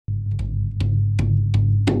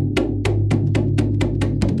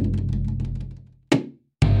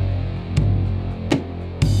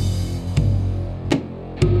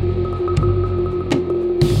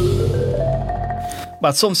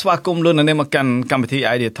បាទសូមស្វាគមន៍លោកអ្នកនាងមកកាន់កម្មវិធី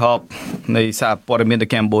Idea Talk នៃសារព័ត៌មាន The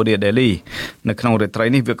Cambodia Daily នៅក្នុងរាត្រី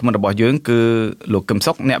នេះវាគ្មិនរបស់យើងគឺលោកកឹម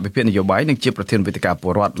សុខអ្នកវិភាគនយោបាយនិងជាប្រធានវេទិកាព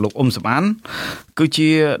លរដ្ឋលោកអ៊ុំសំអានគឺជា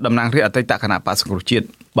តំណាងរាស្ត្រអតីតគណៈបក្សសង្គ្រោះជាតិ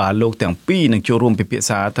បាទលោកទាំងពីរនឹងចូលរួមពិភាក្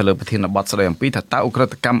សាទៅលើប្រធានបទស្ដីអំពីថាតើអ ுக ្រិត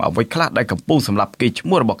កម្មអ្វីខ្លះដែលកំពុងសម្លាប់កេរ្តិ៍ឈ្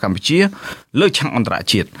មោះរបស់កម្ពុជាលើឆាកអន្តរ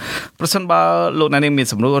ជាតិប្រសិនបើលោកអ្នកនាងមាន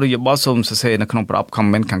សំណួរឬយោបល់សូមសរសេរនៅក្នុងប្រអប់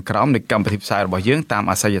comment ខាងក្រោមនៃកម្មវិធីផ្សាយរបស់យើងតាម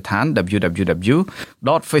អាសយដ្ឋាន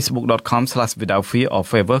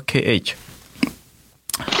www.facebook.com/withoutfearorfavourkh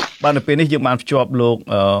បាទនៅពេលនេះយើងបានភ្ជាប់លោក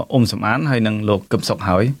អ៊ុំសំអានហើយនិងលោកកឹមសុខ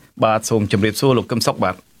ហើយបាទសូមជម្រាបសួរលោកកឹមសុខ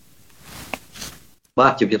បាទ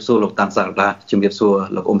ជំរាបសួរលោកតាំងសារតាជំរាបសួរ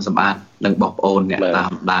លោកអ៊ុំសំអាននិងបងប្អូនអ្នកតា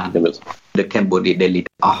មដាន The Cambodia Daily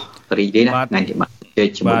អស់រីករាយណាស់ថ្ងៃនេះបាទ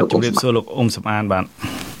ជាមួយលោកជំរាបសួរលោកអ៊ុំសំអានបាទ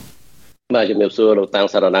ជំរាបសួរលោកតាំង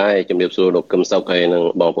សារតាជំរាបសួរលោកកឹមសុខហើយនិង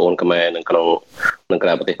បងប្អូនខ្មែរនៅក្នុងក្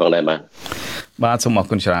រៅប្រទេសផងដែរបាទសូមអរ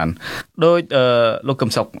គុណច្រើនដោយលោកកឹម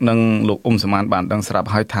សុខនិងលោកអ៊ុំសំអានបានដឹងស្រាប់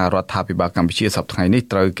ហើយថារដ្ឋាភិបាលកម្ពុជាសប្តាហ៍ថ្ងៃនេះ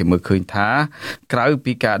ត្រូវគេមើលឃើញថាក្រៅ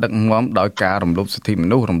ពីការដឹកនាំដោយការរំលោភសិទ្ធិម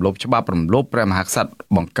នុស្សរំលោភច្បាប់រំលោភព្រះមហាក្សត្រ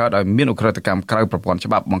បង្កើតឲ្យមានឧក្រិដ្ឋកម្មក្រៅប្រព័ន្ធ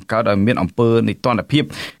ច្បាប់បង្កើតឲ្យមានអំពើនីតិរដ្ឋភាព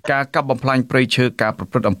ការកាប់បំផ្លាញព្រៃឈើការប្រ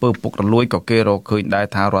ព្រឹត្តអំពើពុករលួយក៏គេរកឃើញដែរ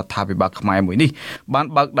ថារដ្ឋាភិបាលខ្មែរមួយនេះបាន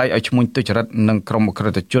បើកដៃឲ្យឈ្មួញទុច្ចរិតនិងក្រុមឧក្រិ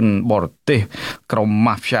ដ្ឋជនបរទេសក្រុម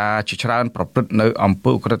ម៉ាហ្វ្យាជាច្រើនប្រព្រឹត្តនៅអំ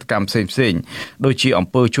ពើឧក្រិដ្ឋកម្មផ្សេងៗដូចជាអំ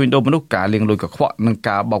ពើជួញដូរមនុស្សការលាងលុយកខ្វក់និង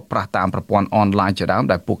ការបោកប្រាស់តាមប្រព័ន្ធអនឡាញជាដើម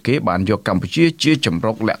ដែលពួកគេបានយកកម្ពុជាជាជំរ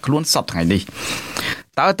កលាក់ខ្លួនសពថ្ងៃនេះ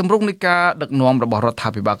តើទម្រង់នៃការដឹកនាំរបស់រដ្ឋា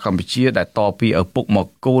ភិបាលកម្ពុជាដែលតពីឪពុកមក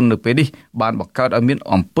កូននៅពេលនេះបានបង្កើតឲ្យមាន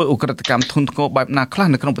អំពើឧក្រិដ្ឋកម្មធ្ងន់ធ្ងរបែបណាខ្លះ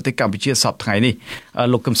នៅក្នុងប្រទេសកម្ពុជាសពថ្ងៃនេះ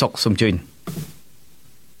លោកកឹមសុខសូមអញ្ជើញ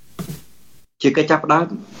ជាកិច្ចចាប់ផ្ដើម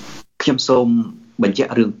ខ្ញុំសូមបញ្ជា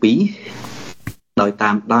ក់រឿងពីរដោយ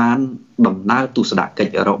តាមដានដំណើរទស្សនកិច្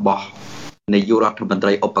ចរបស់នាយករដ្ឋមន្ត្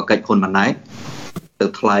រីឧបកិច្ចហ៊ុនម៉ាណែតទៅ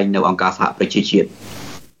ថ្លែងនៅអង្គការសហប្រជាជាតិ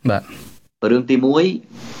បាទរឿងទី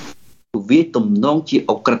1វាទំនងជា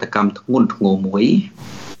អក្រិតកម្មធ្ងន់ធ្ងរមួយ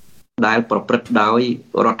ដែលប្រព្រឹត្តដោយ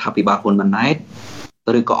រដ្ឋាភិបាលហ៊ុនម៉ាណែត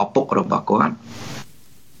ឬក៏ឪពុករបស់គាត់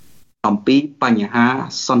អំពីបញ្ហា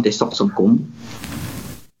សន្តិសុខសង្គម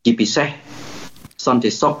ជាពិសេសសន្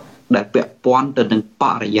តិសុខដែលពាក់ព័ន្ធទៅនឹងប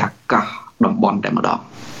រិយាកាសតំបន់តែម្ដង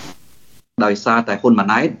ដោយសារតែហ៊ុនម៉ា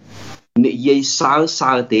ណែតនិយាយ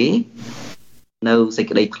សើទេនៅសេច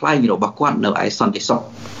ក្តីថ្លែងរបស់គាត់នៅឯសន្តិសុខ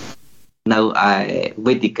នៅឯ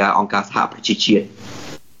វេទិកាអង្គការសហប្រជាជាតិ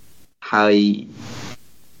ហើយ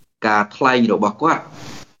ការថ្លែងរបស់គាត់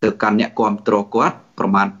ទៅកាន់អ្នកគាំទ្រគាត់ប្រ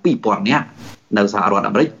មាណ 2000 នាក់នៅសហរដ្ឋ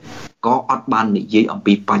អាមេរិកក៏អត់បាននិយាយអំ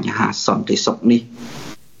ពីបញ្ហាសន្តិសុខនេះ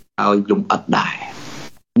ឲ្យលំអិតដែរ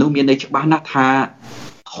នោះមានន័យច្បាស់ណាស់ថា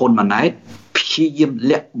ហ៊ុនម៉ាណែតព្យាយាម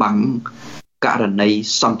លាក់បាំងករណី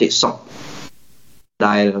សន្តិសុខ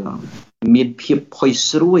ដែលមានភាពផុយ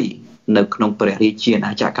ស្រួយនៅក្នុងព្រះរាជា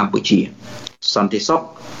ណាចក្រកម្ពុជាសន្តិសុខ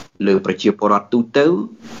លើប្រជាពលរដ្ឋទូទៅ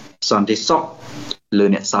សន្តិសុខលើ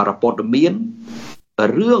អ្នកសារព័ត៌មាន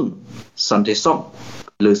រឿងសន្តិសុខ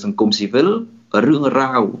លើសង្គមស៊ីវិលរឿង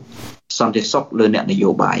រ៉ាវសន្តិសុខលើអ្នកនយោ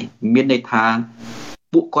បាយមានន័យថា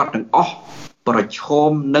ពួកគាត់ទាំងអស់ប្រឈ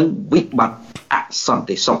មនឹងវិបត្តិអសន្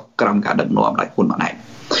តិសុខក្រោមការដឹកនាំដោយហ៊ុនម៉ាណែត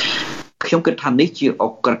ខ្ញុំគិតថានេះជាអ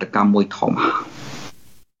ក្រិតកម្មមួយធំ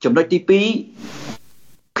ចំណុចទី2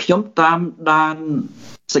ខ្ញុំតាមដាន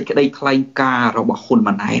សេចក្តីថ្លែងការណ៍របស់ហ៊ុន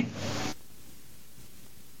ម៉ាណែត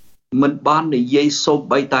មិនបាននិយាយសូម្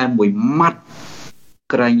បីតែមួយម៉ាត់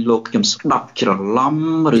ក្រែងលោកខ្ញុំស្ដាប់ច្រឡំ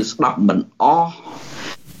ឬស្ដាប់មិនអស់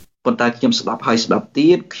ប៉ុន្តែខ្ញុំស្ដាប់ហើយស្ដាប់ទៀ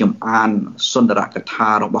តខ្ញុំអានសុន្ទរកថា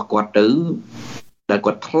របស់គាត់ទៅដែល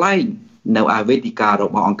គាត់ថ្លែងនៅឯវេទិការ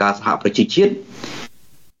បស់អង្គការសហប្រជាជាតិ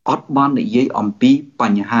អត់បាននិយាយអំពីប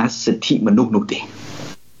ញ្ហាសិទ្ធិមនុស្សនោះទេ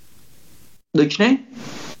ដូច្នេះ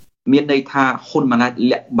មានន័យថាហ៊ុនម៉ាណែត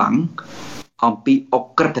លាក់បាំងអំពីអ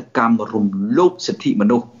ក្រិតកម្មរំលោភសិទ្ធិម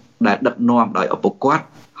នុស្សដែលដឹកនាំដោយឪពុកគាត់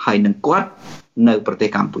ហើយនឹងគាត់នៅប្រទេស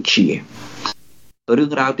កម្ពុជារឿ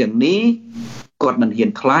ងរ៉ាវទាំងនេះគាត់មិនហ៊ាន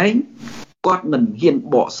ថ្លែងគាត់មិនហ៊ាន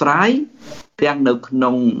បកស្រាយទាំងនៅក្នុ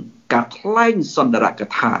ងការថ្លែងសន្ទរក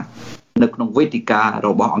ថានៅក្នុងវេទិការ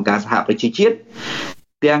បស់អង្គការសហប្រជាជាតិ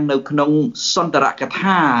ទាំងនៅក្នុងសន្ទរក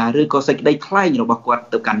ថាឬក៏សេចក្តីថ្លែងរបស់គាត់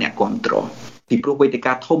ទៅកាន់អ្នកគាំទ្រពីព្រោះវេទិ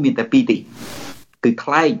កាធំមានតែ2ទេគឺ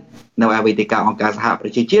ថ្លែងនៅឯវេទិកាអង្គការសហប្រ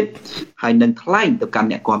ជាជាតិហើយនឹងថ្លែងទៅកាន់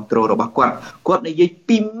អ្នកគាំទ្ររបស់គាត់និយាយ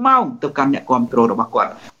2ម៉ោងទៅកាន់អ្នកគាំទ្ររបស់គា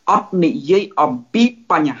ត់អត់និយាយអំពី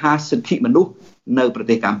បញ្ហាសិទ្ធិមនុស្សនៅប្រ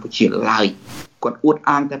ទេសកម្ពុជាឡើយគាត់អួត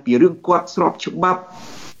អាងតែពីរឿងគាត់ស្របច្បាប់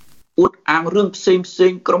អួតអាងរឿងផ្សេ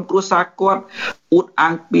ងក្រុមគ្រួសារគាត់អួតអា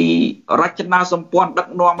ងពីរចនាសម្ព័ន្ធដឹក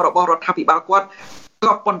នាំរបស់រដ្ឋាភិបាលគាត់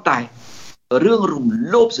ក៏ប៉ុន្តែ រឿងរំ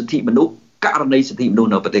លោភសិទ្ធិមនុស្សករណីសិទ្ធិមនុស្ស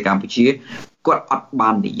នៅប្រទេសកម្ពុជាគាត់អត់បា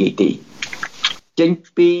ននិយាយទេចេញ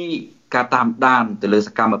ពីការតាមដានទៅលើស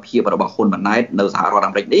កម្មភាពរបស់ហ៊ុនម៉ាណែតនៅសហរដ្ឋ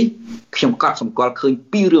អាមេរិកនេះខ្ញុំក៏សម្គាល់ឃើញ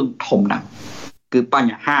ពីររឿងធំណាស់គឺប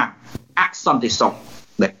ញ្ហាអសន្តិសុខ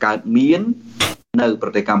ដែលកើតមាននៅប្រ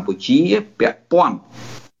ទេសកម្ពុជាពាក់ព័ន្ធ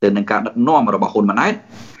ទៅនឹងការដឹកនាំរបស់ហ៊ុនម៉ាណែត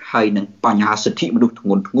ហើយនឹងបញ្ហាសិទ្ធិមនុស្សធ្ង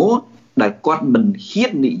ន់ធ្ងរដែលគាត់មិនហ៊ា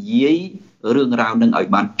ននិយាយរឿងរ៉ាវនឹងឲ្យ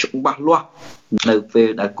បានច្បាស់លាស់នៅពេល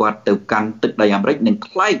ដែលគាត់ទៅកាន់ទឹកដីអាមេរិកនិង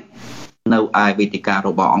ថ្លែងនៅឯវេទិការ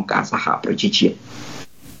បស់អង្គការសហប្រជាជាតិ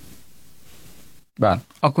បាទ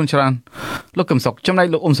អរគុណច្រើនលោកកឹមសុខចំណែក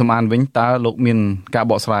លោកអ៊ុំសំអានវិញតើលោកមានការ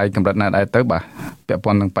បកស្រាយកម្រិតណាដែរទៅបាទពាក់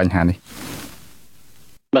ព័ន្ធនឹងបញ្ហានេះ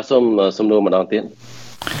បាទសូមសំណួរម្ដងទៀត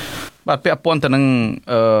បាទពាក់ព័ន្ធទៅនឹង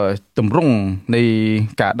ទម្រង់នៃ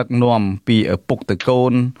ការដឹកនាំពីឪពុកទៅកូ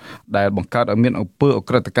នដែលបង្កើតឲ្យមានអំពើអ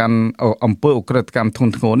ក្រិតកម្មធ្ង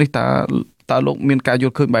ន់ធ្ងរនេះតើលោកមានការយ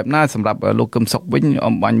ល់ឃើញបែបណាសម្រាប់លោកកឹមសុខវិញ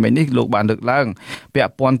អំបញ្ញមិញនេះលោកបានលើកឡើងពា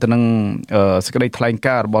ក់ព័ន្ធទៅនឹងសេចក្តីថ្លែង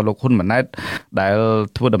ការណ៍របស់លោកហ៊ុនម៉ាណែតដែល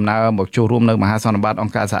ធ្វើដំណើរមកចូលរួមនៅមហាសន្និបាតអ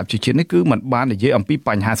ង្គការសហប្រជាជាតិនេះគឺមិនបាននិយាយអំពីប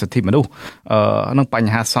ញ្ហាសិទ្ធិមនុស្សនិងប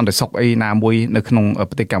ញ្ហាសន្តិសុខអីណាមួយនៅក្នុង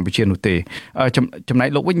ប្រទេសកម្ពុជានោះទេចំណែក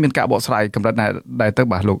លោកវិញមានការបកស្រាយកម្រិតណាដែរទៅ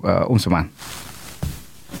បាទលោកអ៊ុំសំអាន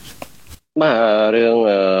បាទរឿង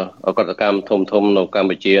អកតកម្មធំនៅកម្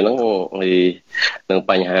ពុជាហ្នឹងនឹង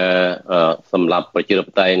បញ្ហាសម្រាប់ប្រជាធិប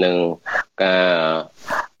តេយ្យនិងការ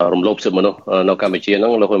រំលោភសិទ្ធិមនុស្សនៅកម្ពុជាហ្នឹ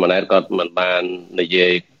ងលោកហ៊ុនម៉ាណែតក៏មិនបាននិយា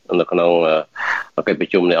យនៅក្នុងកិច្ចប្រ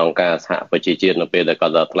ជុំនៃអង្គការសហប្រជាជាតិនៅពេលដែលគា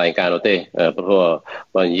ត់ថ្លែងការណ៍នោះទេព្រោះ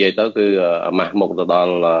បើនិយាយទៅគឺអាម៉ាស់មុខទៅដ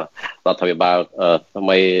ល់រដ្ឋាភិបាលថ្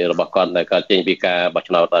មីរបស់គាត់ដែលគាត់ចេញពីការបោះ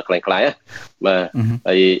ឆ្នោតខ្លាំងៗបាទ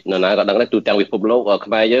ហើយនៅណាក៏ដឹងដែរទូទាំងពិភពលោក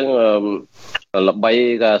ខ្មែរយើងល្បី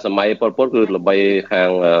ក៏សម័យប៉ុលពតគឺល្បីខាង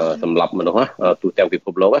សម្លាប់មនុស្សទូទាំងពិភ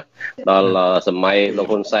ពលោកដល់សម័យលោក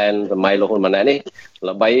ហ៊ុនសែនសម័យលោកហ៊ុនម៉ាណែតនេះ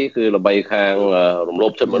ល្បីខាងរំលោ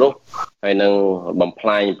ភសិទ្ធិមនុស្សហើយនឹងបំផ្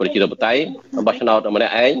លាញប្រជាធិបតេយ្យបោះឆ្នោតម្នា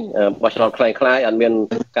ក់ឯងបោះឆ្នោតខ្លាំងៗអត់មាន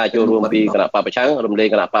ការចូលរួមពីគណៈបព្វប្រឆាំងរំលែក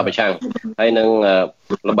គណៈបព្វប្រឆាំងហើយនឹង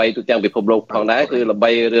ល្បីទូទាំងពិភពលោកផងដែរគឺល្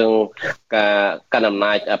បីរឿងការកាន់អំ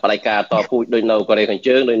ណាចបដិការតពូជដូចនៅកូរ៉េខាង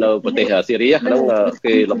ជើងដូចនៅប្រទេសស៊ីរីហ្នឹង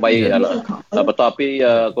គេល្បីបន្ទាប់ពី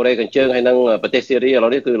កូរ៉េខាងជើងហើយនឹងប្រទេសស៊ីរីឥឡូ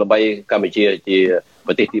វនេះគឺល្បីកម្ពុជាជា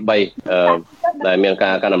ប្រទេសទី3ដែលមាន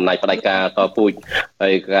ការកាន់អំណាចបដិការតពូជហើ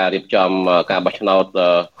យការរៀបចំការបោះឆ្នោត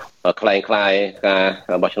คล้ายកា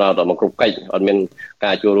របោះឆ្នោតមកគ្រប់កិច្ចអត់មាន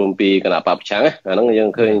ការចូលរួមពីគណៈបព្វប្រឆាំងអាហ្នឹងយើង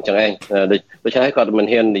ឃើញចឹងឯងដូច្នេះគាត់មិន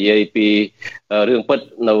ហ៊ាននិយាយពីរឿងពិត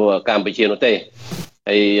នៅកម្ពុជានោះទេ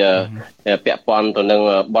ហើយពាក់ព័ន្ធទៅនឹង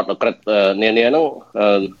បទអក្រិតនានាហ្នឹង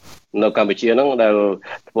នៅកម្ពុជាហ្នឹងដែល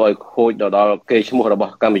ធ្វើឲ្យខូចដល់កេរ្តិ៍ឈ្មោះរប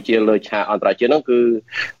ស់កម្ពុជាលើឆាកអន្តរជាតិហ្នឹងគឺ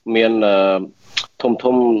មាន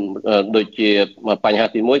ធំដូចជាបញ្ហា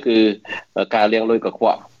ទី1គឺការលាងលុយកខ្វ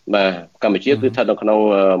ក់បាទកម្ពុជាគឺស្ថិតនៅក្នុង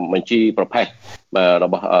បញ្ជីប្រភេទបាទរ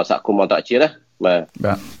បស់សហគមន៍អន្តរជាតិណាបា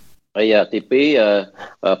ទហើយទី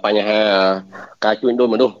2បញ្ហាការជួញដូរ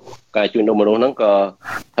មនុស្សហ្នឹងក៏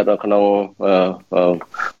ស្ថិតនៅក្នុង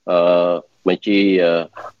បញ្ជី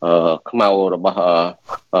ខ្មៅរបស់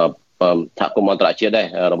សហគមន៍អន្តរជាតិដែរ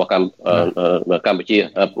របស់កម្ពុជា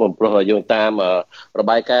ព្រោះយោងតាមរ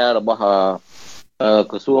បាយការណ៍របស់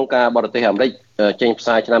ក្រសួងការបរទេសអាមេរិកចេញផ្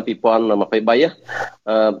សាយឆ្នាំ2023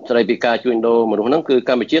ស្ដីពីការជួញដូរមនុស្សហ្នឹងគឺ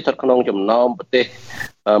កម្ពុជាស្ថិតក្នុងចំណោមប្រទេស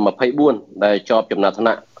24ដែលជាប់ចំណាត់ថ្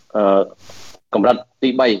នាក់កម្រិតទី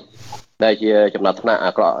3ដែលជាចំណាត់ថ្នាក់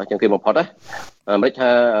អាក្រក់ជាងគេបំផុតអាមេរិកថា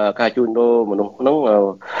ការជួញដូរមនុស្សហ្នឹង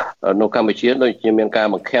នៅកម្ពុជាដូចជាមានការ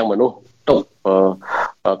បង្ខាំងមនុស្សទុក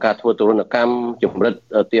ការធ្វើទរណកម្មចម្រិត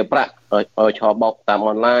ទារប្រាក់ឲ្យឆបោកតាម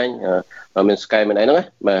អនឡាញមាន scam មានអីហ្នឹង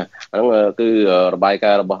បាទអាហ្នឹងគឺរបាយ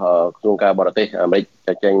ការណ៍របស់ក្រសួងការបរទេសអាមេរិ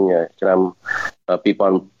កចេញឆ្នាំ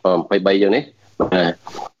2023យើងនេះបាទ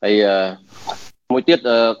ហើយមួយទៀត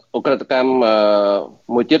អក្រិតកម្ម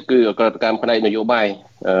មួយទៀតគឺអក្រិតកម្មផ្នែកនយោបាយ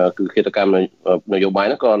គឺឃាតកម្មនយោបាយ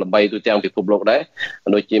ហ្នឹងក៏ល្បីទូទាំងពិភពលោកដែរ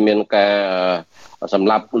ដូចជាមានការសម្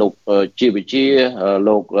លាប់លោកជីវវិជា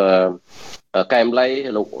លោកកែមលៃ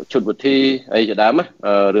លោកឈុតវិធីអីជាដើម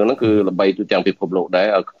រឿងហ្នឹងគឺល្បីទូទាំងពិភពលោកដែរ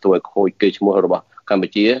ធ្វើឲ្យខូចកេរ្តិ៍ឈ្មោះរបស់កម្ពុ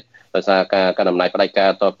ជាដោយសារការកាន់អំណាចផ្ដាច់ការ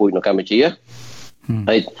តពូជនៅកម្ពុជា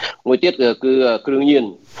ហើយមួយទៀតគឺគ្រឿងញៀន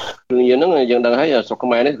ហ្នឹងយើងដឹងហើយស្រុកខ្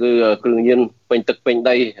មែរនេះគឺគ្រឿងញៀនពេញទឹកពេញ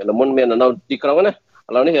ដីល្មុនមាននៅទីក្រុងណាឥ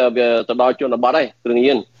ឡូវនេះវាទៅដល់ជនបទហើយគ្រឿង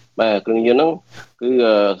ញៀនបាទគ្រឿងញៀនហ្នឹងគឺ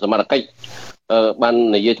សមត្ថកិច្ច បាន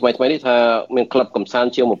និយាយថ្មីនេះថាមានក្លឹបកំសាន្ត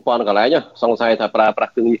ជាង 1000 កន្លែងសង្ស័យថាប្រើប្រា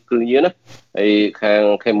ស់គ្រឿងញៀនណាហើយខាង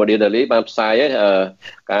Cambodia Daily បានផ្សាយ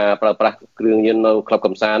ការប្រើប្រាស់គ្រឿងញៀននៅក្លឹប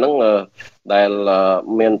កំសាន្តហ្នឹងដែល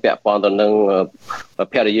មានពាក់ព័ន្ធទៅនឹង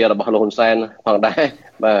ភរិយារបស់លោកហ៊ុនសែនផងដែរ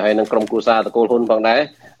បាទហើយនឹងក្រុមគ្រួសារតកូលហ៊ុនផងដែរ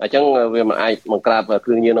អញ្ចឹងវាមិនអាចបង្ក្រាបគ្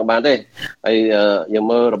រឿងញៀននោះបានទេហើយយើង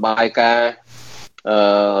មើលរបាយការណ៍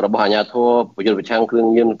របស់អាជ្ញាធរប្រយុទ្ធប្រឆាំងគ្រឿង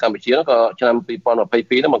ញៀនកម្ពុជាក៏ឆ្នាំ2022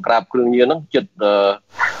ហ្នឹងបង្ក្រាបគ្រឿងញៀនហ្នឹងជិត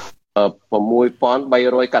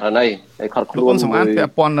6300ករណីហើយខុសខ្លួនសម្អាតពា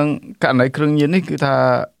ក់ព័ន្ធនឹងករណីគ្រឿងញៀននេះគឺថា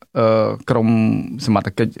ក្រមសមត្ថ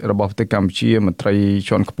កិច្ចរបស់ប្រទេសកម្ពុជាមន្ត្រី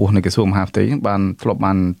ជាន់ខ្ពស់នៃក្រសួងមហាផ្ទៃបានធ្លាប់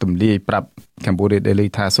បានទម្លាយប្រាប់ Cambodia Daily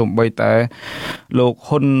ថាសូម្បីតែលោក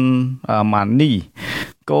ហ៊ុនម៉ានី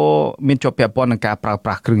ក៏មានជាប់ពាក់ព័ន្ធនឹងការប្រើប្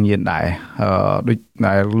រាស់គ្រឿងញៀនដែរដូច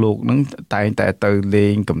ដែលលោកនឹងតែងតែទៅលេ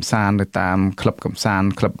ងកំសាន្តនៅតាមក្លឹបកំសាន្ត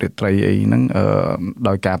ក្លឹបរាត្រីអីហ្នឹង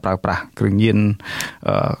ដោយការប្រើប្រាស់គ្រឿងញៀន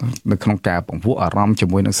នៅក្នុងការបង្រួបអារម្មណ៍ជា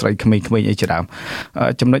មួយនឹងស្រីក្មេងៗអីជាដើម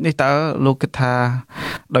ចំណុចនេះតើលោកគិតថា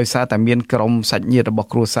ដោយសារតែមានក្រុមសាច់ញាតិរបស់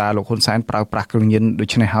គ្រួសារលោកហ៊ុនសែនប្រើប្រាស់គ្រឿងញៀនដូ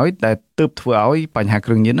ច្នេះហើយតែទើបធ្វើឲ្យបញ្ហា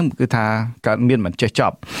គ្រឿងញៀនហ្នឹងគឺថាកើតមានមិនចេះច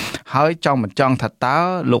ប់ហើយចង់មិនចង់ថាតើ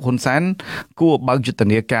លោកហ៊ុនសែនគួរបើកយុទ្ធ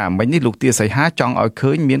នាការមិញនេះលោកទាសីហាចង់ឲ្យ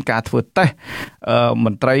ឃើញមានការធ្វើតេស្តម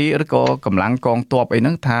ន្ត្រីឬក៏កម្លាំងកងទ័ពអីហ្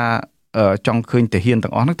នឹងថាចង់ឃើញទាហាន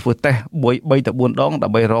ទាំងអស់ហ្នឹងធ្វើតេស្ត3ទៅ4ដងដើ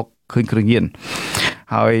ម្បីរកឃើញគ្រឿងញៀន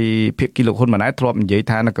ហើយភាគីលោកហ៊ុនម៉ាណែតធ្លាប់និយាយ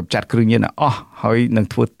ថានឹងកម្ចាត់គ្រឿងញៀនអស់ហើយនឹង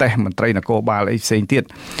ធ្វើតេស្តមន្ត្រីនគរបាលអីផ្សេងទៀត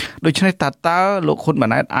ដូច្នេះតើលោកហ៊ុនម៉ា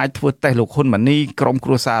ណែតអាចធ្វើតេស្តលោកហ៊ុនម៉ាណីក្រុមគ្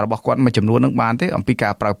រួសាររបស់គាត់មួយចំនួននឹងបានទេអំពីកា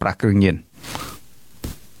រប្រើប្រាស់គ្រឿងញៀន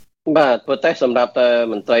បាទធ្វើតេស្តសម្រាប់តែ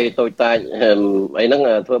មន្ត្រីតូចតាចអីហ្នឹង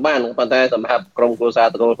ធ្វើបានប៉ុន្តែសម្រាប់ក្រុមគ្រួសារ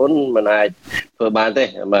តកូលហ៊ុនមិនអាចធ្វើបានទេ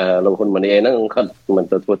បាទលោកហ៊ុនម៉ាណីហ្នឹងខិតមិន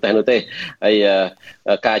ទៅធ្វើតេស្តនោះទេហើយ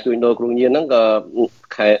ការជួញដូរគ្រឿងញៀនហ្នឹងក៏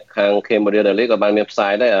ខាង Cambodia Daily ក៏បានមានផ្សា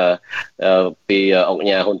យដែរពីអង្គ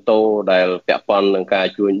ការហ៊ុនតូដែលពាក់ព័ន្ធនឹងការ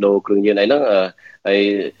ជួញដូរគ្រឿងញៀនអីហ្នឹងហើយ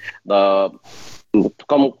ដល់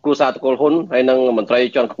ក្រុមគ្រួសារតកូលហ៊ុនហើយនឹងមន្ត្រី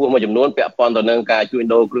ជាន់ខ្ពស់មួយចំនួនពាក់ព័ន្ធទៅនឹងការជួញ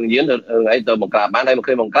ដូរគ្រឿងញៀនអីទៅបង្ក្រាបបានហើយមិន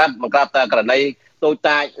ឃើញបង្ក្រាបតែករណីតូច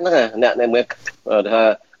តាចហ្នឹងអ្នកមើលថា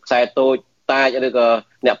ខ្សែតូចតាចឬក៏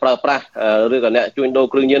អ្នកប្រើប្រាស់ឬក៏អ្នកជួញដូរ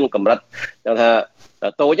គ្រឿងញៀនកម្រិតយ៉ាងថា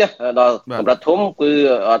តូចដល់កម្រិតធំគឺ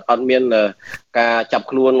អត់មានការចាប់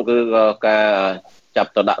ខ្លួនគឺការចា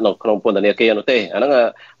ប់ទៅដាក់នៅក្នុងពន្ធនាគារនោះទេអាហ្នឹង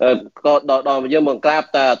ក៏ដល់យើងបង្ក្រាប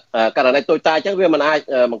តែករណីតូចតាចអញ្ចឹងវាមិនអាច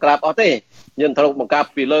បង្ក្រាបអស់ទេយើងត្រូវបង្ក្រាប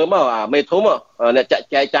ពីលើមកអាមេធំអ្នកចាក់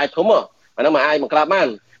ចែកចាយធំអាហ្នឹងមិនអាចបង្ក្រាបបាន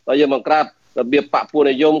ដល់យើងបង្ក្រាបរបៀបបពុ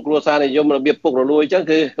និយមគ្រួសារនិយមរបៀបពុករលួយអញ្ចឹង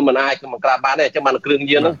គឺមិនអាចបង្ក្រាបបានទេអញ្ចឹងបានគ្រឿង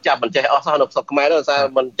ញៀនហ្នឹងចាប់មិនចេះអស់សោះនៅស្រុកខ្មែរដោយសារ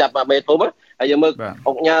មិនចាប់អាមេធំហើយយើងមើលអ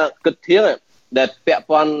ង្គការគិតធៀងដែលពាក់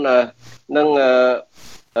ព័ន្ធនឹង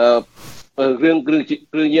រឿងគ្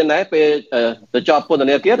រឿងញៀនដែរពេលទៅជាប់ពន្ធ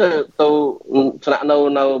នាគារទៅស្នាក់នៅ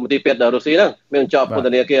មន្ទីរពេទ្យរុស្ស៊ីហ្នឹងមានជាប់ពន្ធ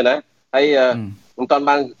នាគារណាហើយមិនតាន់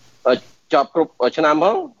បានជាប់គ្រប់ឆ្នាំផ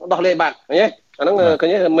ងដោះលែងបាត់ឃើញទេអាហ្នឹងឃើ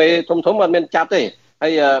ញមេធំអត់មានចាប់ទេហើ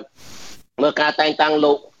យមើលការតែងតាំង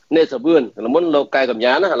លោកនេសវឿនមុនលោកកែកម្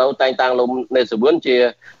យាណាឥឡូវតែងតាំងលោកនេសវឿនជា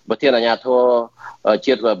ប្រធានអាជ្ញាធរ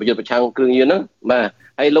ជាតិប្រយុទ្ធប្រឆាំងគ្រឿងញៀនហ្នឹងបាទ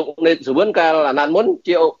ហើយលោកនេសវឿនកាលអាណត្តិមុន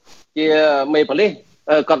ជាមេប៉ូលីស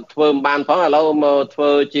គាត់ធ្វើមិនបានផងឥឡូវមកធ្វើ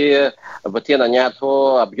ជាប្រធានអាជ្ញាធរ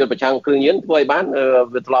ប្រយុទ្ធប្រឆាំងគ្រឿងញៀនធ្វើឲ្យបាន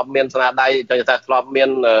វាធ្លាប់មានស្នាដៃចង់ថាធ្លាប់មាន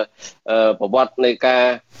ប្រវត្តិនៃការ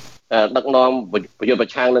ដឹកនាំប្រយុទ្ធប្រ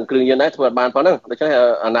ឆាំងនឹងគ្រឿងញៀនដែរធ្វើបានផងហ្នឹងដូច្នេះ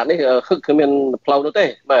អាណត្តិនេះគឺមានផ្លូវនោះទេ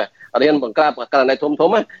បាទរៀនបង្ក្រាបករណីធំ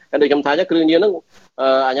ហើយដូចខ្ញុំថាគ្រឿងញៀនហ្នឹង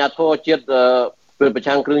អាជ្ញាធរជាតិប្រ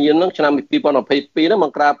ឆាំងគ្រឿងញៀនហ្នឹងឆ្នាំ2022ហ្នឹងប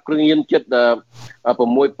ង្ក្រាបគ្រឿងញៀនជិត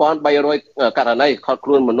6300ករណីខុសខ្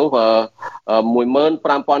លួនមនុស្ស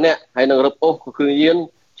15000នាក់ហើយនឹងរឹបអូសគ្រឿងញៀន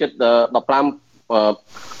ជិត15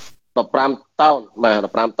តោនបាទ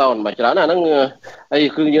15តោនមកច្រើនណាស់ហ្នឹងហើយ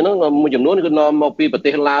គ្រឿងញៀនហ្នឹងមួយចំនួនគឺនាំមកពីប្រទេ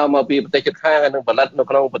សឡាវមកពីប្រទេសជិតខាងហើយនឹងផលិតនៅ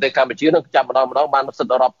ក្នុងប្រទេសកម្ពុជាហ្នឹងចាប់ម្ដងបានសិ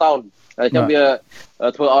តរាប់តោនហើយចាំវា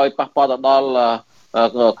ធ្វើឲ្យប៉ះពាល់ទៅដល់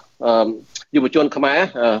យុវជនខ្មែរ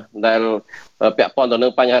ដែលពាក់ព័ន្ធទៅនឹ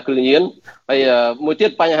ងបញ្ហាគ្រឿងញៀនហើយមួយទៀ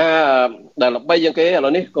តបញ្ហាដែលល្បីជាងគេឥឡូ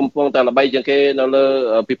វនេះកំពុងតែល្បីជាងគេនៅលើ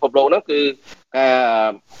ពិភពលោកហ្នឹងគឺការ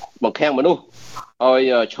បង្ខាំងមនុស្សឲ្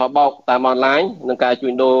យឆបោកតាមអនឡាញនិងការជួ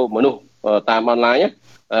ញដូរមនុស្សតាមអនឡាញ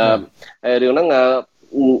ហើយរឿងហ្នឹង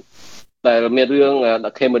ដែលមានរឿង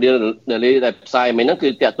Cambodia Daily ដែលផ្សាយមិញហ្នឹងគឺ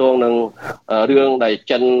តាក់ទងនឹងរឿងដែល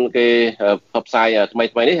ចិនគេផ្សាយថ្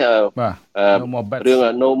មីនេះរឿង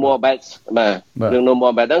No More Bets បាទរឿង No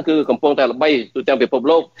More Bets ហ្នឹងគឺកំពុងតែល្បីទូទាំងពិភព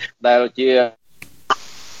លោកដែលជា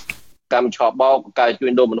កម្មឆបោកការជួ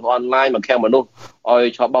ញដូរមនុស្សអនឡាញមកខាំមនុស្សឲ្យ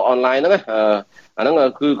ឆបោកអនឡាញហ្នឹងអាហ្នឹង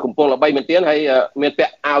គឺកំពុងល្បីមែនទែនហើយមានពា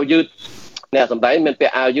ក់អាវយឺត អ្នកសម្ដែងមានពា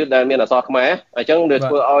ក់អាវយឺតដែលមានអក្សរខ្មែរអញ្ចឹងវា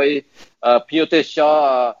ធ្វើឲ្យភ្ញៀវទេសចរ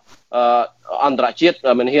អន្តរជាតិ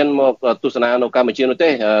មិនហ៊ានមកទស្សនានៅកម្ពុជានោះទេ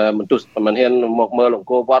មិនហ៊ានមកមើលអង្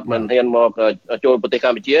គរវត្តមិនហ៊ានមកចូលប្រទេសក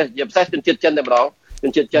ម្ពុជាជាពិសេសជនជាតិចិនតែម្ដងជ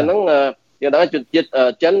នជាតិចិនហ្នឹងយើងដឹងជនជាតិ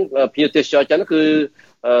ចិនភ្ញៀវទេសចរចិនគឺ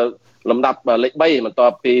លំដាប់លេខ3បន្ទា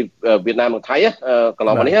ប់ពីវៀតណាមនិងថៃកន្ល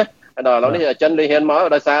ងមកនេះដល់ឥឡូវនេះចិនលេហ៊ានមក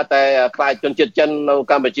ដោយសារតែខ្លាចជនជាតិចិននៅ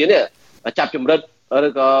កម្ពុជានេះចាប់ជំរិតឬ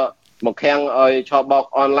ក៏មកខាំងឲ្យឆបោក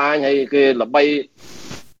អនឡាញហើយគេល្បី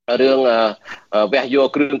រឿងវះយក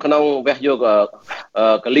គ្រឿងក្នុងវះយក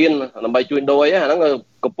កលៀនដើម្បីជួយដូរអីហ្នឹង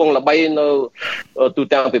កំពុងល្បីនៅទូ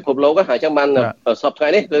ទាំងពិភពលោកហើយអញ្ចឹងបានសពថ្ងៃ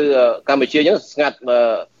នេះគឺកម្ពុជាអញ្ចឹងស្ងាត់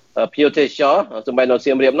ភ្ញៀវទេសចរសម្រាប់នៅ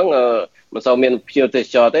សៀមរាបហ្នឹងមិនសូវមានភ្ញៀវទេស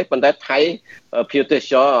ចរទេប៉ុន្តែថៃភ្ញៀវទេស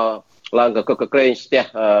ចរឡើងក៏ក្រែងស្ទះ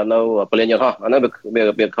នៅពលានយន្តហោះអាហ្នឹងវា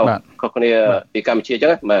ខុសគ្នាពីកម្ពុជាអញ្ចឹ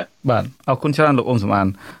ងបាទអរគុណច្រើនលោកអ៊ុំសំអាន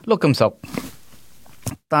លោកកឹមសុខ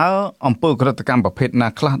តើអំពើឧក្រិដ្ឋកម្មប្រភេទណា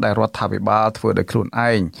ខ្លះដែលរដ្ឋាភិបាលធ្វើដោយខ្លួន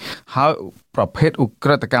ឯងហើយប្រភេទឧក្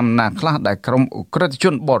រិដ្ឋកម្មណាខ្លះដែលក្រុមឧក្រិដ្ឋជ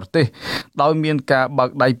នបរទេសដោយមានការបើក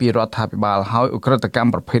ដៃពីរដ្ឋាភិបាលហើយឧក្រិដ្ឋកម្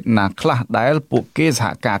មប្រភេទណាខ្លះដែលពួកគេសហ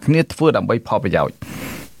ការគ្នាធ្វើដើម្បីផលប្រយោជន៍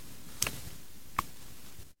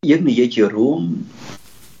យើងនិយាយជារួម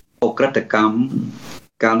ឧក្រិដ្ឋកម្ម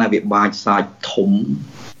កាលណាវាបាចសាច់ធំ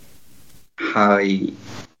ហើយ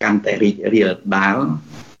កាន់តែរីករាលដាល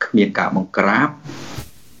គ្មានការបង្ក្រាប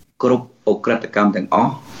គ្រប់ឧក្រិដ្ឋកម្មទាំងអ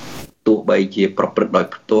ស់ទោះបីជាប្រព្រឹត្តដោយ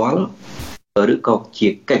ផ្ទាល់ឬក៏ជា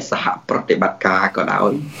កិច្ចសហប្រតិបត្តិការក៏ដោ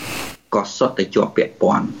យក៏សុទ្ធតែជាប់ពាក់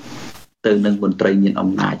ព័ន្ធទៅនឹងមន្ត្រីមានអំ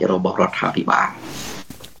ណាចរបស់រដ្ឋាភិបាល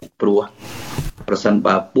ព្រោះប្រសិន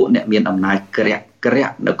បើពួកអ្នកមានអំណាចក្រាក់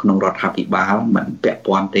នៅក្នុងរដ្ឋាភិបាលមិនពាក់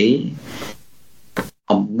ព័ន្ធទេ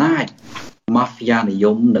អំណាចម៉ាហ្វ្យានិយ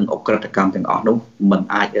មនិងឧក្រិដ្ឋកម្មទាំងអស់នោះមិន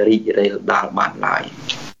អាចរីករាលដាលបានឡើយ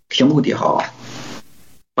ខ្ញុំឧទាហរណ៍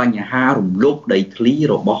បញ្ហារំលោភដីធ្លី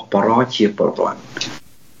របស់ប្រជាពលរដ្ឋ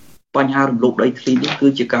បញ្ហារំលោភដីធ្លីនេះគឺ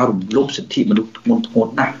ជាការរំលោភសិទ្ធិមនុស្សធ្ងន់ធ្ងរ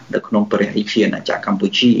ណាស់នៅក្នុងព្រះរាជាណាចក្រកម្ពុ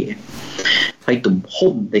ជាហើយទំ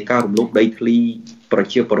ហំនៃការរំលោភដីធ្លីប្រ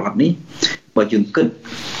ជាពលរដ្ឋនេះបើយើងគិត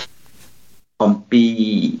អំពី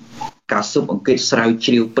ការស៊ើបអង្កេតស្រាវ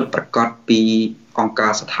ជ្រាវពិតប្រាកដពីអង្គកា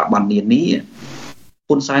រស្ថាប័ននានា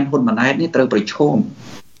ហ៊ុនសែនហ៊ុនម៉ាណែតនេះត្រូវប្រឈម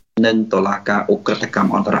នឹងតុលាការឧក្រិដ្ឋកម្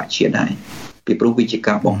មអន្តរជាតិដែរពីព្រោះវាជា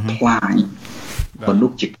ការបំផ្លាញមនុ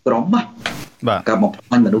ស្សជាក្រុមការបំផ្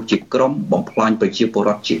លាញមនុស្សជាក្រុមបំផ្លាញប្រជាពលរ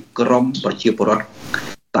ដ្ឋជាក្រុមប្រជាពលរដ្ឋ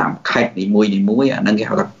តាមខេត្តនីមួយអាហ្នឹងគេ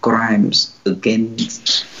ហៅថា crimes against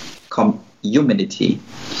humanity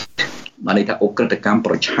បានន័យថាឧក្រិដ្ឋកម្ម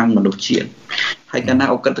ប្រឆាំងមនុស្សជាតិហើយកាលណា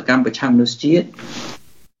ឧក្រិដ្ឋកម្មប្រឆាំងមនុស្សជាតិ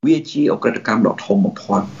វាជាឧក្រិដ្ឋកម្មដ៏ធំបំ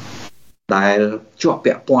ផុតដែលជាប់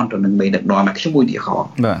ពាក់ព័ន្ធទៅនឹងមេដឹកនាំខ្ញុំមួយឧទាហរណ៍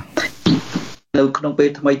នៅក្នុងពេល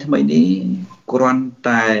ថ្មីនេះគ្រាន់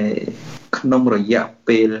តែក្នុងរយៈ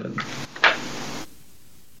ពេល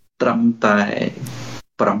ត្រឹមតែ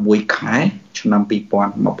6ខែឆ្នាំ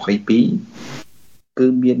2022គឺ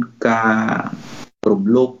មានការរំ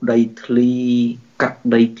លោភដីធ្លីកាត់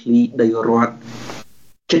ដីធ្លីដីរដ្ឋ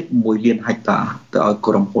ជិត1លានហិកតាទៅឲ្យ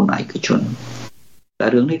ក្រុមហ៊ុនឯកជនតែ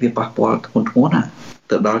រឿងនេះវាប៉ះពាល់ធ្ងន់ធ្ងរណាស់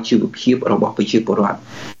ទៅដល់ជីវភាពរបស់ប្រជាពលរដ្ឋ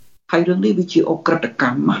ហើយរឿងនេះវាជាឧក្រិដ្ឋក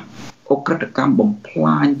ម្មឧក្រិដ្ឋកម្មបំផ្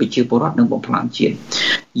លាញប្រជាពលរដ្ឋនិងបំផ្លាញជាតិ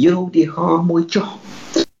យើងឧទាហរណ៍មួយចុះ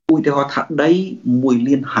ឧទាហរណ៍ថាដី1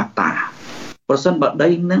លានហិកតាប្រសិនបើដី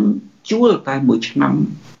នឹងជួលតែមួយឆ្នាំ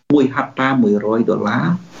1ហិកតា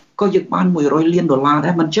$100ក៏យើងបាន$100លាន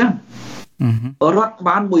ដែរមិនចឹងរដ្ឋ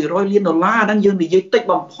បាន$100លានហ្នឹងយើងនិយាយតិច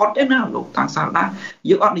បំផុតទេណាលោកតាំងសាលដា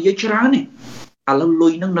យើងអត់និយាយច្រើនទេឥឡូវលុ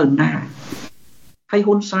យហ្នឹងនៅណាហើយ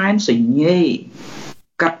ហ៊ុនសែនសញ្ញេ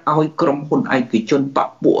កាត់ឲ្យក្រុមហ៊ុនឯកជនប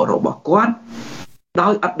ពុរបស់គាត់ដោ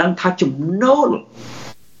យអត់ដឹងថាចំណូល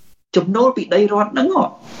ពីដីរដ្ឋហ្នឹង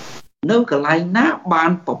នៅកន្លែងណាបា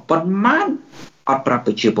នប៉ុន្មានអត់ប្រាប់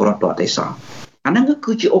ប្រជាពលរដ្ឋទេសោះអាហ្នឹង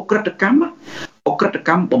គឺជាឧក្រិដ្ឋកម្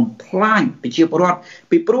មបំផ្លាញប្រជាពលរដ្ឋ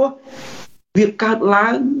ពីព្រោះវាកើតឡើ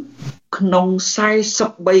ងក្នុង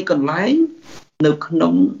43កន្លែងនៅក្នុ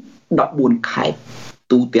ង14ខេត្ត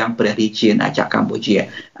ទូទាំងព្រះរាជាណាចក្រកម្ពុជា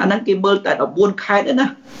អាហ្នឹងគេមើលតែ14ខេត្តទេណា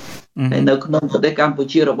ហើយនៅក្នុងប្រទេសកម្ពុ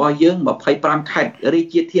ជារបស់យើង25ខេត្តរា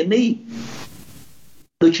ជាធានី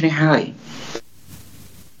ដូច្នេះហើយ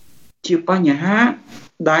ជាបញ្ហា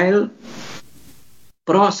ដែល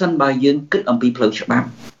ប្រសិនបើយើងគិតអំពីផ្លូវច្បាប់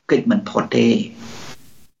កិច្ចមិនផុតទេ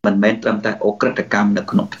មិនមែនត្រឹមតែអក្រិតកម្មនៅ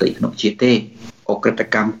ក្នុងផ្ទៃក្នុងជាតិទេអក្រិត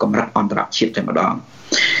កម្មកម្រិតអន្តរជាតិតែម្ដង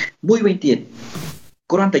មួយវិញទៀត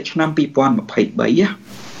គ្រាន់តែឆ្នាំ2023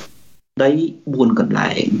ដី4កន្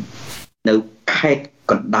លែងនៅខេត្ត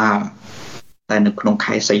កណ្ដាលតែនៅក្នុង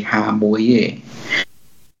ខេត្តសីហាមួយទេ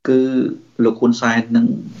គឺ លោកហ៊ុនសែននឹង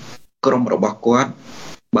ក្រុមរបស់គាត់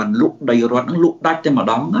បានលុកដីរដ្ឋនឹងលុកដាច់តែម្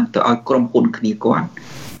ដងទៅឲ្យក្រុមហ៊ុនគ្នាគាត់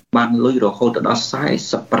បានលុយរហូតដល់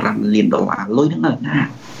$45 លានលុយហ្នឹងនៅណា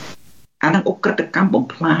អានឹងអុក្រិតកម្មបំ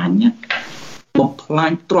ផ្លា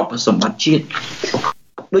ញទ្រព្យសម្បត្តិជាតិ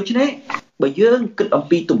ដូច្នេះបើយើងគិតអំ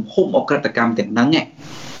ពីទំហំអុក្រិតកម្មទាំងហ្នឹង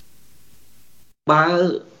បើ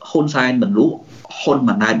ហ៊ុនសែនមិនលក់ហ៊ុន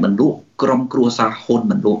ម៉ាណែតមិនលក់ក្រុមគ្រួសារហ៊ុន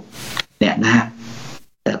មិនលក់អ្នកណា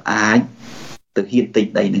ដែលអាចទៅហ៊ានទិញ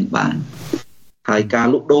ដីនឹងបានហើយការ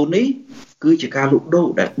លក់ដូរនេះគឺជាការលក់ដូរ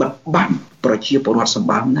ដែលបិទបាំងប្រជាពលរដ្ឋសម្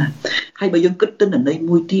បំណាហើយបើយើងគិតទៅន័យ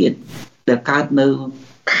មួយទៀតដែលកើតនៅ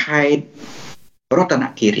ខេត្តរតន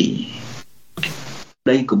គិរី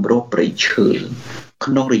ដីគម្របព្រៃឈើ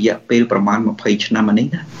ក្នុងរយៈពេលប្រមាណ20ឆ្នាំមកនេះ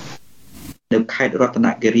ណានៅខេត្តរតន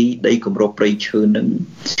គិរីដីគម្របព្រៃឈើនឹង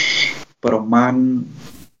ប្រមាណ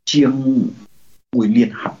ជាង1 លាន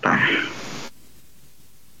ហិកតា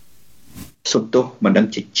សំទោសមិនដឹង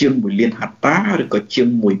ជាជាង1 លានហិកតាឬក៏ជាង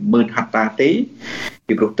10000ហិកតាទេ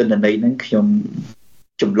ពីព្រោះទិន្នន័យហ្នឹងខ្ញុំ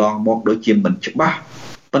ចម្លងមកដូចជាមិនច្បាស់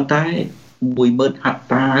ប៉ុន្តែ10000ហិក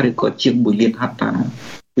តាឬក៏ជាង1 លានហិកតា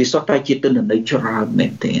វាសុទ្ធតែជាទិន្នន័យច្រើនមែ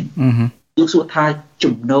នទែនយើងសួរថា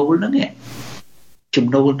ចំណូលហ្នឹង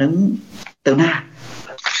ទៅណា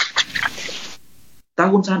តើ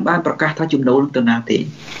ហ៊ុនសែនបានប្រកាសថាចំណូលនឹងទៅណាទេ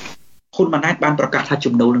ហ៊ុនម៉ាណែតបានប្រកាសថា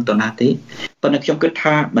ចំណូលនឹងទៅណាទេប៉ុន្តែខ្ញុំគិត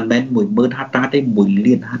ថាមិនមែន10000ហិកតាទេ1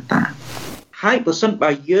 លានហិកតាហើយបើសិនបើ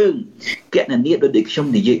យើងគណនាដោយខ្ញុំ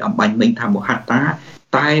និយាយអំបញ្ញមិញថា1ហិកតា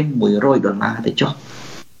តែ$100ទេចុះ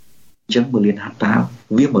អញ្ចឹង1 លានហិកតា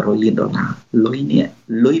វា$100 លានលុយនេះ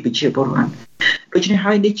លុយប្រជាពលរដ្ឋដូច្នេះ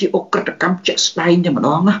ហើយនេះជាអុក្រិតកម្មជាក់ស្ដែងតែម្ដ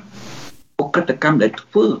ងណាអុក្រិតកម្មដែលធ្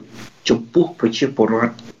វើចំពោះប្រជាពលរ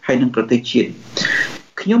ដ្ឋហើយនិងប្រទេសជាតិ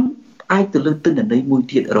ខ្ញុំអាចទៅលើទិន្នន័យមួយ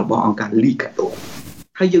ទៀតរបស់អង្គការលីកាដូ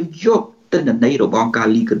ហើយយើងយកទិន្នន័យរបស់អង្គការ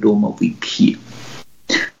លីកាដូមកវិភាគ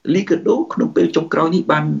លីកាដូក្នុងពេលចុងក្រោយនេះ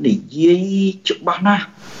បាននិយាយច្បាស់ណាស់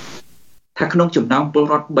ថាក្នុងចំណោមពល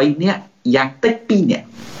រដ្ឋ3នាក់យ៉ាងតិច2នាក់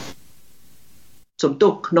សំទោ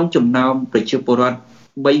សក្នុងចំណោមប្រជាពលរដ្ឋ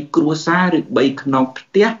3គ្រួសារឬ3ក្នុងផ្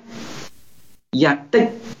ទះយ៉ាងតិច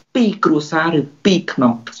2គ្រួសារឬ2ក្នុ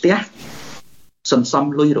ងផ្ទះសន្សំ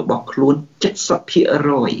លុយរបស់ខ្លួន70%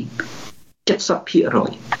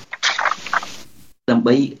 ដើម្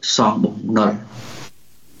បីសងបំណុល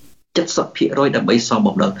 70% ដើម្បីសង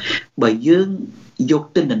បំណុលបើយើងយក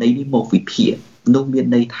ទិន្នន័យនេះមកវិភាគនោះមាន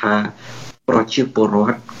ន័យថាប្រជាពលរ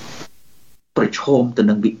ដ្ឋប្រឈមទៅ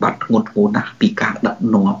នឹងវិបត្តិធ្ងន់ធ្ងរណាស់ពីការដឹក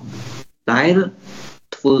នាំដែល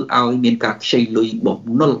ធ្វើឲ្យមានការខ្ចីលុយបំ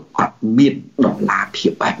ណុលអត់មានដុល្លារភា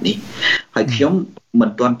ពបែបនេះហើយខ្ញុំមិន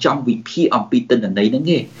ទាន់ចង់វិភាគអំពីទិន្នន័យហ្នឹង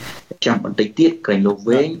ទេចាំបន្តិចទៀតក្រែងលោក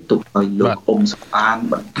វែងទុកឲ្យលោកអ៊ុំសំអាន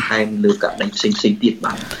បន្ថែមលើករណីផ្សេងៗទៀត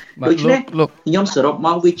បាទដូច្នេះខ្ញុំសរុបម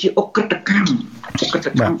កវាជាអុក្រិតកម្ម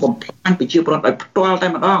បំផ្លាញប្រជាពលរដ្ឋឲ្យផ្ទាល់តែ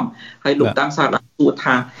ម្ដងហើយលោកតាំងសារដាក់សួរ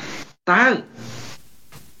ថាតើ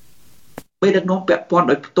មេដឹកនាំពាក់ព័ន្ធ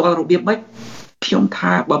ដោយផ្ទាល់របៀបម៉េចខ្ញុំ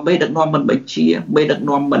ថាបើមេដឹកនាំមិនបញ្ជាមេដឹក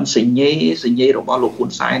នាំមិនសញ្ញេរបស់លោកហ៊ុន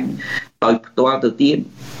សែនដោយផ្ទាល់ទៅទៀត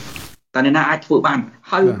តើអ្នកណាអាចធ្វើបាន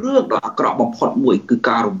ហើយរឿងដ៏អាក្រក់បំផុតមួយគឺ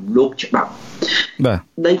ការរំលោភច្បាប់បាទ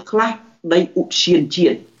ដីខ្លះដីឧទ្យានជា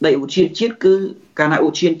តិគឺកាលណាឧ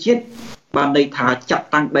ទ្យានជាតិបានន័យថាចាត់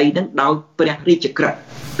តាំងដីនឹងដោយព្រះរាជក្រឹត្យ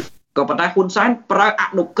ក៏ប៉ុន្តែហ៊ុនសែនប្រើអ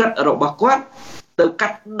នុក្រឹត្យរបស់គាត់ទៅកា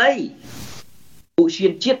ត់ដីឧទ្យា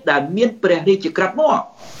នជាតិដែលមានព្រះរាជក្រឹត្យមក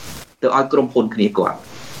ទៅឲ្យក្រុមហ៊ុនគ្នាគាត់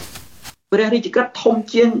ព្រះរាជក្រឹត្យធំ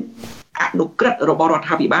ជាងអនុក្រឹត្យរបស់រដ្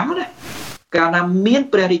ឋាភិបាលណាកាលណាមាន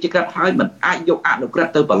ព្រះរាជក្រឹត្យហើយមិនអាចយកអនុក្រឹត្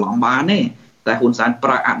យទៅប្រឡងបានទេតែហ៊ុនសែនប្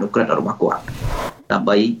រើអនុក្រឹត្យរបស់គាត់ដើម្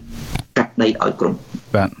បីកាត់ដីឲ្យក្រុម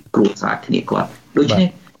គ្រួសារគ្នាគាត់ដូច្នេះ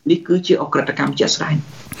នេះគឺជាអក្រិតកម្មជាក់ស្ដែង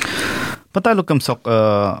ប៉ុន្តែលោកកឹមសុខ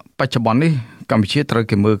បច្ចុប្បន្ននេះកម្ពុជាត្រូវ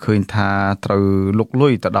គេមើលឃើញថាត្រូវលុកលុ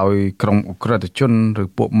យទៅដោយក្រុមអក្រិតជនឬ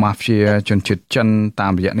ពួក Mafia ជនជាតិចិនតា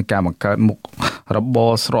មរយៈនៃការបង្កើតមុខរប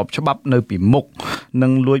រស្របច្បាប់នៅពីមុខនិ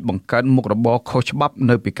ងលួចបង្កើតមុខរបរខុសច្បាប់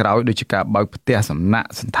នៅពីក្រោយដូចជាការបើកផ្ទះសំណាក់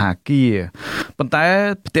សន្តាគារប៉ុន្តែ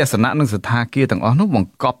ផ្ទះសំណាក់និងសន្តាគារទាំងអស់នោះបង្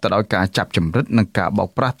កប់ទៅដោយការចាប់ចម្រិតនិងការបោក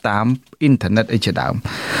ប្រាស់តាមអ៊ីនធឺណិតអីជាដើម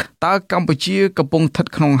តើកម្ពុជាកំពុងស្ថិត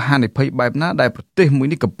ក្នុងហានិភ័យបែបណាដែលប្រទេសមួយ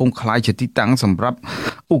នេះកំពុងក្លាយជាទីតាំងសម្រាប់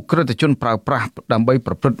ឧក្រិដ្ឋជនប្រើប្រាស់ដើម្បី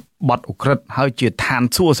ប្រព្រឹត្តបទឧក្រិដ្ឋហើយជាឋាន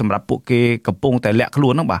សួគ៌សម្រាប់ពួកគេកំពុងតែលាក់ខ្លួ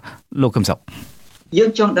នហ្នឹងបាទលោកកឹមសុខយើ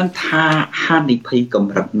ងចង់ដឹងថាហានិភ័យក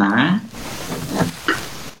ម្រិតណា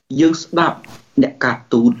យើងស្ដាប់អ្នកការ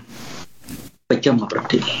ទូតប្រចាំប្រ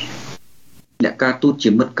ទេសអ្នកការទូតជា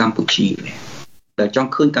មិត្តកម្ពុជាដែលចង់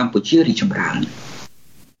ឃើញកម្ពុជារីកចម្រើន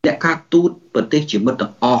អ្នកការទូតប្រទេសជាមិត្ត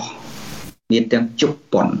ទាំងអស់មានទាំងជ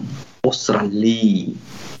ប៉ុនអូស្ត្រាលី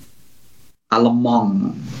អាល្លឺម៉ង់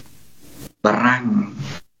បារាំង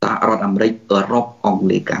សហរដ្ឋអាមេរិកអឺរ៉ុបអង់គ្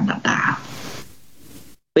លេសកាណាដា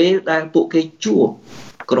ពេលដែលពួកគេជួប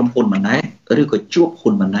ក្រុមហ៊ុនម៉ាណែតឬក៏ជួបហ៊ុ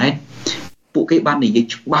នម៉ាណែតពួកគេបាននិយាយ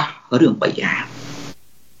ច្បាស់រឿង3យ៉ាង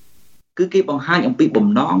គឺគេបង្ហាញអំពីបំ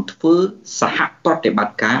ណងធ្វើសហប្រតិបត្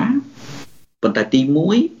តិការប៉ុន្តែទី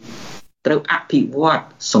1ត្រូវអភិវឌ្ឍ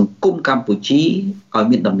សង្គមកម្ពុជាឲ្យ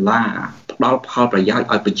មានតម្លាផ្ដល់ផលប្រយោជន៍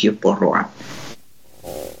ឲ្យប្រជាពលរដ្ឋ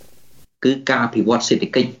គឺការអភិវឌ្ឍសេដ្ឋ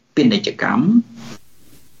កិច្ចពាណិជ្ជកម្ម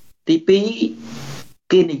ទី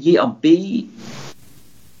2គេនិយាយអំពី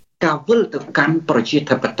ការវិលទៅកាន់ប្រជា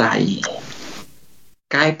ធិបតេយ្យ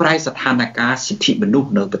កែប្រែស្ថានភាពសិទ្ធិមនុស្ស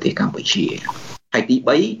នៅប្រទេសកម្ពុជាហើយទី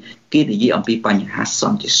3គេនិយាយអំពីបញ្ហាស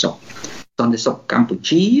ន្តិសុខកម្ពុ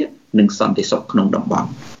ជានិងសន្តិសុខក្នុងតំបន់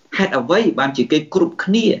ហេតុអ្វីបានជាគេគ្រប់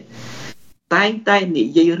គ្នាតែងតែនិ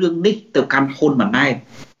យាយរឿងនេះទៅកាន់ហ៊ុនម៉ាណែត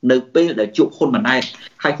នៅពេលដែលជួបហ៊ុនម៉ាណែត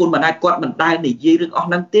ហើយហ៊ុនម៉ាណែតគាត់មិនដែលនិយាយរឿងអស់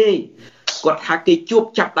ហ្នឹងទេគាត់ថាគេជួប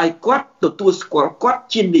ចាប់ដៃគាត់ទទួលស្គាល់គាត់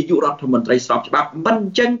ជានាយករដ្ឋមន្ត្រីស្របច្បាប់មិនអ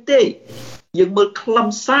ញ្ចឹងទេយើងមើលខ្លឹម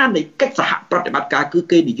សារនៃកិច្ចសហប្រតិបត្តិការគឺ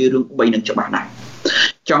គេនិយាយរឿង3នឹងច្បាស់ណាស់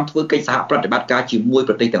ចង់ធ្វើកិច្ចសហប្រតិបត្តិការជាមួយ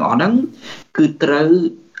ប្រទេសទាំងអស់ហ្នឹងគឺត្រូវ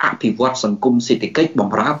អភិវឌ្ឍសង្គមសេដ្ឋកិច្ចប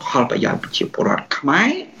ម្រើផលប្រយោជន៍ប្រជាពលរដ្ឋខ្មែ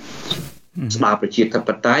រស្ដារប្រជាធិប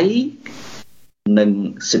តេយ្យនិង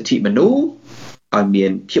សិទ្ធិមនុស្សឲ្យមា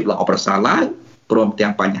នភាពល្អប្រសើរឡើងព្រមទាំ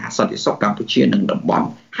ងបញ្ហាសន្តិសុខកម្ពុជានិងតំបន់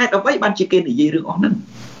ហេតុអ្វីបានជាគេនិយាយរឿងអស់ហ្នឹង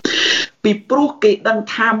ពីព្រោះគេដឹង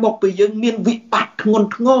ថាមកពីយើងមានវិបត្តិធ្ងន់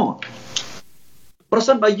ធ្ងរប្រ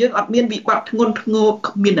សិនបើយើងអត់មានវិបត្តិធ្ងន់ធ្ងរ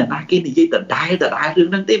គ្មានអ្នកណាគេនិយាយដដែលរឿង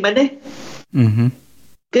ហ្នឹងទេមែនទេ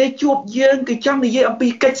គេជួបយើងគេចង់និយាយអំពី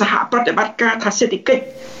កិច្ចសហប្រតិបត្តិការថាសេដ្ឋកិច្ច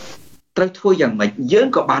ត្រូវធ្វើយ៉ាងម៉េចយើង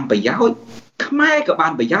ក៏បានប្រយោជន៍ខ្មែរក៏បា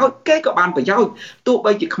នប្រយោជន៍គេក៏បានប្រយោជន៍ទោះ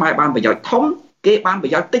បីជាខ្មែរបានប្រយោជន៍ធំគេបានប្រ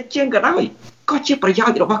យោជន៍តិចជាងក៏ដោយក៏ជាប្រយោជ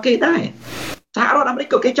ន៍របស់គេដែរសហរដ្ឋអាមេរិក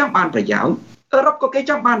ក៏គេចង់បានប្រយោជន៍អឺរ៉ុបក៏គេ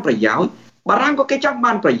ចង់បានប្រយោជន៍បារាំងក៏គេចង់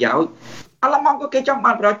បានប្រយោជន៍អាល្លឺម៉ង់ក៏គេចង់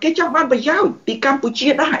បានប្រយោជន៍គេចង់បានប្រយោជន៍ពីកម្ពុជា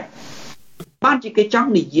ដែរបានជាគេចង់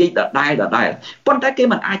និយាយដដែលប៉ុន្តែគេ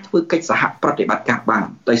មិនអាចធ្វើកិច្ចសហប្រតិបត្តិការបាន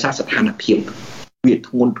ដោយសារស្ថានភាពវា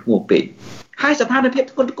ធ្ងន់ធ្ងរពេកហើយស្ថានភាព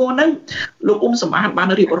ធ្ងន់ធ្ងរហ្នឹងលោកអ៊ុំសំអាតបាន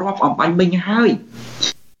រៀបរាប់អំបញ្ញមិញហើយ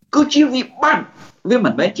គឺជាវិបត្តិវាមិ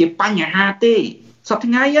នមែនជាបញ្ហាទេសប្តាហ៍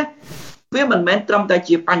ថ្ងៃវាមិនមែនត្រឹមតែ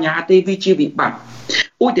ជាបញ្ហាទេវាជាវិបត្តិ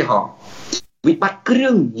ឧទាហរណ៍វិបត្តិគ្រឿ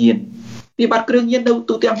ងញៀននៅ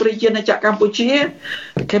ទូទាំងប្រជាជាតិកម្ពុជា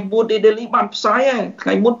Cambodia Daily បានផ្សាយថ្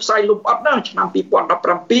ងៃមុនផ្សាយលំអិតណាឆ្នាំ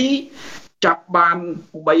2017ចាប់បាន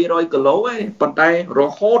300គីឡូឯងប៉ុន្តែរ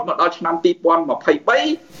ហូតមកដល់ឆ្នាំ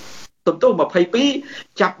2023ទន្ទុះ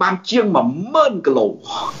22ចាប់បានជាង10000គីឡូ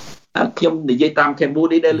ខ្ញុំនិយាយតាម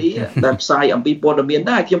Cambodia Daily ដែលផ្សាយអំពីព័ត៌មាន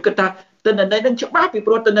ដែរខ្ញុំគិតថាទិន្នន័យនឹងច្បាស់ពី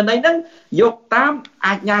ព្រោះទិន្នន័យនឹងយកតាម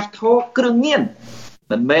អាជ្ញាធរគ្រឿងញៀន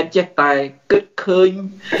មិនមែនចេះតែគិតឃើញ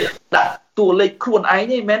ដាក់តួលេខខ្លួនឯង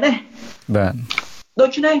ទេមែនទេបាទដូ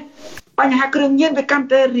ច្នេះបញ្ហាគ្រឿងញៀនវាកាន់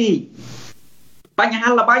តែរីកបញ្ហា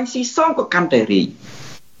លបែងស៊ីសងក៏កាន់តែរីក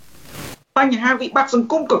បញ្ហាវិបត្តិសង្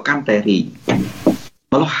គមក៏កាន់តែរីក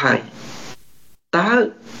ម្ល៉េះហើយតើ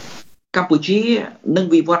កម្ពុជានឹង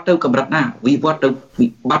វិវត្តទៅកម្រិតណាវិវត្តទៅវិ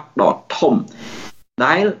បត្តិដ៏ធំ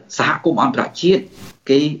ដែលសហគមន៍អន្តរជាតិ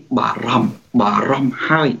គេបារម្ភ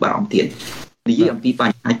ហើយបារម្ភទៀតនិយាយអំពីប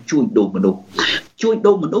ញ្ហាជួញដូរមនុស្ស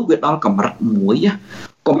វាដល់កម្រិតមួយ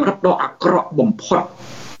កម្រិតដ៏អាក្រក់បំផុត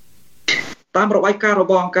តាមរបាយការណ៍រ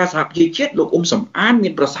បស់អង្គការសហប្រជាជាតិលោកអ៊ុំសំអានមា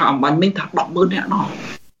នប្រសាសន៍អំបញ្ញមិញថា100000នាក់នោះ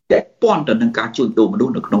តែពាន់ទៅនឹងការជួញដូរមនុស្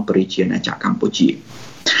សនៅក្នុងប្រជាណាចក្រកម្ពុជា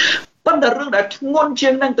ប៉ុន្តែរឿងដែលធ្ងន់ជា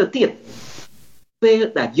ងនឹងទៅទៀតពេល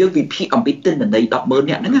ដែលយើងវិភាគអំពីទិន្នន័យ100000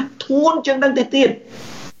នាក់ហ្នឹងធ្ងន់ជាងនឹងទៅទៀត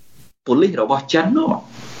ប៉ូលីសរបស់ចិននោះ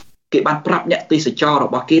គេបានប្រាប់អ្នកទេសចររ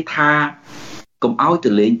បស់គេថាកុំឲ្យទៅ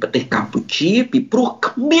លេងប្រទេសកម្ពុជាពីព្រោះ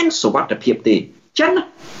គ្មានសុវត្ថិភាពទេចិន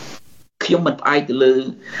ខ្ញុំមិនផ្អែកទៅលើ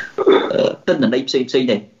ទិន្នន័យផ្សេងៗ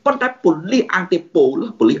ទេប៉ុន្តែប៉ូលីសអង្គតេប៉ូល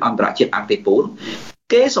ប៉ូលីសអន្តរជាតិអង្គតេប៉ូល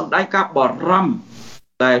គេសម្ដែងការបារម្ភ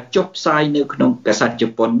តែចុះផ្សាយនៅក្នុងកាសែតជ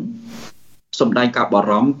ប៉ុនសម្ដែងការបា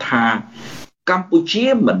រម្ភថាកម្ពុជា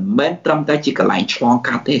មិនមែនត្រឹមតែជាកន្លែងឆ្លង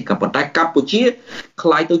កាត់ទេក៏ប៉ុន្តែកម្ពុជាค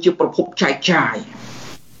ล้ายទៅជាប្រភពចែកចាយ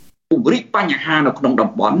ពង្រីកបញ្ហានៅក្នុង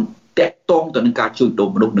តំបន់តាក់ទងទៅនឹងការជួញដូរ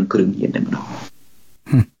មនុស្សនិងគ្រឿងញៀនតែម្ដង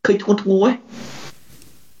ឃើញធ្ងន់ធ្ងរទេ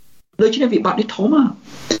ដូច្នេះវិបត្តិនេះធំ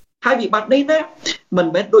ហើយវិបត្តិនេះណាមិន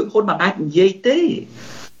មែនដូចហ៊ុនម៉ាណែតនិយាយទេ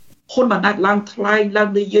ហ៊ុនម៉ាណែតឡើងថ្លែងឡើង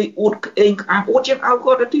និយាយអួតក្អេងក្អាងអួតជាងឲ្យ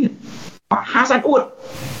គាត់ទៅទៀតមហាសានអួត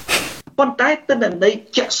ប៉ុន្តែទិន្នន័យ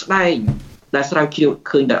ជាក់ស្ដែងដែលស្រាវជ្រាវ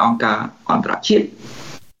ឃើញដោយអង្គការអន្តរជាតិ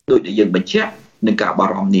ដោយដែលយើងបញ្ជាក់នឹងការបា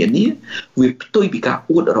រម្ភនានាវាផ្ទុយពីការ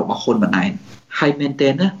អួតរបស់ហ៊ុនម៉ាណែត ហើយមែនទេ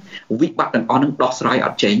ណាវិបត្តិទាំងអស់នឹងដោះស្រាយអ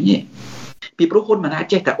ត់ចេញទេពីព្រោះហ៊ុនម៉ាណែត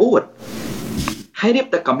ចេះតែអួតហើយរៀប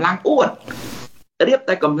តែកម្លាំងអួតរៀប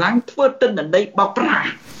តែកម្លាំងធ្វើទិន្នន័យបោកប្រាស់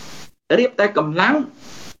រៀបតែកម្លាំង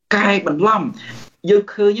កែបន្លំយើង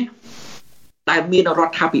ឃើញតែមានរ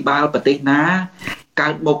ដ្ឋាភិបាលប្រទេសណាកើ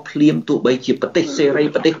តមកភ្លាមទោះបីជាប្រទេសសេរី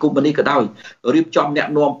ប្រទេសកុម្មុយនីសក៏ដោយរៀបចំអ្នក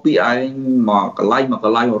នាំពាក្យឯងមកកន្លែ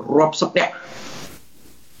ងរាប់សិបអ្នក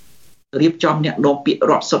រៀបចំអ្នកនាំពាក្យ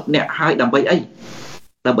រាប់សិបអ្នកហើយដើម្បីអី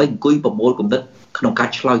ដើម្បីអង្គុយប្រមូលគំនិតក្នុងការ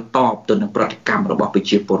ឆ្លើយតបទៅនឹងប្រតិកម្មរបស់ប្រ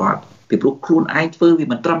ជាពលរដ្ឋពីព្រោះខ្លួនឯងធ្វើវា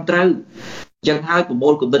មិនត្រឹមត្រូវអញ្ចឹងហើយប្រមូ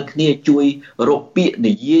លគំនិតគ្នាជួយរកពាក្យ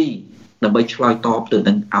និយាយដើម្បីឆ្លើយតបទៅ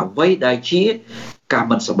នឹងអ្វីដែលជាការ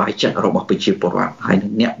មិនសប្បាយចិត្តរបស់ប្រជាពលរដ្ឋហើយនឹ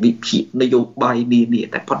ងអ្នកវិភាគនយោបាយនានា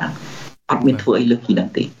តែប៉ុណ្ណឹងអត់មានធ្វើអីលើសពីហ្នឹង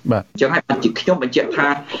ទេអញ្ចឹងហើយបានជាខ្ញុំបញ្ជាក់ថា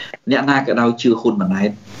អ្នកណាក៏ដោយជឿហ៊ុនម៉ាណែ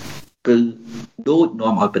តគឺដូច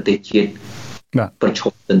នាំឲ្យប្រទេសជាតិប្រឈ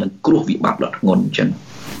មទៅនឹងគ្រោះវិបត្តិដ៏ធ្ងន់អញ្ចឹង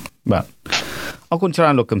បាទអរគុណច្រើ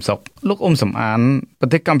នលោកកឹមសុខលោកអ៊ុំសំអានប្រ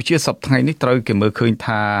ទេសកម្ពុជាសប្តាហ៍ថ្ងៃនេះត្រូវគេមើលឃើញ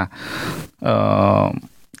ថា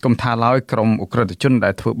កុំថាឡើយក្រុមអ ுக ្រិតជនដែ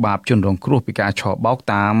លធ្វើបាបជនរងគ្រោះពីការឆបោក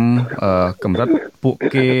តាមកម្រិតពួក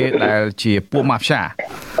គេដែលជាពួកម៉ាហ្វយ៉ា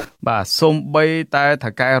បាទសូម្បីតែថៅ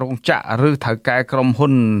កែរោងចក្រឬថៅកែក្រុមហ៊ុ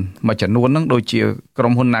នមួយចំនួនហ្នឹងដូចជាក្រុ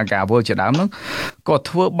មហ៊ុន Nagawal ជាដើមហ្នឹងក៏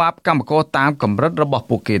ធ្វើបាបកម្មករតាមកម្រិតរបស់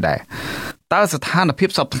ពួកគេដែរតើស្ថានភាព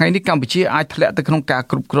សប្តាហ៍ថ្ងៃនេះកម្ពុជាអាចធ្លាក់ទៅក្នុងការ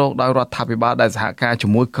គ្រប់គ្រងដោយរដ្ឋាភិបាលដែលសហការជា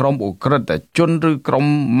មួយក្រុមអ ுக ្រិតជនឬក្រុម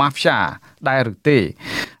ម៉ាហ្វយ៉ាដែរឬទេ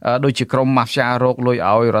ដូចជាក្រុមម៉ាហ្វយ៉ារកលុយ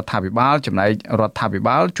ឲ្យរដ្ឋាភិបាលចំណែករដ្ឋាភិ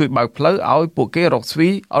បាលជួយបើកផ្លូវឲ្យពួកគេរកស៊ី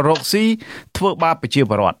ធ្វើបាបប្រជា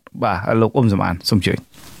ពលរដ្ឋបាទលោកអ៊ុំសំអានសូមជឿ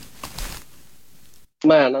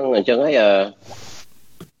បាទហ្នឹងអញ្ចឹងហើយ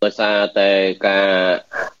ដោយសារតែការ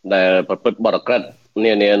ដែលប្រព្រឹត្តបទឧក្រិដ្ឋ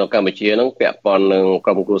នានានៅកម្ពុជាហ្នឹងពាក់ព័ន្ធនឹងក្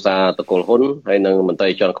រុមគ្រួសារតកូលហ៊ុនហើយនឹងមន្ត្រី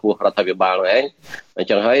ជាន់ខ្ពស់រដ្ឋាភិបាលហ្នឹងឯងអញ្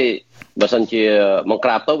ចឹងហើយបើសិនជាមកក្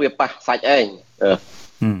រាបទៅវាប៉ះសាច់ឯង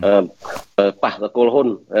ប៉ះតកូលហ៊ុន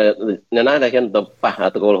អ្នកណាដែលហ៊ានទៅប៉ះ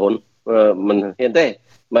តកូលហ៊ុនមិនហ៊ានទេ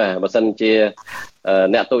បាទបើសិនជា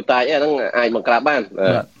អ្នកតូចតាចហ្នឹងអាចមកក្រាបបាន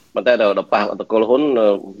ប៉ុន្តែដល់ប៉ះតកូលហ៊ុន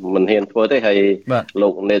មិនហ៊ានធ្វើទេហើយលោ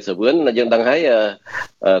កណេតសាវឿនយើងដឹងហើយ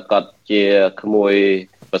គាត់ជាក្មួយ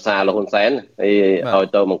ភាសាលោកហ៊ុនសែនហើយឲ្យ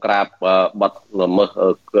ទៅមកក្រាបបាត់ល្មើស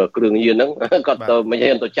គ្រឿងញៀនហ្នឹងគាត់ទៅមិន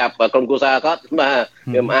ហ៊ានទៅចាប់ក្រុមគ្រួសារគាត់បាទ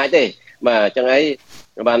វាមិនអាចទេបាទអញ្ចឹងហើយ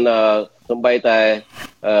បានសំបីតែ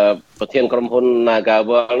ប្រធានក្រុមហ៊ុន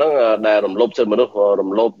Nagawal ហ្នឹងដែលរំលោភសិទ្ធិមនុស្សរំ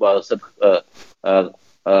លោភសិទ្ធិ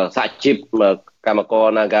សហជីពកម្មករ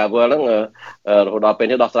Nagawal ហ្នឹងរហូតដល់ពេល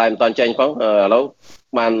នេះដោះស្រាយមិនតាន់ចេញផងឥឡូវ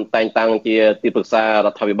បានតែងតាំងជាទីប្រឹក្សារ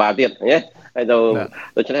ដ្ឋាភិបាលទៀតណាហើយទៅ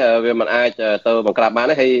ដូច្នេះវាមិនអាចទៅបង្ក្រាបបាន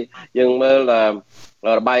ទេហើយយើងមើល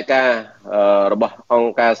របាយការណ៍របស់អង្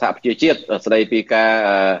គការសហប្រជាជាតិស្ដីពីការ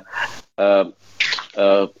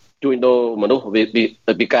ជួញដូរមនុស្ស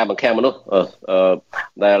ពីការបង្ខាំងមនុស្ស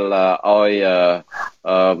ដែលឲ្យ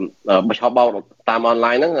បោះឆបោកតាមអន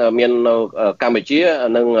ឡាញហ្នឹងមាននៅកម្ពុជា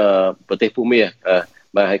និងប្រទេសភូមា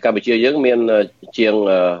បាទហើយកម្ពុជាយើងមានជាង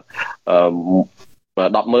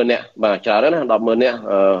100000នាក់បាទច្រើនណាស់100000នាក់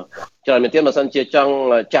ច្រើនមែនទៀតបើសិនជាចង់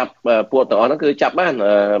ចាប់ពួកទាំងអស់ហ្នឹងគឺចាប់បាន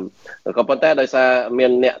ក៏ប៉ុន្តែដោយសារមា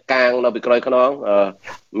នអ្នកកាងនៅពីក្រោយខ្នង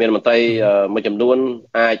មានមន្ត្រីមួយចំនួន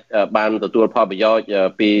អាចបានទទួលផលប្រយោជន៍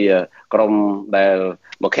ពីក្រុមដែល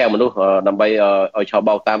មកខាំងមនុស្សដើម្បីឲ្យឆ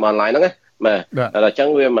បោកតាមអនឡាញហ្នឹងណាបាទអញ្ចឹង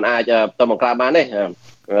វាមិនអាចទៅបង្ក្រាបបានទេ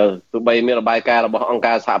ទោះបីមានរបាយការណ៍របស់អង្គ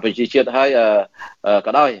ការសហប្រជាជាតិហើយ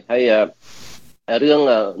ក៏ដោយហើយរឿង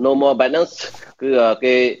No More Balance គឺ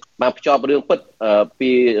គេបានភ្ជាប់រឿងពិត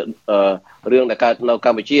ពីរឿងដែលកើតនៅក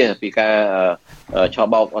ម្ពុជាពីការឆ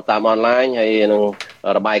បោកតាមអនឡាញហើយនឹង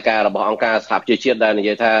របាយការណ៍របស់អង្គការសហប្រជាជាតិដែលនិ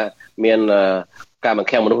យាយថាមានការបង្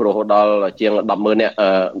ខាំងមនុស្សរហូតដល់ជាង100000នាក់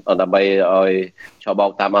ដើម្បីឲ្យឆបោក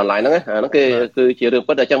តាមអនឡាញហ្នឹងហ្នឹងគឺជារឿង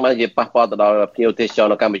ពិតអញ្ចឹងបានជាប៉ះពាល់ទៅដល់ភ្ញៀវទេសចរ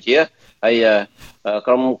នៅកម្ពុជាហើយ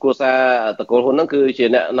ក្រុមគ្រួសារតកូលហ៊ុនហ្នឹងគឺជា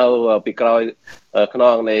អ្នកនៅពីក្រោយខ្ន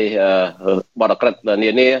ងនៃបទឧក្រិដ្ឋនា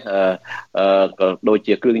នាក៏ដូច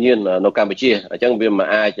ជាគ្រឿងញៀននៅកម្ពុជាអញ្ចឹងវាមិន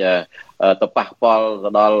អាចទៅប៉ះពាល់ទៅ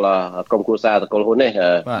ដល់ក្រុមគ្រួសារតកូលហ៊ុននេះ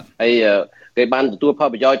ហើយគេបានទទួលផល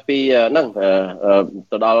ប្រយោជន៍ពីហ្នឹង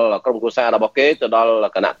ទៅដល់ក្រុមគ្រួសាររបស់គេទៅដល់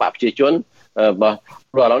គណៈបកប្រជាជនបាទ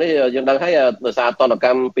ព្រោះឥឡូវនេះយើងដឹងហើយដោយសារតនក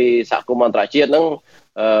ម្មពីសហគមន៍អន្តរជាតិហ្នឹង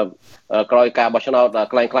ក្រោយការបោះឆ្នោត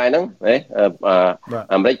คล้ายៗហ្នឹង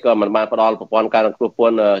អាមេរិកក៏មិនបានផ្ដល់ប្រព័ន្ធការគ្រប់គ្រ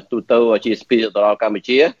ងទូទៅ GSP ទៅដល់កម្ពុ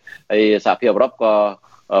ជាហើយសហភាពអឺរ៉ុបក៏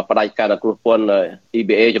ផ្ដាច់ការគ្រប់គ្រង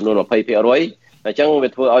EBA ចំនួន 20% អញ្ចឹងវា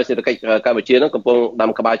ធ្វើឲ្យសេដ្ឋកិច្ចកម្ពុជាហ្នឹងកំពុង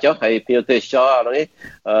ដាំក្បាលចុះហើយភ្ញៀវទេសចរនេះ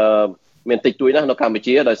មានតិចតួចណាស់នៅកម្ពុ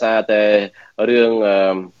ជាដោយសារតែរឿង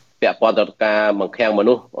ពាក់ព័ន្ធទៅការបង្ខាំងម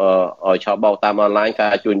នុស្សឲ្យឆបោកតាមអនឡាញការ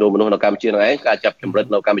ជួញដូរមនុស្សនៅកម្ពុជាហ្នឹងឯងការចាប់ចម្រិត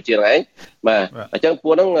នៅកម្ពុជាហ្នឹងឯងបាទអញ្ចឹងពួ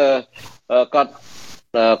កហ្នឹងគាត់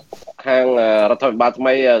ខាងរដ្ឋាភិបាលថ្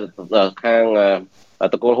មីខាង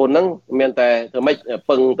តកូលហ៊ុនហ្នឹងមានតែធ្វើម៉េច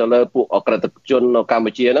ពឹងទៅលើពួកអក្រិតជននៅកម្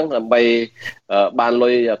ពុជាហ្នឹងដើម្បីបានលុ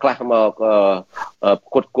យខ្លះមក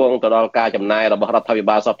ផ្គត់ផ្គង់ទៅដល់ការចំណាយរបស់រដ្ឋាភិ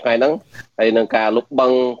បាលសពថ្ងៃហ្នឹងហើយនឹងការលុបប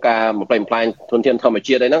ង្ការបំផ្លិចបំផ្លាញធនធានធម្ម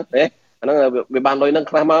ជាតិអីហ្នឹងអាហ្នឹងវាបានលុយហ្នឹង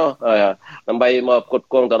ខ្លះមកដើម្បីមកផ្គត់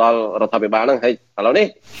ផ្គង់ទៅដល់រដ្ឋាភិបាលហ្នឹងហើយឥឡូវនេះ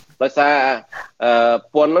ដោយសារ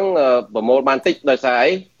ពន្ធហ្នឹងប្រមូលបានតិចដោយសារ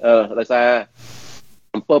អីដោយសារ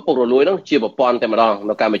អំពើពុករលួយហ្នឹងជាប្រព័ន្ធតែម្ដង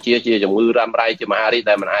នៅកម្ពុជាជាជំងឺរ៉ាំរ៉ៃជាមហារីក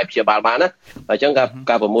ដែលមិនអាចព្យាបាលបានណាអញ្ចឹង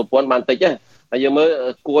ការប្រមូលពន្ធបានតិចហើយយើងមើល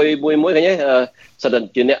គួយមួយឃើញទេសិត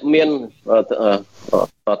ជាអ្នកមាន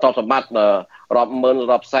ទ្រព្យសម្បត្តិរាប់ម៉ឺន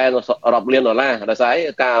រាប់សែនរាប់លានដុល្លារដោយសារ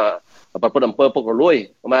ការប្រព្រឹត្តអំពើពុករលួយ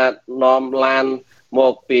មកនាំឡានម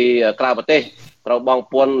កពីក្រៅប្រទេសត្រូវបង់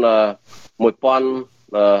ពន្ធ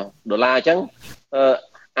$1000អញ្ចឹង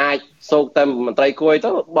អាចសោកតែមន្ត្រីគួយទៅ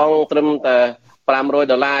បង់ត្រឹមតែ$500អ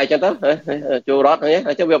ញ្ចឹងទៅចូលរដ្ឋហ្នឹង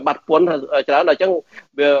អញ្ចឹងវាបាត់ពន្ធច្រើនអញ្ចឹង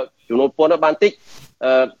វាចំនួនពន្ធបានតិច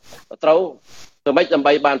ត្រូវធ្វើម៉េចដើម្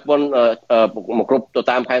បីបានពន្ធមកគ្រប់ទៅ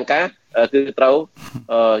តាមផែនការគឺត្រូវ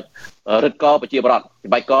រឹតកប្រជាប្រដ្ឋ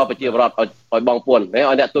ច្បាច់កប្រជាប្រដ្ឋឲ្យបងពន្ធឲ្យ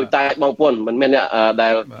អ្នកទូចតាចបងពន្ធមិនមែនអ្នកដែ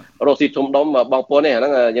លរស់ស៊ីធំដុំបងពន្ធទេហ្នឹ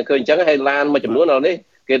ងយើងឃើញអញ្ចឹងហើយឡានមួយចំនួនឥឡូវនេះ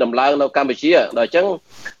គេដំឡើងនៅកម្ពុជាដល់អញ្ចឹង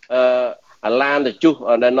ឡានទៅជុះ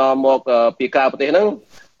ដែលនាំមកពីក្រៅប្រទេសហ្នឹង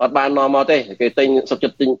អត់បាននាំមកទេគេទិញសុខចិ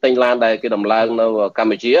ត្តទិញឡានដែលគេដំឡើងនៅក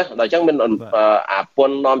ម្ពុជាដល់អញ្ចឹងមានអាព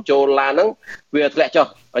ន្ធនាំចូលឡានហ្នឹងវាធ្លាក់ចុះ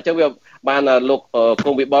អញ្ចឹងវាបានលោកគ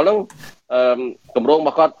ង់វិបុលហ្នឹងកម្រងរប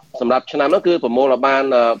ស់គាត់សម្រាប់ឆ្នាំហ្នឹងគឺប្រមូលបាន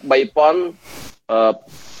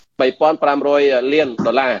$3,500 លាន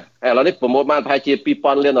ហើយឥឡូវនេះប្រមូលបានប្រហែលជា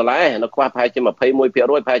$2,000 លាននៅខ្វះប្រហែលជា21%ប្រ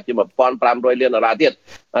ហែលជា$1,500 លានទៀត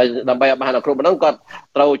ហើយដើម្បីឲ្យបានគ្រប់ហ្នឹងគាត់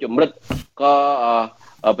ត្រូវជំរិតក៏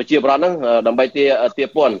ប្រជាប្រដ្ឋហ្នឹងដើម្បីទា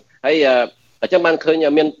ពន្ធហើយអញ្ចឹងបានឃើញ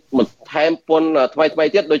មានបន្ថែមពន្ធថ្មី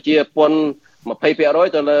ទៀតដូចជាពន្ធ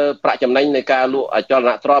20% ទៅលើប្រាក់ចំណេញនៃការលក់អចលន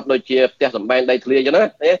ទ្រព្យដូចជាផ្ទះសម្បែងដីធ្លីអញ្ចឹងណា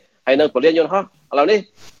ហើយនៅពលានយន្តហោះឥឡូវនេះ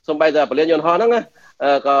សូម្បីតែពលានយន្តហោះហ្នឹង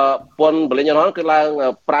ក៏ពន្ធពលានយន្តហោះគឺឡើង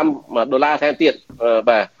$5ថែមទៀត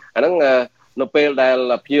បាទអាហ្នឹងនៅពេលដែល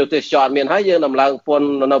ភ្ញៀវទេសចរមានហើយយើងដំឡើងពន្ធ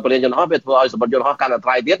នៅពលានយន្តហោះវាធ្វើឲ្យសម្បត្តិយន្តហោះកាន់តែថ្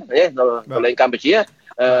លៃទៀតនៅពលានកម្ពុជា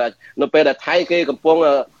នៅពេលដែលថៃគេកំពុង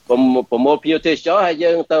ប្រមូលភ្ញៀវទេសចរហើយ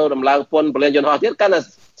យើងទៅដំឡើងពន្ធពលានយន្តហោះទៀតកាន់តែ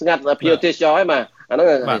ស្ងាត់ភ្ញៀវទេសចរហើយបាទអាហ្នឹង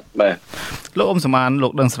បាទលោកអ៊ុំសំអានលោ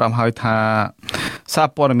កដឹងស្រាប់ហើយថាសារ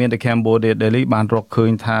ព័ត៌មាន The Cambodia Daily បានរកឃើ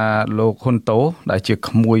ញថាលោកហ៊ុនតូដែលជា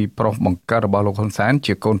ក្មួយប្រុសបង្កើតរបស់លោកហ៊ុនសែន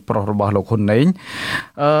ជាកូនប្រុសរបស់លោកហ៊ុនណេង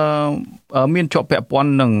មានជាប់ពាក់ព័ន្ធ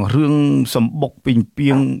នឹងរឿងសម្បុកពីងពី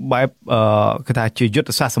ងបែបគេថាជាយុទ្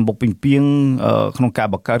ធសាស្ត្រសម្បុកពីងពីងក្នុងការ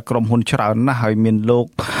បង្កើតក្រុមហ៊ុនច្រើនណាស់ហើយមានលោក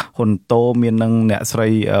ហ៊ុនតូមាននឹងអ្នកស្រី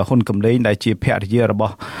ហ៊ុនកំលេងដែលជាភរិយារប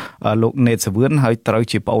ស់លោកណេតសាវឿនហើយត្រូវ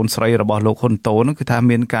ជាប្អូនស្រីរបស់លោកហ៊ុនតូនោះគឺថា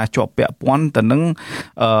មានការជាប់ពាក់ព័ន្ធទៅនឹង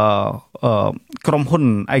ក្រុមហ៊ុន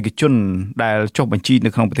ឯកជនដែលចុះបញ្ជីនៅ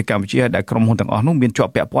ក្នុងប្រទេសកម្ពុជាដែលក្រុមហ៊ុនទាំងអស់នោះមានជា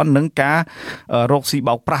ប់ពាក់ព័ន្ធនឹងការរកស៊ី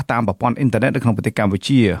បោកប្រាស់តាមប្រព័ន្ធអ៊ីនធឺណិតនៅក្នុងប្រទេសកម្ពុ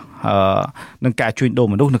ជានឹងការជួញដូរ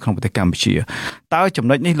មនុស្សនៅក្នុងប្រទេសកម្ពុជាតើចំ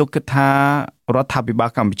ណុចនេះលោកគិតថារដ្ឋាភិបាល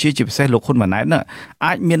កម្ពុជាជាពិសេសលោកហ៊ុនម៉ាណែត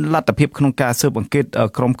អាចមានលទ្ធភាពក្នុងការស៊ើបអង្កេត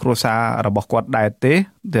ក្រុមគ្រួសាររបស់គាត់ដែរទេ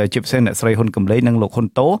ជាពិសេសអ្នកស្រីហ៊ុនកំលេងនិងលោកហ៊ុន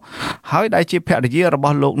តូហើយដែលជាភរិយារប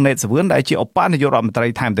ស់លោកណេតសាវឿនដែលជាឧបនាយករដ្ឋមន្ត្រី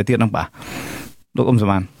ថែមទៅទៀតហ្នឹងបាទលោកអ៊ុំសំ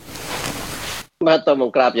អានបាទតើមក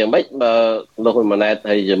ក្រាបយ៉ាងម៉េចបើលោកហ៊ុនម៉ាណែត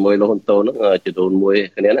ហើយជាមួយលោកហ៊ុនតូហ្នឹងចំនួនមួយ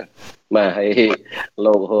គ្នាហ្នឹងបាទហើយ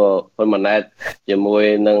លោកហ៊ុនម៉ាណែតជាមួយ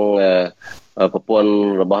នឹងប្រពន្ធ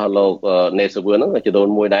របស់លោកណេសាវឿនហ្នឹងចំនួន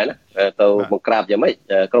មួយដែរណាទៅមកក្រាបយ៉ាងម៉េច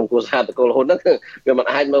ក្រុមគ្រួសារតកូលហ៊ុនហ្នឹងវាមិន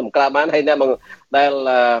អាចមើលមកក្រាបបានហើយអ្នកដែល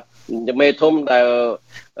មេធំដែល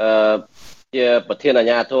ជាប្រធានអាជ្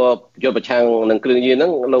ញាធរយុទ្ធប្រឆាំងនឹងគ្រឿងញៀនហ្នឹ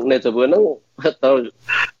ងលោកណេសាវឿនហ្នឹងទៅ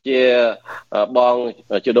ជាបង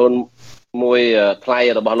ចំនួនមួយថ្លៃ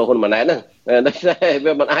របស់លោកហ៊ុនម៉ាណែតហ្នឹងដូច្នេះ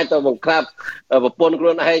វាមិនអាចទៅបង្ក្រាបប្រពន្ធខ្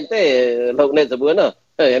លួនឯងទេលោកណេសាវឿន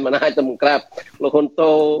ហើយមិនអាចទៅបង្ក្រាបលោកហ៊ុន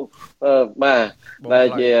តូបាទដែល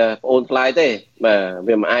ជាប្អូនថ្លៃទេបាទ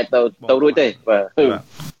វាមិនអាចទៅរួចទេ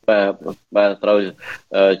បាទត្រូវ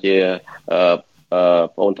ជា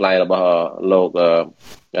ប្អូនថ្លៃរបស់លោក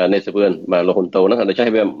ណេសាវឿនបាទលោកហ៊ុនតូហ្នឹងដូច្នេះ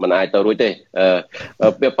វាមិនអាចទៅរួចទេ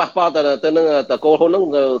វាប៉ះពាល់ទៅនឹងតកូលហ៊ុនហ្នឹង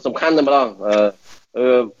សំខាន់តែម្ដង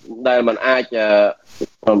ដែលมันអាច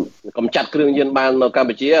កម្ចាត់គ្រឿងញៀនបាននៅកម្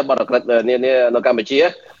ពុជាបទអក្រិតនានានៅកម្ពុជា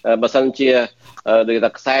បើសិនជាដូច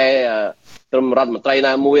ថាខ្សែត្រឹមរដ្ឋមន្ត្រី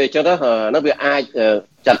ណាមួយអញ្ចឹងទៅហ្នឹងវាអាច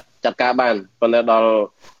ចាត់ការបានប៉ុន្តែដល់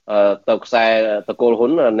ទៅខ្សែតកូលហ៊ុ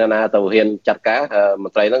នអ្នកណាទៅហ៊ានចាត់ការម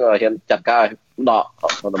ន្ត្រីហ្នឹងហ៊ានចាត់ការដក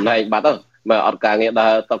តំណែងបាត់ទៅមកអត់ការងារដើ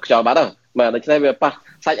រទៅខ្យល់បាត់ទៅមកដូច្នេះវាប៉ះ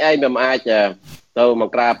សាច់ឯងវាមិនអាចទៅមក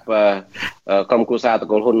ក្រាបក្រុមគ្រួសារត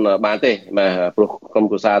កូលហ៊ុនបានទេបាទព្រោះក្រុម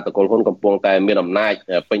គ្រួសារតកូលហ៊ុនកំពុងតែមានអំណាច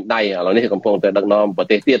ពេញដៃឥឡូវនេះកំពុងតែដឹកនាំប្រ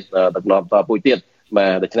ទេសទៀតដឹកនាំតពុយទៀតបា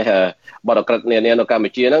ទដូច្នេះបដក្រិតនានានៅកម្ពុ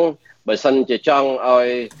ជាហ្នឹងបើសិនជាចង់ឲ្យ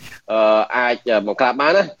អាចបង្ក្រាបបា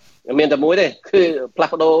នណាមានតែមួយទេគឺផ្លា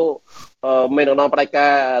ស់ប្ដូរមេដឹកនាំផ្ដាច់កា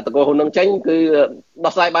រតកូលហ៊ុននឹងចេញគឺ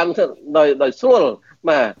ដោះស្រាយបានដោយស្រួល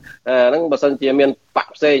បាទហ្នឹងបើសិនជាមានបក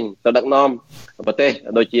ផ្សេងទៅដឹកនាំប្រទេស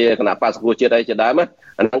ដូចជាគណៈបក្សសង្គ្រោះជាតិអីជាដើម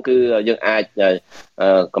អាហ្នឹងគឺយើងអាច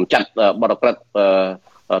កម្ចាត់បដក្រិត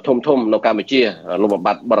ធំនៅកម្ពុជាលុបបំ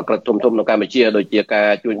បាត់បដក្រិតធំនៅកម្ពុជាដូចជាការ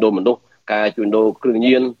ជួញដូរមនុស្សការជួញដូរគ្រឿង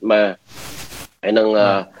ញៀនបាទហើយនឹង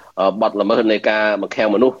បទល្មើសនៃការបង្ខាំង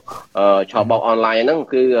មនុស្សឆបោកអនឡាញហ្នឹង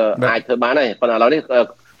គឺអាចធ្វើបានដែរប៉ុន្តែឥឡូវនេះ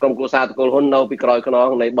ក្រុមគ្រួសារតកូលហ៊ុននៅពីក្រោយខ្នង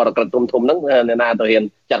នៃបទក្រិតធំហ្នឹងអ្នកណាទៅហ៊ាន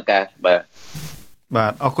ចាត់ការបា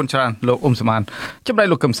ទអរគុណច្រើនលោកអ៊ុំសំអានចំណែក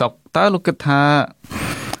លោកកឹមសុខតើលោកគិតថា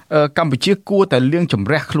កម្ពុជាគួរតែលាងចម្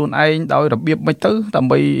រះខ្លួនឯងដោយរបៀបម៉េចទៅដើម្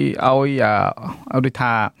បីឲ្យដូច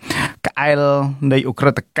ថាក្អែលនៃអ ுக ្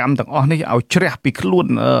រិតកម្មទាំងអស់នេះឲ្យជ្រះពីខ្លួន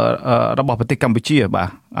របស់ប្រទេសកម្ពុជាបាទ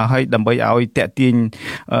ហើយដើម្បីឲ្យតាក់ទាញ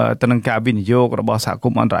ទៅនឹងការវិនិយោគរបស់សហគ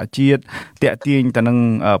មន៍អន្តរជាតិតាក់ទាញទៅនឹង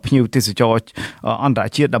ភ្ញៀវទេសចរអន្តរ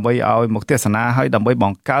ជាតិដើម្បីឲ្យមកទស្សនាហើយដើម្បីប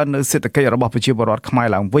ង្កើននៅសេដ្ឋកិច្ចរបស់ប្រជាពលរដ្ឋខ្មែរ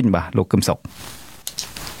ឡើងវិញបាទលោកកឹមសុខ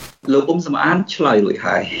លោកអ៊ុំសំអានឆ្លើយរួច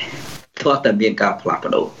ហើយព្រោះតែមានការផ្លាស់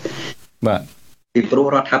ប្ដូរបាទពីព្រោះ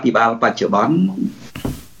រដ្ឋាភិបាលបច្ចុប្បន្ន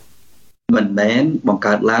មិនមែនបង្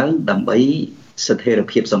កើតឡើងដើម្បីស្ថិរ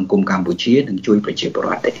ភាពសង្គមកម្ពុជានិងជួយប្រជាពលរ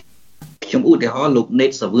ដ្ឋទេខ្ញុំឧទាហរណ៍លោកណេ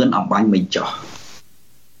តសាវឿនអំបញ្ញមិញចោះ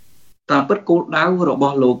តាមពិតគោលដៅរប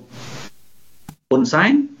ស់លោកហ៊ុនសែ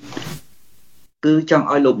នគឺចង់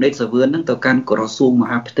ឲ្យលោកណេតសាវឿននឹងទៅកាន់ក្រសួងម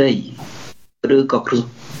ហាផ្ទៃឬក៏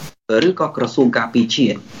ក្រសួងការពារជា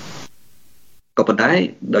តិក៏ប៉ុន្តែ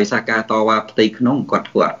ដោយសារការតវ៉ាផ្ទៃក្នុងគាត់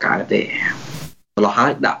ធ្វើអត់កើតទេម្ល៉េះហើ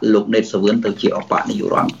យដាក់លោកណេតសាវឿនទៅជាអបនាយក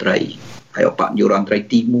រដ្ឋមន្ត្រីហើយអបនាយករដ្ឋមន្ត្រី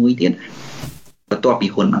ទី1ទៀតបន្ទាប់ពី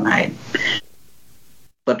ហ៊ុននឹងឯង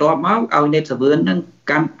បន្ទាប់មកឲ្យណេតសាវឿននឹង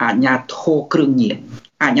កាន់អាជ្ញាធរគ្រឿង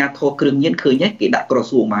ញៀនឃើញទេគេដាក់ក្រ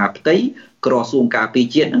សួងមហាផ្ទៃក្រសួងការពារ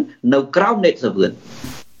ជាតិនឹងនៅក្រោមណេតសាវឿន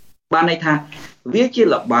បានន័យថាវាជា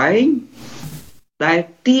លបែងដែល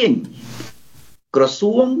ទាញក្រ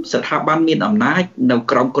សួងស្ថាប័នមានអំណាចនៅ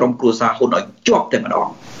ក្រោមក្រុមគ្រួសារហ៊ុនឲ្យជាប់តែម្ដង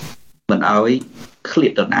មិនឲ្យឃ្លា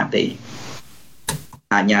តទៅណាទេ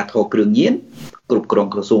អាជ្ញាធរគ្រឿងញៀនគ្រប់គ្រង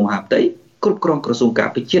ក្រសួងមហាផ្ទៃគ្រប់គ្រងក្រសួងការ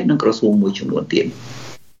ពារជាតិនិងក្រសួងមួយចំនួនទៀត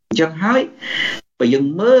អញ្ចឹងហើយបើយើង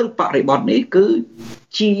មើលបរិបទនេះគឺ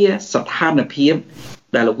ជាស្ថានភាព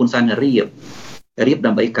ដែលលោកហ៊ុនសែនរៀប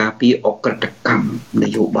ដើម្បីការពារអក្រិតកម្មន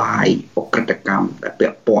យោបាយអក្រិតកម្មដែលពា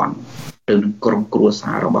ក់ព័ន្ធទៅនឹងក្រុមគ្រួ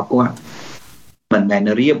សាររបស់គាត់មិនមែន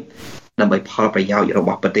រៀបដើម្បីផលប្រយោជន៍រប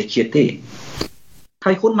ស់ប្រទេសជាតិទេ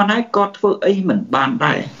ហើយហ៊ុនម៉ាណែតក៏ធ្វើអីមិនបាន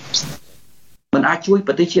ដែរមិនអាចជួយ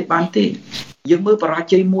ប្រទេសជាតិបានទេយើងមើលបរា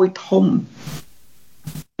ជ័យមួយធំ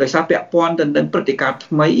ដោយសារពាក់ព័ន្ធទៅនឹងព្រឹត្តិការណ៍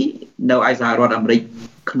ថ្មីនៅឯសហរដ្ឋអាមេរិក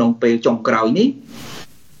ក្នុងពេលចុងក្រោយនេះ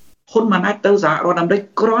ហ៊ុនម៉ាណែតទៅសហរដ្ឋអាមេរិក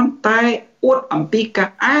គ្រាន់តែអួតអំពីការ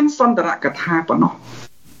អានសន្ទរកថាប៉ុណ្ណោះ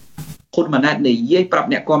ហ៊ុនម៉ាណែតនិយាយប្រាប់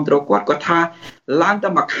អ្នកគាំទ្រគាត់ថាឡើងតែ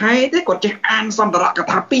មួយខែទេគាត់ចេះអានសន្ទរក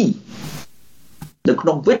ថា2នៅក្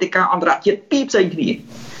នុងវេទិកាអន្តរជាតិ2ផ្សេងគ្នា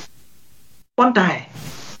ប៉ុន្តែ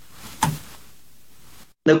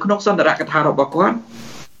នៅក្នុងសន្ទរកថារបស់គាត់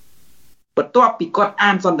បន្ទាប់ពីគាត់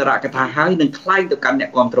អានសន្ទរកថាហើយនឹងថ្លែងទៅកាន់អ្នក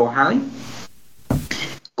គាំទ្រហើយ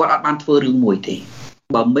គាត់អត់បានធ្វើរឿងមួយទេ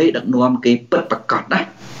បើមេដឹកនាំគេពិតប្រាកដណា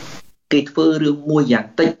គេធ្វើរឿងមួយយ៉ាង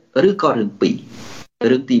តិចឬក៏រឿងពីរ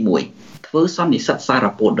រឿងទី1ធ្វើសន្និសីទសារ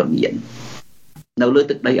ព័ត៌មាននៅលើ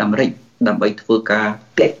ទឹកដីអាមេរិកដើម្បីធ្វើការ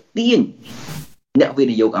ទាក់ទាញអ្នកវិ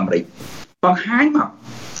និយោគអាមេរិកបង្ហាញមក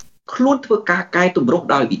ខ្លួនធ្វើការកែតម្រង់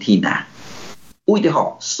ដោយវិធីណាឧទាហរ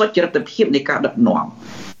ណ៍សុចរិតភាពនៃការដឹកនាំ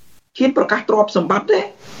ហ៊ានប្រកាសទ្រព្យសម្បត្តិទេ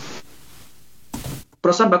ប្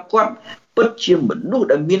រសិនបើគាត់ពិតជាមនុស្ស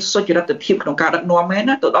ដែលមានសុចរិតភាពក្នុងការដឹកនាំមែន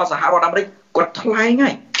ណាទៅដល់សហរដ្ឋអាមេរិកគាត់ថ្លែង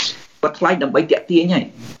ហើយគាត់ថ្លែងដើម្បីទាក់ទាញហើយ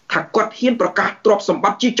ថាគាត់ហ៊ានប្រកាសទ្រព្យសម្ប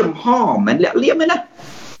ត្តិជាចំហមិនលាក់លៀមទេណា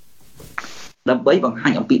ដើម្បីបង្ហា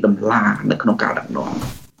ញអំពីតម្លានៅក្នុងការដឹកនាំ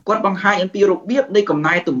គាត់បង្ហាញអំពីរបៀបនៃកំ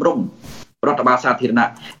ណែទម្រង់រដ្ឋបាលសាធារណៈ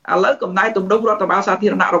ឥឡូវកំណែទម្រង់រដ្ឋបាលសាធា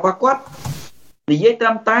រណៈរបស់គាត់និយាយត្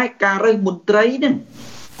រឹមតែការរើសមន្ត្រីហ្នឹង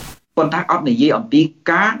ប៉ុន្តែអត់និយាយអំពី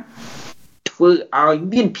ការធ្វើឲ្យ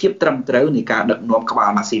មានភាពត្រឹមត្រូវនៃការដឹកនាំក្បាល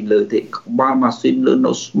ម៉ាស៊ីនលើទេក្បាលម៉ាស៊ីនលើ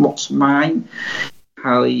នៅស្មុគស្មាញ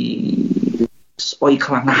ហើយ ស្អុយ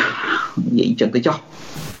ខ្លាំងណាស់និយាយអញ្ចឹងទៅចុះ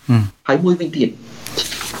ហើយមួយវិញទៀត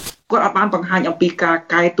គាត់អត់បានបង្ហាញអំពីការ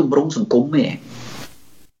កែតម្រង់សង្គមទេ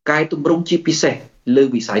កែតម្រង់ជាពិសេសលើ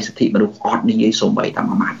វិស័យសិទ្ធិមនុស្សអត់និយាយសូម្បីតែ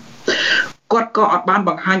មួយម៉ាត់គាត់ក៏អត់បានប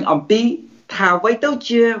ង្ហាញអំពីថាអ្វីទៅ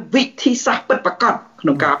ជាវិធីសាស្ត្រពិតប្រាកដក្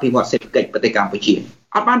នុងការអភិវឌ្ឍសេដ្ឋកិច្ចប្រទេសកម្ពុជា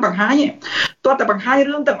អត់បានបង្ហាញទេទោះតែបង្ហាញ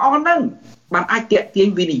រឿងទាំងអស់ហ្នឹងបានអាចទាក់ទាញ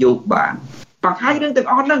វិនិយោគបានបង្ហាញរឿងទាំង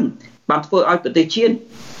អស់ហ្នឹងបានធ្វើឲ្យប្រទេសជាតិ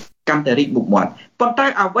កាន់តែរីកមុខមាត់ប៉ុន្តែ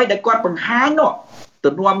អ្វីដែលគាត់បង្ហាញនោះទៅ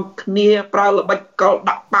នាំគ្នាប្រើល្បិចកល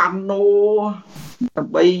ដាក់ប៉ាណូដើ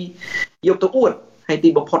ម្បីយកទៅអួតហើយទី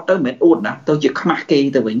បំផុតទៅមិនមែនអួតណាទៅជាខ្មាស់គេ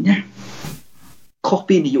ទៅវិញណាខុស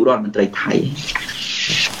ពីនាយករដ្ឋមន្ត្រីថៃ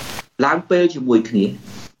ឡើងពេលជាមួយគ្នា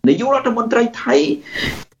នាយករដ្ឋមន្ត្រីថៃ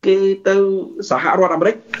គេទៅសហរដ្ឋអាមេ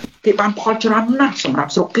រិកគេបានផលច្រើនណាស់សម្រា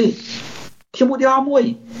ប់ស្រុកគេខ្ញុំឧទាហរណ៍មួយ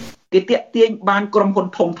គេតាក់ទាញបានក្រុមហ៊ុន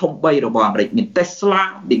ធំ3របស់អាមេរិកមាន Tesla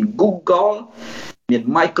មាន Google មាន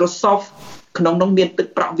Microsoft ក្នុងនោះមានទឹក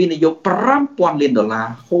ប្រាក់វិនិយោគ$5,000 លាន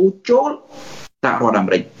ហូរចូលសហរដ្ឋអា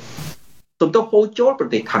មេរិកទន្ទឹមហូរចូលប្រ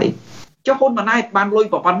ទេសថៃចុះហ៊ុនម៉ាណែតបានលុយ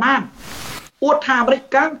ប៉ុណ្ណាអួតថាអាមេរិក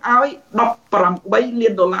កាំងឲ្យ$18 លាន$18 លាន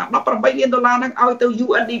ហ្នឹងឲ្យទៅ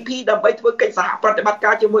UNDP ដើម្បីធ្វើកិច្ចសហប្រតិបត្តិ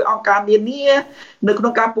ការជាមួយអង្គការនានានៅក្នុ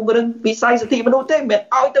ងការពង្រឹងវិស័យសិទ្ធិមនុស្សទេមិន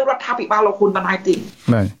ឲ្យទៅរដ្ឋាភិបាលលោកហ៊ុនម៉ាណែតទេ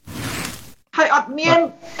បាទហើយអត់មាន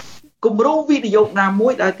គំរូវិនិយោគណាមួ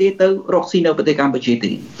យដែលគេទៅរកស៊ីនៅប្រទេសកម្ពុជា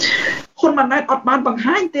ទេហ៊ុនម៉ាណែតអត់បានបង្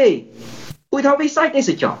ហាញទេឧទាហរណ៍វិស័យទេ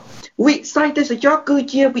សចរគឺ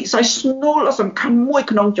ជាវិស័យស្នូលដ៏សំខាន់មួយ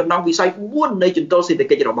ក្នុងចំណោមវិស័យ4នៃចន្ទុលសេដ្ឋ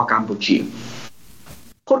កិច្ចរបស់កម្ពុជា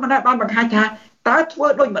ហ៊ុនម៉ាណែតបានបង្ហាញថាតើធ្វើ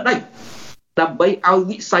ដូចម្តេចដើម្បីឲ្យ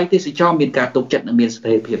វិស័យទេសចរមានការទុកចិត្តនិងមានស្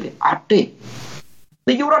ថិរភាពទេអត់ទេ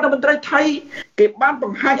នាយករដ្ឋមន្ត្រីថៃគេបានប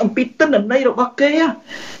ង្ហាញអំពីទិន្នន័យរបស់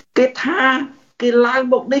គេថាគេឡើង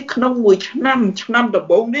មកនេះក្នុងមួយឆ្នាំដំ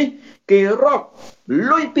បូងនេះគេរក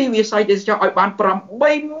លុយពីវិស័យទេសចរឲ្យបាន$80,000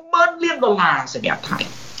 លានសម្រាប់ថៃ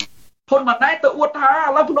ហ៊ុនម៉ាណែតទៅអួតថាឥ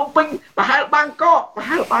ឡូវភ្នំពេញប្រហែលបាងកក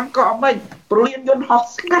អីប្រលានយន្តហោះ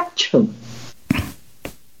ស្ងាត់ឈឹង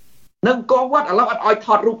នឹងកងវត្តឥឡូវអត់ឲ្យថ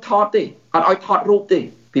តរូបទេ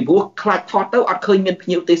ពីព្រោះខ្លាចថតទៅអត់ឃើញមានភ្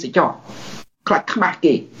ញៀវទេសចរខ្លាចខ្មាស់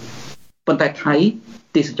គេប៉ុន្តែថៃ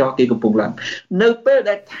ទេសចរគេកំពុងឡើងនៅពេល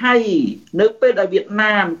ដែលវៀត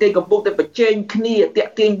ណាមគេកំពុងតែប្រជែងគ្នាតា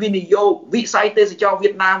ក់ទាញវិនិយោគវិស័យទេសចរវៀ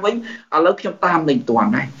តណាមវិញឥឡូវខ្ញុំតាមលេងតាន់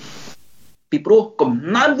ដែរពីព្រោះកំ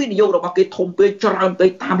ណើនវិនិយោគរបស់គេធំពេកច្រើនពេក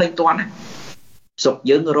តាមលេងតាន់ណាស្រុក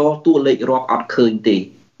យើងរកតួលេខរាប់អត់ឃើញទេ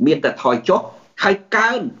មានតែថយចុះហើយ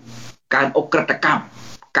កើនអុក្រិតកម្ម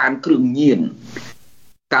កើនគ្រឿងញៀន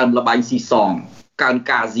កើនលបែងស៊ីសងកើន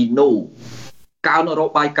កាស៊ីណូកើនរ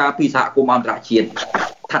បាយការណ៍ពីសហគមន៍អន្តរជាតិ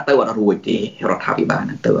ថាទៅអត់រួចទេរដ្ឋាភិបាលហ្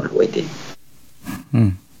នឹងទៅអត់រួចទេ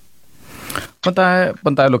ប៉ុ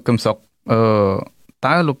ន្តែលោកកឹមសុខ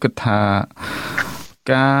តើលោកគិតថា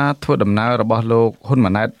ការធ្វើដំណើររបស់លោកហ៊ុន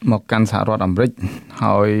ម៉ាណែតមកកាន់សហរដ្ឋអាមេរិក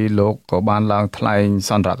ហើយលោកក៏បានឡើងថ្លែង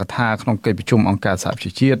សន្ទរកថាក្នុងកិច្ចប្រជុំអង្គការសហប្រ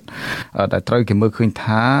ជាជាតិដែលត្រូវគេមើលឃើញ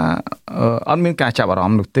ថាអត់មានការចាប់អារ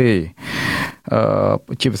ម្មណ៍នោះទេ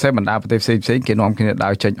ជាពិសេសបណ្ដាប្រទេសផ្សេងគេនាំគ្នាដើ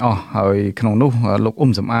រចេញអស់ហើយក្នុងនោះលោក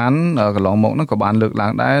អ៊ុំសំអានកន្លងមកហ្នឹងក៏បានលើកឡើ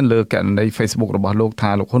ងដែរលើកណនី Facebook របស់លោកថា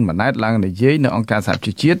លោកហ៊ុនម៉ាណែតឡើងនិយាយនៅអង្គការសហប្រ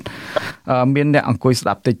ជាជាតិមានអ្នកអង្គុយស្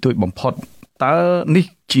ដាប់តិចតួចបំផុតតើនេះ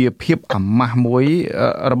ជាភាពអាម៉ាស់មួយ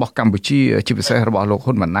របស់កម្ពុជាជាពិសេសរបស់លោក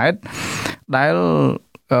ហ៊ុនម៉ាណែតដែល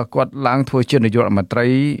គាត់ឡើងធ្វើជានាយករដ្ឋមន្ត្រី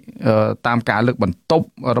តាមការលើកបន្ទប់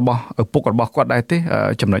របស់ឪពុករបស់គាត់ដែរទេ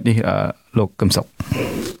ចំណុចនេះលោកកឹមសុខ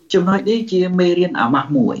ចំណុចនេះជាមេរៀនអាម៉ាស់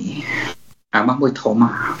មួយធំ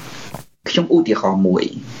ខ្ញុំឧទាហរណ៍មួយ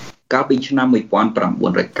កាលពីឆ្នាំ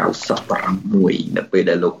1996នៅពេល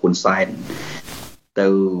ដែលលោកហ៊ុនសែនទៅ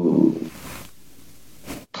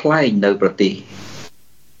ថ្លែងនៅប្រទេស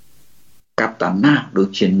កាតាណាដូច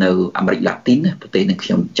ជានៅអាមេរិកឡាទីនប្រទេសនឹងខ្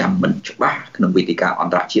ញុំចាំមិនច្បាស់ក្នុងវេទិកាអ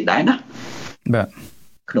ន្តរជាតិដែរណាបាទ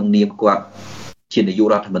ក្នុងនាមគាត់ជានាយក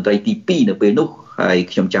រដ្ឋមន្ត្រីទី2នៅពេលនោះហើយ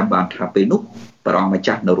ខ្ញុំចាំបានថាពេលនោះព្រះអង្គម្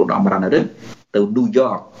ចាស់នរោត្តម រណរដ្ឋទៅញូវយ៉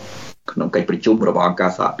កក្នុងកិច្ចប្រជុំរបស់អង្គការ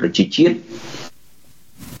សហប្រជាជាតិ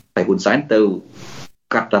ហើយហ៊ុនសែនទៅ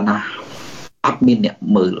កាតាណាអត់មានអ្នក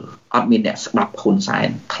មើលអត់មានអ្នកស្ដាប់ហ៊ុនសែន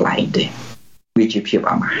ថ្លែងទេវាជាភាព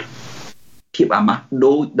អាម៉ាស់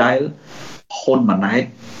ដូចដែលហ៊ុនម៉ាណែត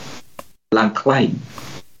ឡើងថ្លែង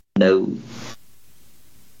នៅ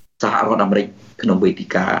សហរដ្ឋអាមេរិកក្នុងវេទិ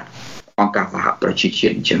កាអង្គការសហប្រជាជា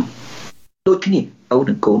តិអញ្ចឹងដូចគ្នាឪ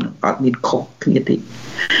និងកូនអត់មានខុសគ្នាទេ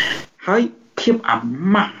ហើយភាពអា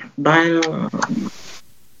ម៉ាស់ដែល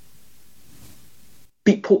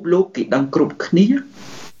ពិភពលោកគេដឹងគ្រប់គ្នា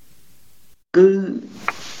គឺ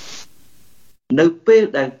នៅពេល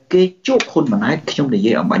ដែលគេជួបហ៊ុនម៉ាណែតខ្ញុំនិ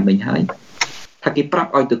យាយអំបញ្ញមិញហើយ ថាគេប្រាប់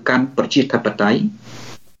ឲ្យទៅកាន់ប្រជាធិបតេយ្យ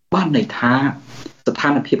បានន័យថាស្ថា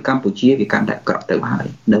នភាពកម្ពុជាវាកាន់តែក្រក់ទៅហើយ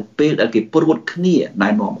នៅពេលដែលគេព្រួតគ្នាណែ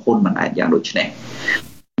នាំហ៊ុនម៉ាណែតយ៉ាងដូចនេះ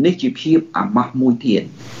នេះជាភាពអាម៉ាស់មួយទៀត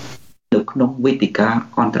នៅក្នុងវេទិកា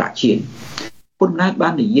អន្តរជាតិហ៊ុនម៉ាណែតបា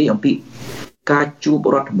ននិយាយអំពីការជួប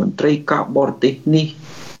រដ្ឋមន្ត្រីការបរទេសនេះ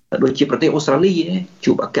ដូចជាប្រទេសអូស្ត្រាលី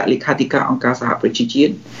ជួបអគ្គលេខាធិការអង្គការសហប្រជាជា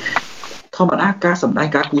តិធម្មតាការសម្ដែង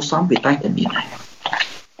ការគួសមវាតែងតែមានដែរ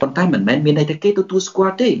ប៉ុន្តែមិនមែនមានន័យថាគេទទួលស្គា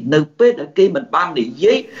ល់ទេនៅពេលដែលគេមិនបាននិ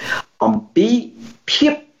យាយអំពីភា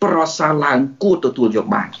ពប្រសើរឡើងគួរទទួលយក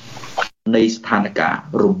បាននៃស្ថានភាព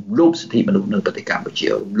រំលោភសិទ្ធិមនុស្សនៅប្រទេសកម្ពុជា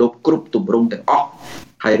រំលោភគ្រប់ទម្រង់ទាំងអស់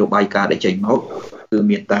ហើយរបាយការណ៍ដែលចេញមកគឺ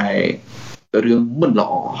មានតែរឿងមិនល្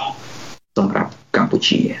អសម្រាប់កម្ពុ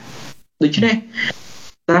ជាដូច្នេះ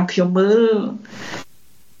តាមខ្ញុំមើល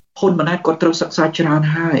ហ៊ុនម៉ាណែតគាត់ត្រូវសិក្សាច្រើន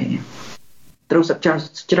ហើយត្រូវសិក្សា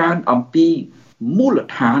ច្រើនអំពីមូល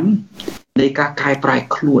ដ្ឋាននៃការកែប្រែ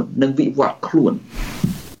ខ្លួននិងវិវត្តខ្លួន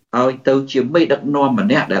ឲ្យទៅជាមេដឹកនាំម្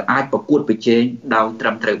នាក់ដែលអាចប្រកួតប្រជែងដោយត្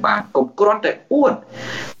រឹមត្រូវបានកុំគ្រាន់តែអួត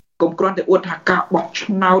ថាការបោះឆ្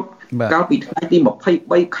នោតកាលពីថ្ងៃទី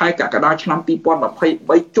23ខែកក្កដាឆ្នាំ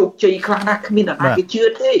2023ជោគជ័យខ្លាំងណាស់គ្មានអ្នកណាគេជឿ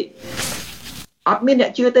ទេអត់មានអ្ន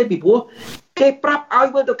កជឿទេពីព្រោះគេប្រាប់ឲ្យ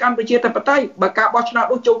ធ្វើទៅកាន់ប្រជាធិបតេយ្យបើការបោះឆ្នោត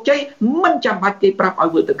នោះជោគជ័យមិនចាំបាច់គេប្រាប់ឲ្យ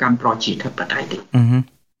ធ្វើទៅកាន់ប្រជាធិបតេយ្យទេ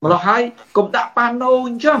ម្ល៉េះហើយកុំដាក់ប៉ាណូ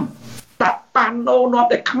អញ្ចឹងដាក់ប៉ាណូនាំ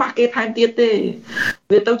តែខ្មាស់គេថែមទៀតទេ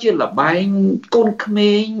វាទៅជាលបែងកូនក្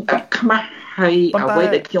មេងអត់ខ្មាស់ហើយអ្វី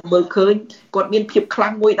ដែលខ្ញុំមើលឃើញគាត់មានភាពខ្លាំ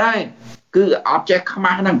ងមួយដែរគឺអត់ចេះខ្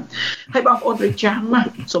មាស់ហ្នឹងហើយបងប្អូនត្រូវចាំណា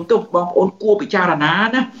សូមទោសបងប្អូនគួរពិចារណា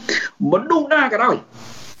ណាមនុស្សណាក៏ដោយ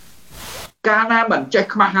កាលណាមិនចេះ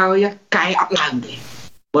ខ្មាស់ហើយកែអត់ឡើងទេ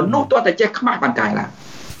មនុស្សតើតែចេះខ្មាស់បានកែឡើង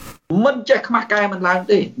មិនចេះខ្មាស់កែមិនឡើង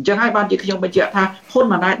ទេអញ្ចឹងហើយបានជាខ្ញុំបញ្ជាក់ថាហ៊ុន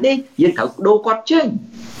ម៉ាណែតនេះយើងត្រូវដូរគាត់ចេញ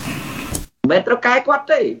មិនត្រូវកែគាត់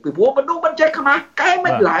ទេពីព្រោះមនុស្សមិនចេះខ្មាស់កែ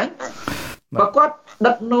មិនឡើងបើគាត់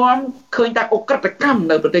ដឹកនាំឃើញតែអក្រិតកម្ម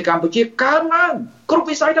នៅប្រទេសកម្ពុជាកើនឡើងគ្រប់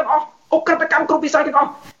វិស័យទាំងអស់អក្រិតកម្មគ្រប់វិស័យទាំងអ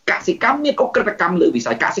ស់កសិកម្មមានអក្រិតកម្មលើវិ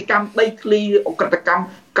ស័យកសិកម្មដីធ្លីអក្រិតកម្ម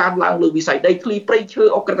កើនឡើងលើវិស័យដីធ្លីព្រៃឈើ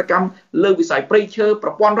អក្រិតកម្មលើវិស័យព្រៃឈើប្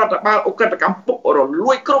រព័ន្ធរដ្ឋបាលអក្រិតកម្មពុករ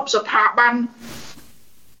លួយគ្រប់ស្ថាប័ន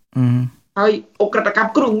ហើយអក្រិតកម្ម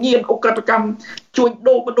គ្រឿងញៀនអក្រិតកម្មជួញ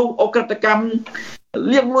ដូរមនុស្សអក្រិតកម្ម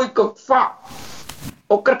លាងលុយកខ្វក់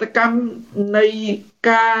អក្រិតកម្មនៃ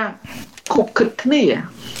ការខុបខិតគ្នា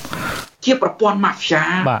ជាប្រព័ន្ធម៉ាហ្វៀ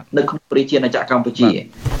នៅក្នុងប្រជាណាចក្រកម្ពុជា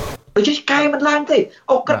ដូចជាកែមិនឡើងទេ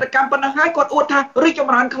អក្រិតកម្មប៉ុណ្ណឹងហើយគាត់អួតថារីកច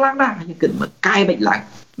ម្រើនខ្លាំងណាស់យើងគិតមើលកែមិនឡើង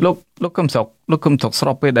លោកកឹមសុខស្រ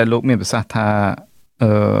បពេលដែលលោកមានប្រសាសន៍ថា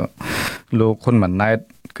លោកហ៊ុនម៉ាណែត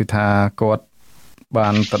គឺថាគាត់បា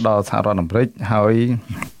នទៅដល់សហរដ្ឋអាមេរិកហើយ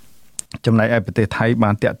ចំណែកឯប្រទេសថៃ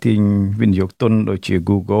បានតាក់ទាញវិនិយោគទុនដូចជា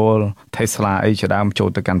Google Tesla អីជាដើមចូល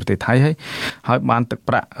ទៅកាន់ប្រទេសថៃហើយបានទឹក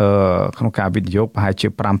ប្រាក់ក្នុងការវិនិយោគប្រហែលជា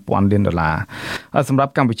$5,000 លានសម្រា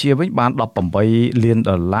ប់កម្ពុជាវិញបាន$18 លាន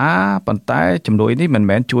ប៉ុន្តែចំនួននេះមិន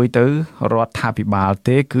មែនជួយទៅរដ្ឋាភិបាល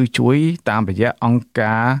ទេគឺជួយតាមរយៈអង្គ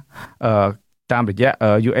ការតាមរយៈ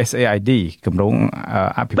USAID គម្រោង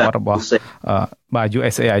អភិវឌ្ឍរបស់បាទ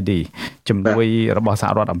USAID ជំនួយរបស់សហ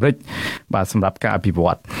រដ្ឋអាមេរិកបាទសម្រាប់ការអភិវ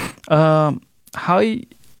ឌ្ឍហើយ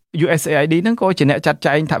USAID ហ្នឹងក៏ជាអ្នកចាត់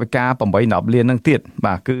ចែងថវិកា$8-10 លានហ្នឹងទៀត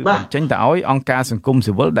បាទគឺបញ្ចេញទៅឲ្យអង្គការសង្គម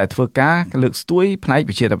ស៊ីវិលដែលធ្វើការលើកស្ទួយផ្នែក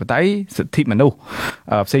ប្រជាធិបតេយ្យសិទ្ធិមនុស្ស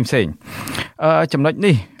ផ្សេងចំណុច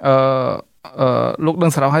នេះលោកដឹ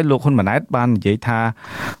ងស្រាប់ហើយលោកហ៊ុនម៉ាណែតបាននិយាយថា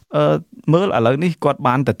មើលឥឡូវនេះគាត់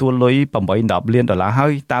បានទទួលលុយ$8-10 លានហើ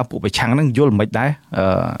យតើពួកប្រឆាំងហ្នឹងយល់មិនដែរ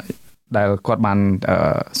ដែលគាត់បាន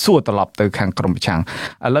សួរត្រឡប់ទៅខាងក្រមប្រឆាំង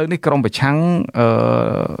ឥឡូវនេះក្រមប្រឆាំង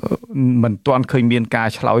មិនទាន់ឃើញមានការ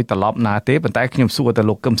ឆ្លើយត្រឡប់ណាទេប៉ុន្តែខ្ញុំសួរទៅ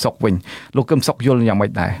លោកកឹមសុខវិញលោកកឹមសុខយល់យ៉ាងម៉េ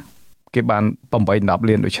ចដែរគេបាន$8-10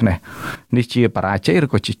 លានដូចនេះនេះជាបរាជ័យឬ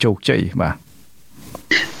ក៏ជាជោគជ័យបាទ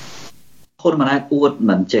ហ៊ុនម៉ាណែតអួត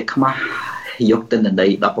មិនចេះខ្មាស់យកទិន្នន័យ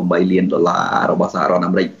$18 លានរបស់សហរដ្ឋ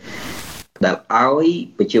អាមេរិកដែលឲ្យ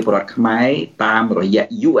ប្រជាពលរដ្ឋខ្មែរតាមរយៈ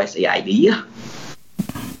USAID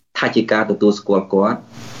ថាជាការទទួលស្គាល់គាត់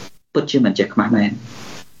ពិតជាមិនចេះខ្មាស់មែន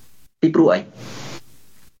ពីព្រោះអី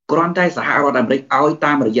គ្រាន់តែសហរដ្ឋអាមេរិកឲ្យ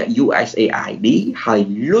តាមរយៈ USAID ហើយ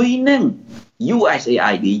លុយនឹង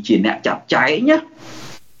USAID ជាអ្នកចាត់ចែងណា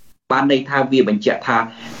បានន័យថាវាបញ្ជាក់ថា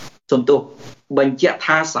សំទោសបញ្ជាក់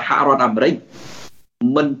ថាសហរដ្ឋអាមេរិក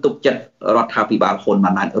មិនទុកចិត្តរដ្ឋាភិបាលហ៊ុន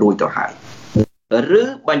ម៉ាណែតរួចទៅហើយឬ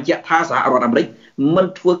បញ្ជាក់ថាសហរដ្ឋអាមេរិកមិន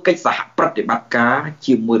ធ្វើកិច្ចសហប្រតិបត្តិការ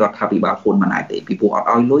ជាមួយរដ្ឋាភិបាលហ៊ុនម៉ាណែតទេពីព្រោះអត់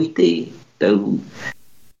ឲ្យលុយទេទៅ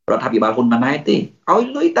រដ្ឋាភិបាលហ៊ុនម៉ាណែតទេឲ្យ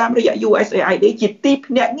លុយតាមរយៈ USAID ជាទី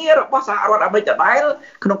ភ្នាក់ងាររបស់សហរដ្ឋអាមេរិកដដែល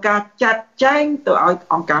ក្នុងការចាត់ចែងទៅឲ្យ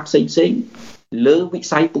អង្គការផ្សេង លើវិ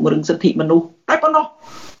ស័យពង្រឹងសិទ្ធិមនុស្សតែប៉ុណ្ណោះ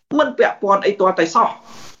មិនពាក់ព័ន្ធអីទាល់តែសោះ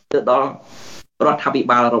ទៅដល់រដ្ឋាភិ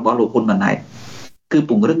បាលរបស់លោកហ៊ុនម៉ាណែតគឺ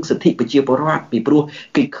ពង្រឹងសិទ្ធិប្រជាពលរដ្ឋពីព្រោះ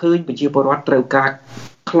គេឃើញប្រជាពលរដ្ឋត្រូវការ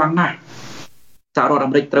ខ្លាំងណាស់សហរដ្ឋអា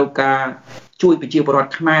មេរិកត្រូវការជួយប្រជាពលរដ្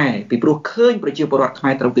ឋខ្មែរពីព្រោះឃើញប្រជាពលរដ្ឋខ្មែ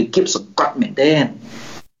រត្រូវគេគៀបសង្កត់មែនទែន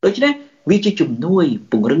ដូច្នេះវាជាជំនួយ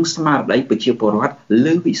ពង្រឹងស្មារតីប្រជាពលរដ្ឋ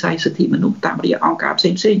លើវិស័យសិទ្ធិមនុស្សតាមរយៈអង្គការផ្សេ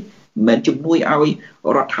ងៗមិនមែនជំនួយឲ្យ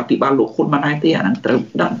រដ្ឋាភិបាលលោកហ៊ុនម៉ាណែតទេអានឹងត្រូវ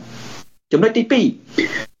ដឹងចំណុចទី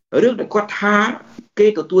2រឿងដែលគាត់ថាគេ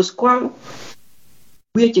ទទួលស្គាល់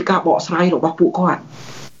វាជាការបកស្រាយរបស់ពួកគាត់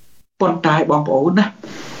ប៉ុន្តែបងប្អូនណា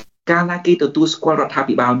កាលណាគេទទួលស្គាល់រដ្ឋា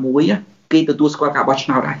ភិបាលមួយគេទទួលស្គាល់ការបោះឆ្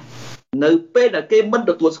នោតហើយនៅពេលដែលគេមិន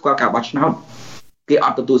ទទួលស្គាល់ការបោះឆ្នោតគេអ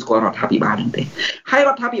ត់ទទួលស្គាល់រដ្ឋាភិបាលហ្នឹងទេហើយរ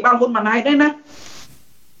ដ្ឋាភិបាលហ៊ុនម៉ាណែតនេះណា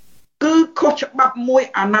គឺខុសច្បាប់មួយ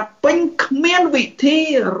អាណត្តិពេញគ្មានវិធី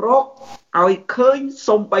រកឲ្យឃើញ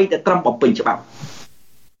សំបីតែត្រឹមបំពេញច្បាប់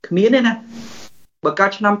គ្មានទេណាបើកាល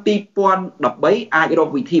ឆ្នាំ2013អាចរក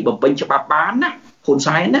វិធីបំពេញច្បាប់បានណាហ៊ុន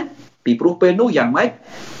សែនណាពីព្រោះពេលនោះយ៉ាងម៉េច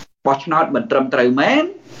បោះឆ្នោតមិនត្រឹមត្រូវមែន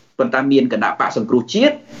ប៉ុន្តែមានគណៈបកសង្គ្រោះជា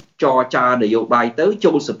តិចរចានយោបាយទៅ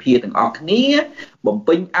ចូលសភាទាំងអស់គ្នាបំ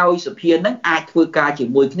ពេញឲ្យសភានឹងអាចធ្វើការជា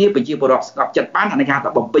មួយគ្នាប្រជាពលរដ្ឋស្ងប់ចិត្តបានអានេះគេ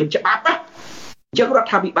ថាបំពេញច្បាប់ណាអញ្ចឹងរដ្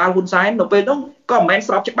ឋាភិបាលហ៊ុនសែននៅពេលនោះក៏មិនមែន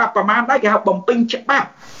ស្របច្បាប់ប្រមាណដែរគេហៅបំពេញច្បាប់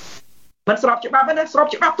មិនស្របច្បាប់ទេណាស្រប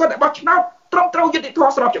ច្បាប់គាត់តែបោះឆ្នោតត្រឹមត្រូវយុត្តិធ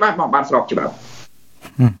ម៌ស្របច្បាប់មកបានស្របច្បាប់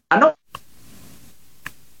អានោះ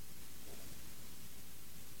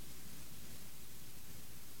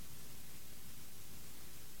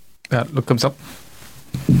បាទលោកកឹមសុខ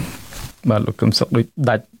បាទលោកកឹមសុខដូច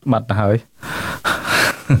ដាច់បាត់ទៅហើយ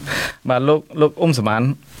បាទលោកអ៊ុំសមាន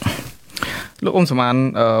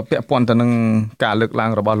ពាក់ព័ន្ធទៅនឹងការលើកឡើ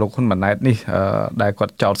ងរបស់លោកហ៊ុនម៉ាណែតនេះដែលគា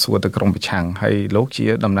ត់ចោទសួរទៅក្រមប្រឆាំងហើយលោកជា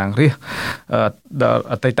តំណាងរាស្ត្រ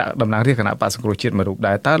អតីតតំណាងរាស្ត្រគណៈបក្សសង្គ្រោះជាតិមួយរូប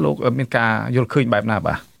ដែរតើលោកមានការយល់ឃើញបែបណា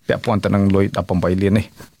បាទពាក់ព័ន្ធទៅនឹងលុយ18លាននេះ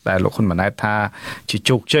ដែលលោកហ៊ុនម៉ាណែតថាជា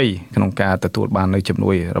ជោគជ័យក្នុងការទទួលបាននៅជំ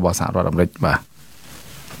នួយរបស់សហរដ្ឋអាមេរិកបាទ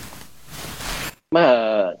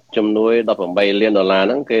ជំនួយ$18លានហ្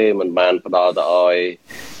នឹងគេមិនបានផ្ដល់ទៅឲ្យ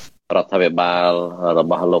រដ្ឋាភិបាលរ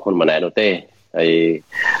បស់លោកហ៊ុនម៉ាណែតនោះទេហើយ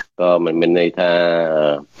ក៏មិនមានន័យថា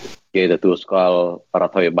គេទទួលស្គាល់រ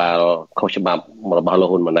ដ្ឋាភិបាលខុសច្បាប់របស់លោក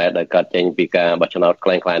ហ៊ុនម៉ាណែតដែលកើតចេញពីការបោះឆ្នោតค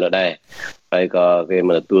ล้ายៗនោះដែរហើយក៏គេ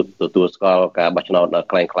មិនទទួលស្គាល់ការបោះឆ្នោត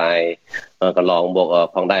คล้ายៗកន្លងមក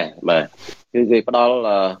ផងដែរបាទគឺគេផ្ដល់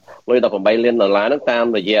លុយ$18លានហ្នឹងតាម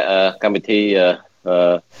រយៈកម្មវិធី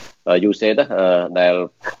USAID ដែល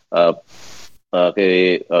គេ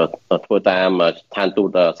ធ្វើតាមស្ថានទូ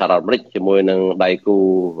តសហរដ្ឋអាមេរិកជាមួយនឹងដៃគូ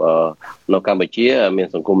នៅកម្ពុជាមាន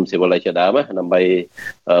សង្គមស៊ីវិលជាដើមដើម្បី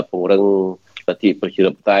ពង្រឹងសិទ្ធិប្រជា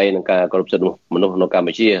ធិបតេយ្យនិងការគោរពសិទ្ធិមនុស្សនៅកម្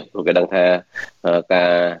ពុជាព្រោះគេដឹងថាកា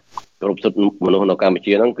រគោរពសិទ្ធិមនុស្សនៅកម្ពុ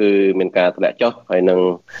ជាហ្នឹងគឺមានការធ្លាក់ចុះហើយនឹង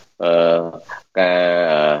ការ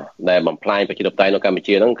ដែលបំផ្លាញប្រជាធិបតេយ្យនៅកម្ពុ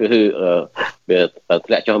ជាហ្នឹងគឺវា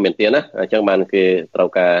ធ្លាក់ចុះមែនទែនណាអញ្ចឹងបានគេត្រូវ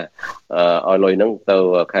ការឲ្យលុយហ្នឹងទៅ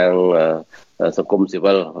ខាងសង្គមស៊ី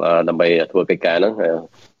វិលដើម្បីធ្វើកិច្ចការហ្នឹង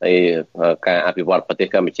ហើយការអភិវឌ្ឍប្រទេស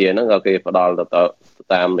កម្ពុជាហ្នឹងក៏គេផ្ដល់ទៅ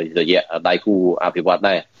តាមរយៈដៃគូអភិវឌ្ឍ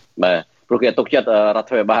ដែរបាទព្រោះគេទុកចិត្តរដ្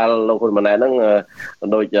ឋាភិបាលលោកហ៊ុនម៉ាណែតហ្នឹង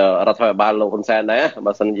ដូចរដ្ឋាភិបាលលោកហ៊ុនសែនដែរ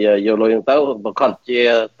បើសិនជាយកលុយហ្នឹងទៅប្រកាសជា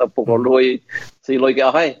ទៅពុករលួយស៊ីលុយគេអ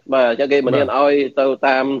ស់ហើយបាទអញ្ចឹងគេមិនហ៊ានឲ្យទៅ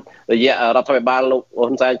តាមរយៈរដ្ឋាភិបាលលោក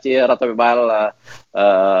ហ៊ុនសែនជារដ្ឋាភិបាល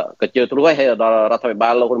កញ្ជើទ្រុសហើយដល់រដ្ឋាភិបា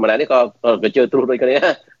លលោកហ៊ុនម៉ាណែតនេះក៏កញ្ជើទ្រុសដូចគ្នា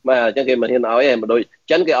បាទអញ្ចឹងគេមិនហ៊ានឲ្យទេដូច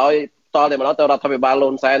ចិនគេឲ្យតតែម្ដងទៅរដ្ឋាភិបាលលោក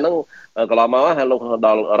ហ៊ុនសែនហ្នឹងកន្លងមកហើយលោកដ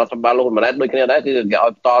ល់រដ្ឋាភិបាលលោកហ៊ុនម៉ាណែតដូចគ្នាដែរគឺគេឲ្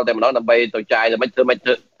យតតែម្ដងដើម្បីទៅចាយតែមិនធ្វើ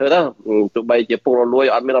ទៅទោះបីជាពុករលួយ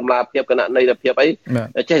អត់មានដំណាភាពគណៈនៃភាពអី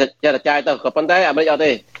ចេះតែចាយទៅក៏ប៉ុន្តែអាមេរិកអត់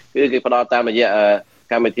ទេគឺគេផ្ដល់តាមរយៈ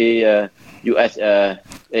កម្មវិធី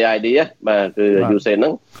USAID បាទគឺ USAID ហ្នឹ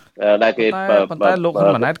ងដែលគេប៉ុន្តែលោកហ៊ុន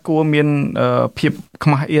ម៉ាណែតគួរមានភាពខ្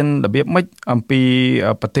មាស់អៀនរបៀបម៉េចអំពី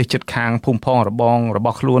ប្រទេសជិតខាងភូមិផងរបងរប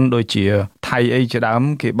ស់ខ្លួនដូចជាថៃអីជាដើម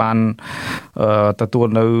គេបានទទួល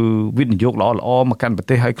នៅវិនិយោគល្អៗមកកាន់ប្រ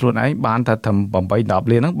ទេសឲ្យខ្លួនឯងបានតែត្រឹម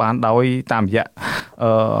8-10លានហ្នឹងបានដោយតាមរយៈ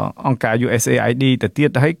អង្គការ USAID ទៅទៀត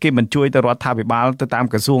ហើយគេមិនជួយទៅរដ្ឋាភិបាលទៅតាម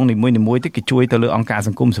ក្រសួងនីមួយៗទេគេជួយទៅលើអង្គការស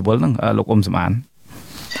ង្គមស៊ីវិលហ្នឹងលោកអ៊ុំសំអាន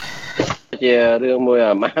ជារឿងមួយ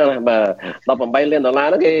បាទ$18លាន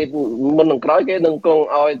ហ្នឹងគេមុននឹងក្រោយគេនឹងគង់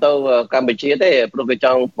ឲ្យទៅកម្ពុជាទេព្រោះគេច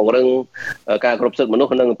ង់ពង្រឹងការគ្រប់សិទ្ធិមនុស្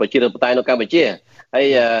សនិងប្រជាធិបតេយ្យនៅកម្ពុជាហើយ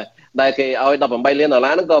ដែលគេឲ្យ$18លាន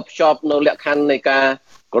ហ្នឹងក៏ភ្ជាប់នៅលក្ខខណ្ឌនៃការ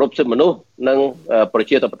គោរពសិទ្ធិមនុស្សនិងប្រ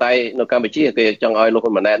ជាធិបតេយ្យនៅកម្ពុជាគេចង់ឲ្យលោក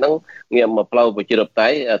ហ៊ុនម៉ាណែតហ្នឹងងាកមកផ្លូវប្រជាធិបតេ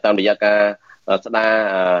យ្យតាមរយៈការស្ដារ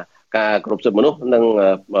ការគ្រប់សិទ្ធិមនុស្សនិង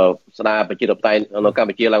ស្ដារប្រជាធិបតេយ្យនៅកម្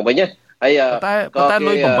ពុជាឡើងវិញណាហើយតែ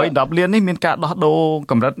លុយ8-10 លាននេះមានការដោះដូរ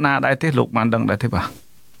កម្រិតណាដែរទេលោកបានដឹងដែរទេបាទ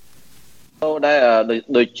ដែរ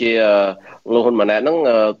ដូចជាលោកហ៊ុនម៉ាណែតហ្នឹង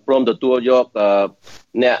ព្រមទទួលយក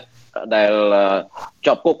អ្នកដែល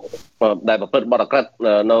ជាប់គុកដែលប្រព្រឹត្តបទអក្រិត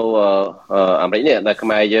នៅអាមេរិកនេះដែលខ្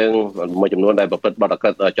មែរយើងមួយចំនួនដែលប្រព្រឹត្តបទអក្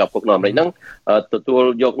រិតជាប់គុកនៅអាមេរិកហ្នឹងទទួល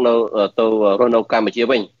យកនៅទៅរស់នៅកម្ពុជា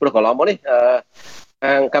វិញព្រោះកន្លងមកនេះ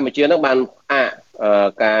ខាងកម្ពុជាហ្នឹងបាន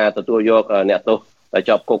ការទទួលយកអ្នកទោសដែល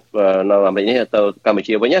ជាប់គុកនៅអាមេរិកនេះទៅកម្ពុ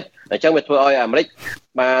ជាវិញណាអញ្ចឹងវាធ្វើឲ្យអាមេរិក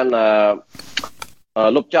បាន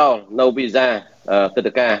លុបចោលនៅវីសាទិដ្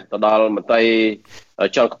ឋាការទៅដល់មន្ត្រី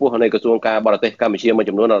ជាន់ខ្ពស់នៃក្រសួងការបរទេសកម្ពុជាមួយ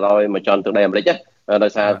ចំនួនដល់មកចន់ទឹកដីអាមេរិកដោ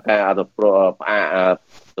យសារការ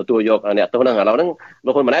ទទួលយកអ្នកទោសហ្នឹងឥឡូវហ្នឹងលោ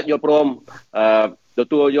កហ៊ុនម៉ាណែតយល់ព្រមទ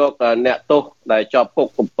ទួលយកអ្នកទោសដែលជាប់គុក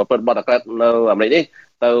ប្រព្រឹត្តបទអក្រិតនៅអាមេរិកនេះ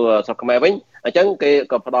ទៅស្រុកខ្មែរវិញអញ្ចឹងគេ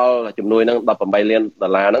ក៏ផ្ដល់ជំនួយហ្នឹង$18 លាន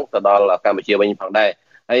ហ្នឹងទៅដល់កម្ពុជាវិញផងដែរ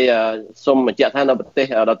ហើយសូមបញ្ជាក់ថានៅប្រទេស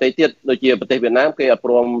ដទៃទៀតដូចជាប្រទេសវៀតណាមគេអត់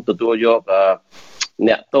ព្រមទទួលយក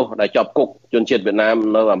អ្នកទោសដែលជាប់គុកជនជាតិវៀតណាម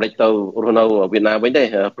នៅអាមេរិកទៅរស់នៅវៀតណាមវិញទេ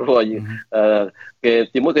ព្រោះគេ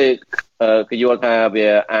ទីមួយគេយល់ថាវា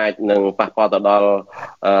អាចនឹងប៉ះពាល់ទៅដល់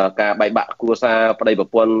ការបែកបាក់គ្រួសារប្តីប្រ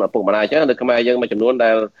ពន្ធឪពុកម្ដាយអញ្ចឹងនៅខ្មែរយើងមួយចំនួន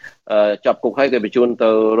ដែលជាប់គុកហើយគេបញ្ជូនទៅ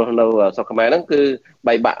រស់នៅស្រុកខ្មែរហ្នឹងគឺ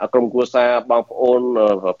បែកបាក់ក្រុមគ្រួសារបងប្អូន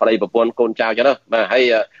ប្តីប្រពន្ធកូនចៅអញ្ចឹងណាបាទហើយ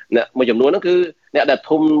អ្នកមួយចំនួនហ្នឹងគឺអ្នកដែល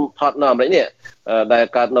ធំថត់នៅអាមេរិកនេះដែល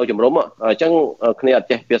កើតនៅជំរំអញ្ចឹងគ្នាអត់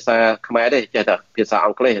ចេះភាសាខ្មែរទេចេះតែភាសាអ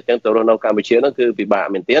ង់គ្លេសអញ្ចឹងទៅរស់នៅកម្ពុជាហ្នឹងគឺពិបាក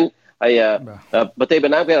មែនទែនហើយប្រទេសវៀ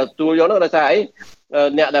តណាមគេទទួលយកហ្នឹងដោយសារអី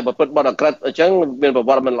អ្នកដែលប្រព្រឹត្តបទអក្រិតអញ្ចឹងមានប្រវ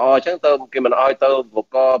ត្តិមិនល្អអញ្ចឹងទៅគេមិនអោយទៅប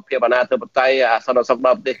កភាពអនាធិបតេយ្យអាសន្នសុខដ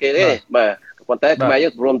ល់ប្រទេសគេទេបាទប៉ុន្តែខ្មែរយើ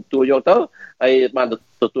ងព្រមទទួលយកទៅហើយបាន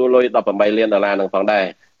ទទួលលុយ$18 លានហ្នឹងផងដែរ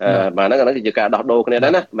បាទហ្នឹងគឺជាការដោះដូរគ្នាដែ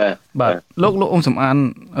រណាបាទលោកអ៊ុំសំអាន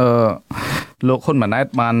លោកហ៊ុនម៉ាណែត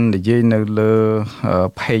បាននិយាយនៅលើ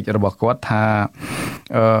page របស់គាត់ថា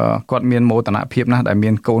គាត់មានមោទនភាពណាស់ដែលមា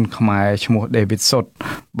នកូនខ្មែរឈ្មោះ David Sot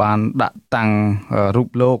បានដាក់តាំងរូប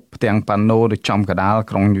លោកផ្ទាំងប៉ាណូនៅចំកណ្ដាល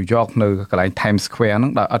ក្រុង New York នៅកន្លែង Times Square ហ្នឹ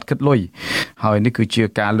ងដោយអត់គិតលុយហើយនេះគឺជា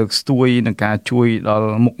ការលើកស្ទួយនិងការជួយដល់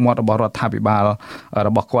មុខមាត់របស់រដ្ឋាភិបាលរ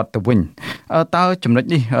បស់គាត់ទៅវិញតើចំណុច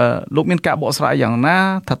នេះលោកមានការបកស្រាយយ៉ាងណា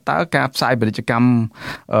ថាតើការផ្សាយពាណិជ្ជកម្ម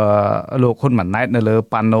លោកហ៊ុនម៉ាណែតនៅលើ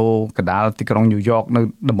ប៉ាណូកណ្ដាលទីក្រុង New York នៅ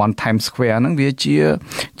តំបន់ Times Square ហ្នឹងវា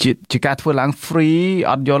ជាការធ្វើឡើង free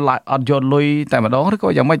អត់យកលុយតែម្ដងឬក៏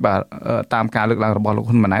យ៉ាងម៉េចបាទតាមការលើកឡើងរបស់លោក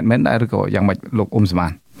ហ៊ុនម៉ាណែតមែនដែរឬក៏យ៉ាងម៉េចលោកអ៊ុំសមា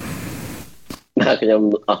នខ្ញុំ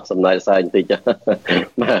អស់សំណើសាយបន្តិច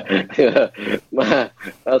បា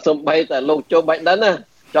ទសំបីតែលោកជូបៃដិនណា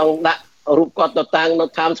ចង់ដាក់រូបគាត់ទៅតាំងនៅ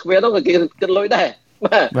Times Square នោះក៏គេគិតលុយដែរ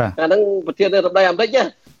បាទអាហ្នឹងប្រធានាធិបតីអាមេរិក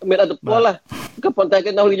មានអត្តពលក៏ប៉ុន្តែ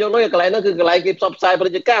គេនៅយកលុយកន្លែងហ្នឹងគឺកន្លែងគេផ្សព្វផ្សាយពា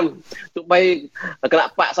ណិជ្ជកម្មទោះបីគណៈ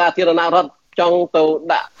បកសាធារណរដ្ឋចង់ទៅ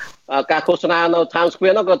ដាក់ការឃោសនានៅ Times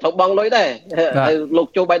Square នោះក៏ត្រូវបង់លុយដែរហើយលោក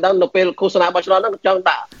ជូបៃដិននៅពេលឃោសនាបោះឆ្នោតហ្នឹងចង់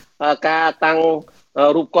ដាក់ការតាំង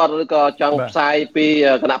រូបគាត់ឬក៏ចង់ផ្សាយពី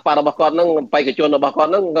គណៈបករបស់គាត់ហ្នឹងបេក្ខជនរបស់គាត់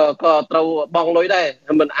ហ្នឹងក៏ត្រូវបង់លុយដែរ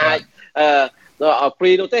មិនអាច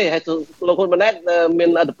free នោះទេហើយលោកហ៊ុនម៉ាណែតមាន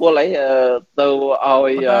អត្តពលអីទៅ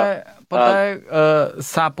ឲ្យប៉ុន្តែ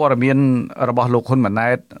សារព័ត៌មានរបស់លោកហ៊ុនម៉ាណែ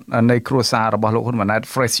តនៃគ្រួសាររបស់លោកហ៊ុនម៉ាណែត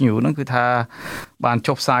Fresh News ហ្នឹងគឺថាបាន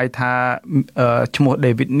ចុះផ្សាយថាឈ្មោះ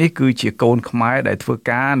David នេះគឺជាកូនខ្មែរដែលធ្វើ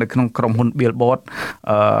ការនៅក្នុងក្រុមហ៊ុន Billboard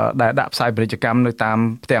ដែលដាក់ផ្សាយពាណិជ្ជកម្មនៅតាម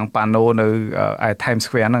ផ្ទាំងប៉ាណូនៅឯ Times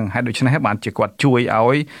Square ហ្នឹងហើយដូច្នេះបានជាគាត់ជួយ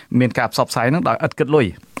ឲ្យមានការផ្សព្វផ្សាយហ្នឹងដោយឥតគិតលុយ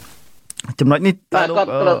ចំណុចនេះតើលោ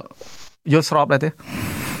កយល់ស្របដែរទេ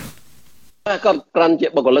គាត់ក្រាន់ជា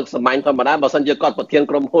បុគ្គលិកសាមញ្ញធម្មតាបើសិនជាគាត់ប្រធាន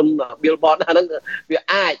ក្រុមហ៊ុន Billboard ហ្នឹងវា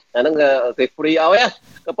អាចអាហ្នឹងគេ free ឲ្យ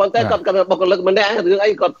ក៏ប៉ុន្តែគាត់បុគ្គលិកម្នាក់រឿង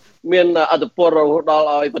អីគាត់មានអត្តពលរហូតដល់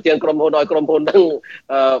ឲ្យប្រធានក្រុមហ៊ុនឲ្យក្រុមហ៊ុនហ្នឹង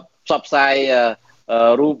ផ្សព្វផ្សាយ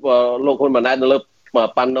រូបលោកហ៊ុនម៉ាណែតនៅលើ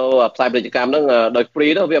ប៉ាណូផ្សាយពាណិជ្ជកម្មហ្នឹងដោយ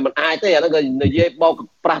free នោះវាមិនអាចទេអាហ្នឹងក៏និយាយបោក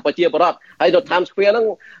ប្រាស់ប្រជាពលរដ្ឋហើយនៅ Times Square ហ្នឹង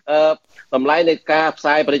តម្លៃនៃការផ្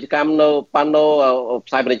សាយពាណិជ្ជកម្មនៅប៉ាណូ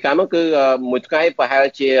ផ្សាយពាណិជ្ជកម្មហ្នឹងគឺមួយថ្ងៃប្រហែល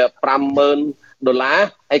ជា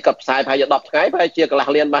$50,000ហើយក៏ផ្សាយប្រហែលជា10ថ្ងៃប្រហែលជាកន្លះ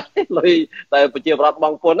លានបាទលុយតែប្រជាពលរដ្ឋប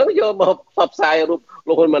ងប្អូនហ្នឹងយកមកផ្សព្វផ្សាយរូប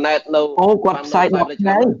លោកហ៊ុនម៉ាណែតនៅគាត់ផ្សាយ10ថ្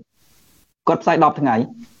ងៃគាត់ផ្សាយ10ថ្ងៃ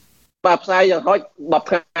បាទផ្សាយយ៉ាងហោច10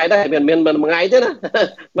ថ្ងៃដែរមានមួយថ្ងៃទេណា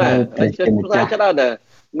បាទផ្សាយច្រើនណាស់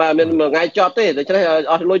បាទមានមួយថ្ងៃចប់ទេដូច្នេះ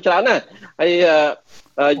អស់លុយច្រើនណាស់ហើយ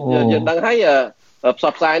យើងដឹងហើយផ្ស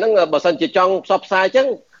ព្វផ្សាយហ្នឹងបើសិនជាចង់ផ្សព្វផ្សាយអញ្ចឹង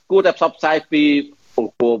គួរតែផ្សព្វផ្សាយពីអ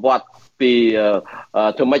ង្គរវត្តពី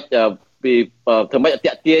ធ្វើម៉េច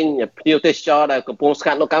តាក់ទាញភ្ញៀវទេសចរដែលកំពុងស្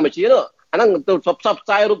កាត់នៅកម្ពុជានោះ អាហ្នឹងទៅផ្សព្វផ្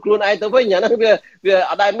សាយរូបខ្លួនឯងទៅវិញអាហ្នឹងវា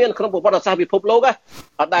អត់ដែលមានក្នុងប្រវត្តិសាស្ត្រពិភពលោក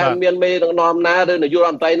អត់ដែលមានមេដឹកនាំណាឬនាយករ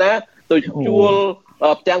ដ្ឋមន្ត្រីណាទៅជួល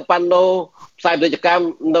ផ្ទាំងប៉ាណូផ្សាយពាណិជ្ជកម្ម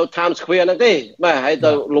នៅ Times Square ហ្នឹងទេបាទហើយ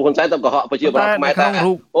ទៅលោកហ៊ុនសែនទៅកុហកប្រជាប្រដ្ឋខ្មែរថា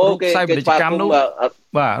អូគេផ្សាយពាណិជ្ជកម្មនោះ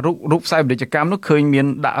បាទរូបផ្សាយពាណិជ្ជកម្មនោះឃើញមាន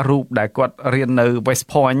ដាក់រូបដែលគាត់រៀននៅ West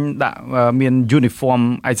Point ដាក់មាន uniform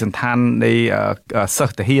ឯកសណ្ឋាននៃសិ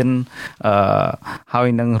ស្សទាហានហើយ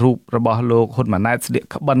នឹងរូបរបស់លោកហ៊ុនម៉ាណែតស្លៀក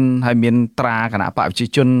ក្បិនហើយមានត្រាគណៈបកប្រជា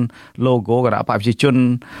ជន logo គណៈបកប្រជាជន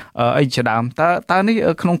អីជាដើមតើនេះ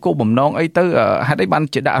ក្នុងគោលបំណងអីទៅហេតុអីបាន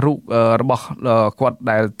ជាដាក់រូបរបស់គាត់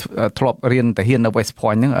ដែលធ្លាប់រៀនទាហាននៅ West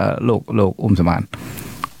Point ហ្នឹងលោកអ៊ុំសំអាន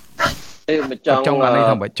ចង់បាននេះ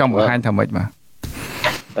ថាម៉េចចង់បង្ហាញថាម៉េចបា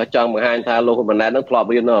ទចង់បង្ហាញថាលោកហ៊ុនម៉ាណែតនឹងធ្លាប់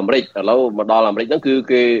រៀននៅអាមេរិកឥឡូវមកដល់អាមេរិកហ្នឹងគឺ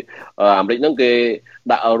គេអាមេរិកហ្នឹងគេ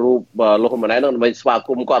ដាក់រូបលោកហ៊ុនម៉ាណែតហ្នឹងដើម្បីស្វាគ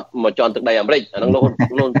មន៍គាត់មកជន់ទឹកដីអាមេរិកអាហ្នឹងលោក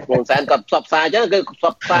ហ៊ុនសែនគាត់ផ្សព្វផ្សាយអញ្ចឹងគឺផ្ស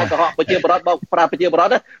ព្វផ្សាយកុហកប្រជាប្រដ្ឋបោកប្រាស់ប្រជាប្រដ្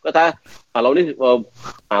ឋណាគាត់ថាឥឡូវនេះ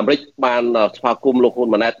អាមេរិកបានស្វាគមន៍លោកហ៊ុន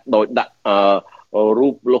ម៉ាណែតដោយដាក់រូ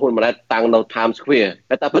បលោកហ៊ុនម៉ាណែតតាំងនៅ Times Square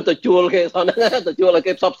តែតែទៅជួលគេផងហ្នឹងទៅជួលឲ្យ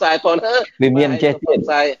គេផ្សព្វផ្សាយផងណាវាមានចេះទៀត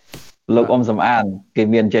ផ្សាយលោកអ៊ំសំអានគេ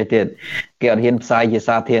មានចេះទៀតគេអត់ហ៊ានផ្សាយជា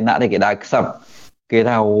សាធារណៈទេគេដើរខ្សឹបគេ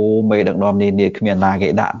ថាអូមេដឹកនាំនេះគ្មានណាគេ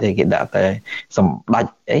ដាក់ទេគេដាក់តែស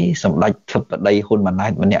ម្ដេចធិបតីហ៊ុនម៉ាណែ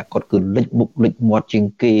តម្នាក់គាត់គឺលិចមុខលិចមាត់ជាង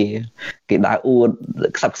គេដើរអួត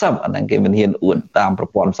ខ្សឹបអាហ្នឹងគេមិនហ៊ានអួតតាមប្រ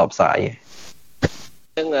ព័ន្ធផ្សព្វផ្សាយ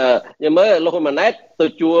ចឹងខ្ញុំមើលលោកហ៊ុនម៉ាណែតទៅ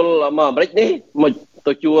ជួលមកអាមេរិកនេះមក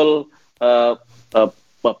ទៅជួល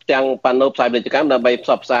ផ្ទាំងប៉ាណូផ្សាយពាណិជ្ជកម្មដើម្បីផ្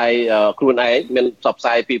សព្វផ្សាយខ្លួនឯងមានផ្សព្វផ្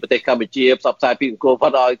សាយពីប្រទេសកម្ពុជាផ្សព្វផ្សាយពីអង្គរវ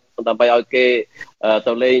ត្តឲ្យដើម្បីឲ្យគេ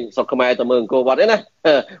ទៅលេងស្រុកខ្មែរទៅមើលអង្គរវត្តទេណា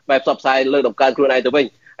បែបផ្សព្វផ្សាយលើកតម្កើងខ្លួនឯងទៅវិញ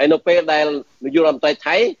ហើយនៅពេលដែលនាយករដ្ឋមន្ត្រី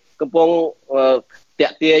ថៃកំពុងតា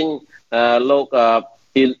ក់ទាញលោក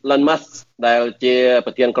Elon Musk ដែលជា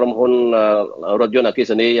ប្រធានក្រុមហ៊ុនរថយន្តអគ្គិ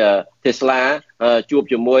សនី Tesla ជួប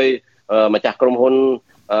ជាមួយម្ចាស់ក្រុមហ៊ុន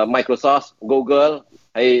Microsoft Google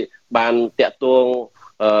ហើយបានតាក់ទង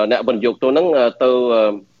អ្នកវិនិយោគទុនហ្នឹងទៅ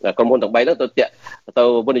ក្រុមហ៊ុនទាំង3ហ្នឹងទៅ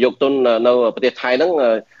វិនិយោគទុននៅប្រទេសថៃហ្នឹង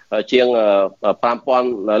ជាង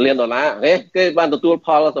 $5,000 លានគេបានទទួលផ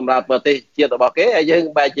លសម្រាប់ប្រទេសជាតិរបស់គេហើយយើង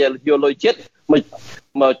បែរជាយកលុយជាតិ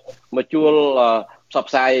មកជួលផ្សព្វ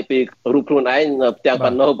ផ្សាយពីរូបខ្លួនឯងផ្ទាំង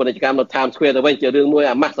ប៉ាណូពាណិជ្ជកម្មនៅ Times Square ទៅវិញជារឿងមួយ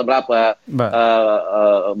អាម៉ាស់សម្រាប់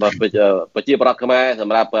ប្រជាប្រដ្ឋខ្មែរស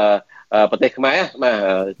ម្រាប់ប្រទេសខ្មែរបាទ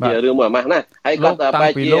ជារឿងមួយអាម៉ាស់ណាស់ហើយគាត់បែ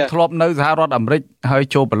រជាលោកធ្លាប់នៅសហរដ្ឋអាមេរិកហើយ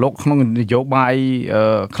ចូលប្រឡូកក្នុងនយោបាយ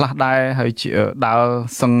ខ្លះដែរហើយដើរ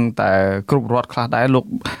សឹងតែគ្រប់រដ្ឋខ្លះដែរលោក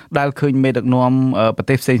ដែលឃើញមេដឹកនាំប្រ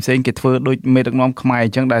ទេសផ្សេងគេធ្វើដូចមេដឹកនាំខ្មែរអ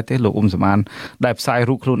ញ្ចឹងដែរទេលោកអ៊ុំសំអានដែលផ្សាយ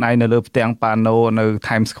រូបខ្លួនឯងនៅលើផ្ទាំងប៉ាណូនៅ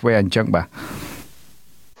Times Square អញ្ចឹងបាទ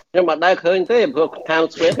ខ្ញុំមិនដែលឃើញទេព្រោះ Times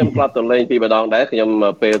Square ខ្ញុំធ្លាប់ទៅលេងពីម្ដងដែរខ្ញុំ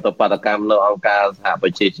ពេលទៅបាតកម្មនៅអង្គការសហប្រ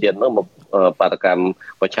ជាជាតិនោះមកបាតកម្ម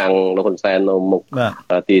ប្រឆាំងលោកហ៊ុនសែននៅមុខ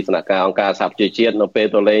ទីស្នាក់ការអង្គការសហប្រជាជាតិនៅពេល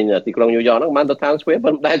ទៅលេងទីក្រុងញូវយ៉កហ្នឹងបានទៅ Times Square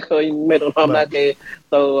មិនដែលឃើញមេដឹកនាំណាគេ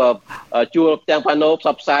ទៅជួលផ្ទាំងប៉ាណូផ្ស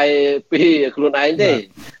ព្វផ្សាយពីខ្លួនឯងទេ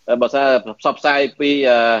បើថាផ្សព្វផ្សាយពី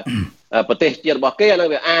ប្រទេសជាតិរបស់គេអានឹង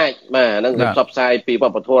វាអាចបាទហ្នឹងផ្សព្វផ្សាយពីវ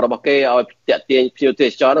ប្បធម៌របស់គេឲ្យតាក់ទាញភ្ញៀវទេស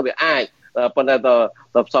ចរហ្នឹងវាអាចប៉ុន្តែទៅ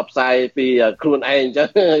ផ្សព្វផ្សាយពីខ្លួនឯងអញ្ចឹង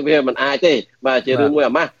វាមិនអាចទេបាទជារឿងមួយ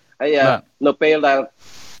អាម៉ាស់ហើយនៅពេលដែល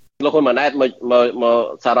លោកហ៊ុនម៉ាណែតមក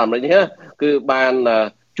សហរដ្ឋអាមេរិកនេះគឺបាន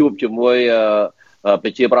ជួបជាមួយប្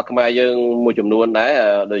រជាប្រដ្ឋខ្មែរយើងមួយចំនួនដែរ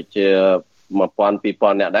ដូចជា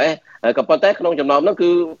 1,000-2,000 នាក់ដែរហើយក៏ប៉ុន្តែក្នុងចំណោមហ្នឹងគឺ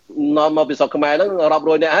នាំមកពីស្រុកខ្មែរហ្នឹងរាប់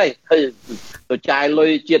រយនាក់ហើយទៅចាយលុយ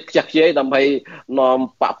ជាតិខ្ជះខ្ជាយដើម្បីនាំ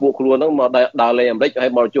បកពួកខ្លួនហ្នឹងមកដើរលេងអាមេរិកហើ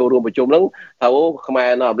យមកចូលរួមប្រជុំហ្នឹងថាអូខ្មែរ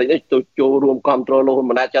នៅអាមេរិកនេះទៅចូលរួមគ្រប់គ្រងលោកហ៊ុន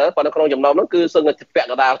ម៉ាណែតចឹងប៉ុន្តែក្នុងចំណោមហ្នឹងគឺសឹងតែពាក់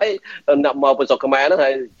កណ្ដាលហើយអ្នកមកពីស្រុកខ្មែរហ្នឹងហើ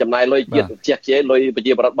យចំណាយលុយជាតិខ្ជះខ្ជាយលុយប្រ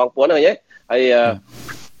ជាប្រដ្ឋបងប្អូនហ្នឹងហើយ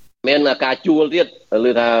មានការជួលទៀតឬ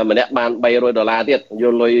ថាម្នាក់បាន$300ទៀតយ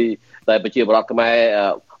កលុយតែប្រជាប្រដ្ឋខ្មែរ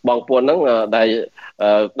បងប្អូនហ្នឹងដែល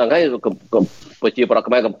ដឹងហើយប្រជាប្រដ្ឋ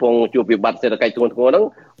ខ្មែរកំពុងជួបវិបត្តិសេដ្ឋកិច្ចធ្ងន់ធ្ងរហ្នឹង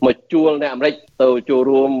មកជួលអ្នកអាមេរិកទៅចូល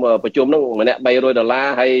រួមប្រជុំហ្នឹងម្នាក់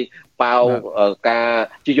$300ហើយប៉ាវការ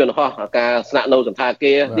ជិះយន្តហោះការស្នាក់នៅសន្តា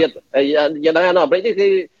គារទៀតហើយយ៉ាងណានៅអាមេរិកនេះគឺ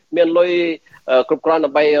មានលុយគ្រប់គ្រាន់ដើ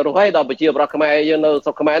ម្បីរស់ហើយដល់ប្រជាប្រដ្ឋខ្មែរយើងនៅស្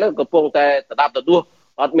រុកខ្មែរហ្នឹងកំពុងតែដដាប់ដដួស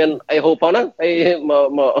អត់មានអីហូបផងហ្នឹងហើយ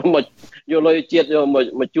មកយកលុយជាតិ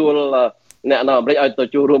មកជួលអ្នកនៅអាមេរិកឲ្យទៅ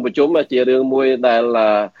ចូលរួមប្រជុំជារឿងមួយដែល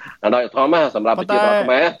អនុធម្មសម្រាប់ប្រជាប្រដ្ឋខ្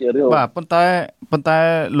មែរជារឿងបាទប៉ុន្តែ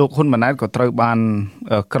លោកហ៊ុនម៉ាណែតក៏ត្រូវបាន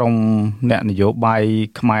ក្រុមអ្នកនយោបាយ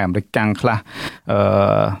ខ្មែរអាមេរិកកាំងខ្លះ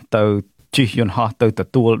ទៅជិះយន្តហោះទៅទ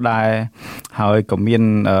ទួលដែរហើយក៏មាន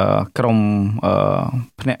ក្រុម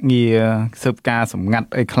ភ្នាក់ងារស៊ើបការសម្ងាត់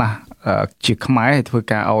អីខ្លះ ជាខ្មែរធ្វើ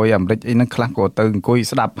ការឲ្យអាមេរិកអីហ្នឹងខ្លះក៏ទៅអង្គុយ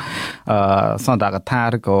ស្ដាប់សន្ទរកថា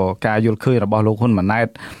ឬក៏ការយល់ឃើញរបស់លោកហ៊ុនម៉ាណែត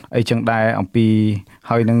អីចឹងដែរអំពី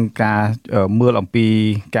ហើយនឹងការមើលអំពី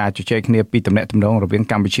ការជជែកគ្នាពីទំនាក់ទំនងរវាង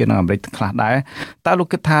កម្ពុជានិងអាមេរិកខ្លះដែរតើលោក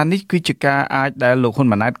គិតថានេះគឺជាការអាចដែលលោកហ៊ុន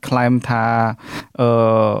ម៉ាណែតក្លែមថា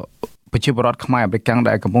ប្រជាពលរដ្ឋខ្មែរអាមេរិកកាំង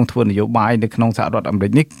ដែលកំពុងធ្វើនយោបាយនៅក្នុងសហរដ្ឋអាមេរិ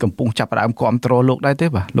កនេះកំពុងចាប់ផ្ដើមគាំទ្រលោកដែរទេ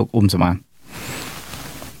បាទលោកអ៊ុំសំអាន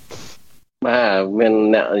បាទមាន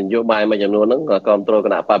អ្នកនយោបាយមួយចំនួនហ្នឹងក៏គាំទ្រគ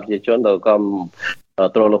ណៈបព្វជិជនទៅគាំ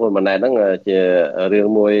ទ្រលោកហ៊ុនម៉ាណែតហ្នឹងជារឿង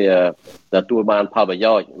មួយទទួលបានផលប្រ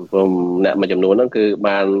យោជន៍ព្រោះអ្នកមួយចំនួនហ្នឹងគឺ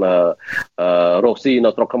បានរកស៊ីនៅ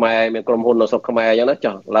ស្រុកខ្មែរមានក្រុមហ៊ុននៅស្រុកខ្មែរអញ្ចឹងណា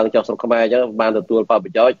ចុះឡើងចុះស្រុកខ្មែរអញ្ចឹងបានទទួលផលប្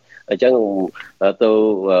រយោជន៍អញ្ចឹងទៅ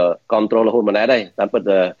គាំទ្រលោកហ៊ុនម៉ាណែតដែរតាមពិត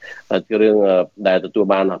ជារឿងដែលទទួល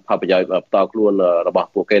បានផលប្រយោជន៍ផ្ទាល់ខ្លួនរបស់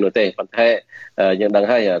ពួកគេនោះទេប៉ុន្តែយើងដឹង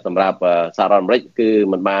ហើយសម្រាប់សហរដ្ឋអាមេរិកគឺ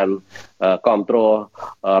មិនបានគាំទ្រ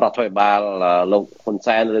រដ្ឋាភិបាលលោកហ៊ុន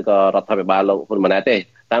សែនឬក៏រដ្ឋាភិបាលលោកហ៊ុនម៉ាណែតទេ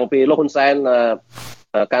តាំងពីលោកហ៊ុនសែន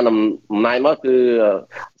ការដំណើរមកគឺ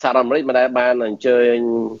សហរដ្ឋអាមេរិកមិនដែលបានអញ្ជើញ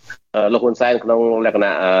លោកហ៊ុនសែនក្នុងលក្ខ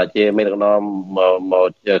ណៈជាមេដឹកនាំម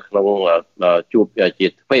កក្នុងជួបជា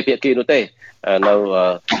ទ្វេភាគីនោះទេនៅ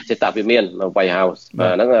សេតវិមាននៅ White House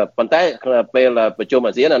ហ្នឹងប៉ុន្តែពេលប្រជុំ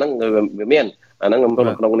អាស៊ានអាហ្នឹងវាមានអាហ្នឹង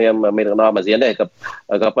ក្នុងនាមមេដឹកនាំអាស៊ានដែរក៏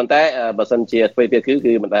ប៉ុន្តែបើសិនជាទ្វេភាគី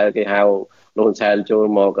គឺមិនដែលគេហៅលោកហ៊ុនសែនចូល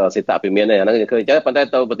មកសេតវិមានទេអាហ្នឹងឃើញចឹងប៉ុន្តែ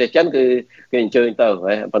ទៅប្រទេសចិនគឺគេអញ្ជើញទៅ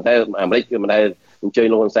ប៉ុន្តែអាមេរិកគឺមិនដែលអញ្ជើញ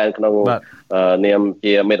លោកហ៊ុនសែនក្នុងនាម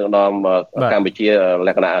ជាមេដឹកនាំកម្ពុជាល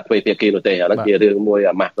ក្ខណៈទ្វេភាគីនោះទេអាហ្នឹងជារឿងមួយ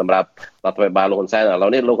អាម៉ាស់សម្រាប់រដ្ឋាភិបាលលោកហ៊ុនសែនឥឡូ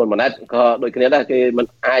វនេះលោកហ៊ុនម៉ាណែតក៏ដូចគ្នាដែរគេមិន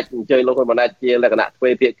អាចអញ្ជើញលោកហ៊ុនម៉ាណែតជាលក្ខណៈទ្វេ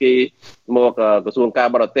ភាគីមកក្រសួងការ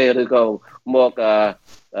បរទេសឬក៏មក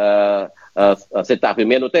សេតវិ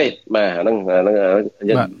មាននោះទេបាទអាហ្នឹង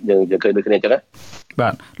យើងឃើញដូចគ្នាអញ្ចឹងណាបា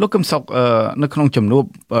ទលោកកឹមសុខនៅក្នុងជំនួប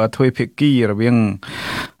ទ្វេភាគីរវាង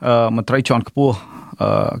មន្ត្រីជាន់ខ្ពស់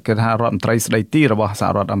គេថារដ្ឋមន្ត្រីស្ដីទីរបស់សហ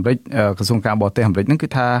រដ្ឋអាមេរិកក្រសួងការបរទេសអាមេរិកហ្នឹងគឺ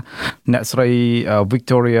ថាអ្នកស្រី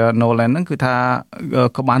Victoria Nolan ហ្នឹងគឺថា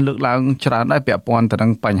ក៏បានលើកឡើងច្រើនដែរពាក់ព័ន្ធទៅនឹ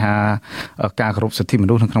ងបញ្ហាការគោរពសិទ្ធិម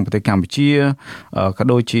នុស្សនៅក្នុងប្រទេសកម្ពុជាក៏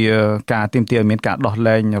ដូចជាការទាមទារឲ្យមានការដោះ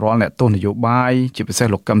លែងរាល់អ្នកទោសនយោបាយជាពិសេស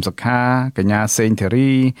លោកកឹមសុខា កញ្ញាសេងធា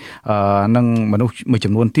រីនិងមនុស្សមួយ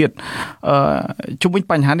ចំនួនទៀតជុំវិញ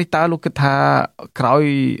បញ្ហានេះតើលោកគិតថាក្រោយ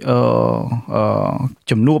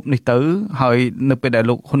ជំនួបនេះទៅហើយនៅពេលដែល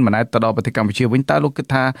លោកហ៊ុនម៉ាណែតទៅដល់ប្រទេសកម្ពុជាវិញតើលោកគិត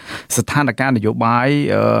ថាស្ថានភាពនយោបាយ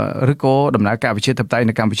ឬក៏ដំណើរការប្រជាធិបតេយ្យ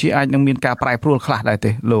នៅកម្ពុជាអាចនឹងមានការប្រែប្រួលខ្លះដែរ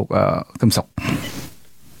ទេលោកកឹមសុខ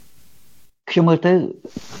ខ្ញុំមើលទៅ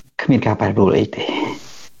គ្មានការប្រែប្រួលអីទេ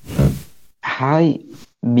ហើយ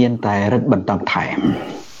មានតែរឹតបន្តឹងថែម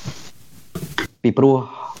ពីព្រោះ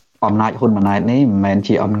អំណាចហ៊ុនម៉ាណែតនេះមិនមែន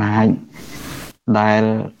ជាអំណាចដែល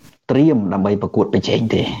ត្រៀមដើម្បីប្រកួតប្រជែង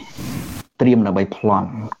ទេត្រៀមដើម្បីប្លន់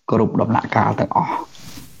គ្រប់ដំណាក់កាលទាំងអស់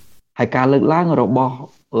ហើយការលើកឡើងរបស់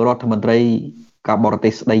រដ្ឋមន្ត្រីការបរទេ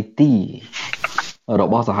សស្ដីទីរ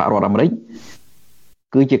បស់សហរដ្ឋអាមេរិក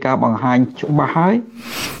គឺជាការបង្ហាញច្បាស់ហើយ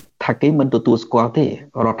ថាគេមិនទទួលស្គាល់ទេ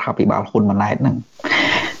រដ្ឋាភិបាលហ៊ុនម៉ាណែតហ្នឹង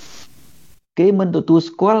គេមិនទទួល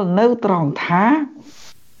ស្គាល់នៅត្រង់ថា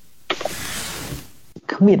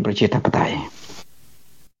គ្មានប្រជាធិបតេយ្យ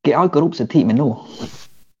គេឲ្យគោរពសិទ្ធិមនុស្ស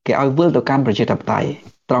គេឲ្យវិលទៅកាន់ប្រជាធិបតេយ្យ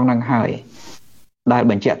ត្រង់ហ្នឹងហើយដែល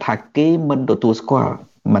បញ្ជាក់ថាគេមិនទទួលស្គាល់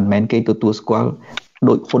មិនមែនគេទទួលស្គាល់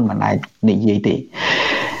ដោយហ៊ុនម៉ាណែតនិយាយទេ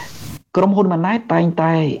ក្រុមហ៊ុនម៉ាណែតតែង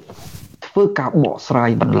តែធ្វើការបកស្រាយ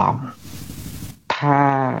បន្លំថា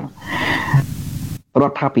រ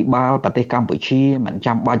ដ្ឋាភិបាលប្រទេសកម្ពុជាមិន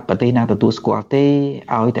ចាំបាច់ប្រទេសណាទទួលស្គាល់ទេ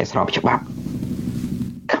ឲ្យតែស្របច្បាប់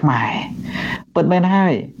ខ្មែរពិតមែនហើ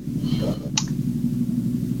យ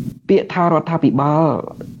ពាក្យថារដ្ឋាភិបាល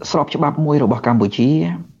ស្របច្បាប់មួយរបស់កម្ពុជា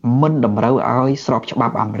មិនតម្រូវឲ្យស្របច្បា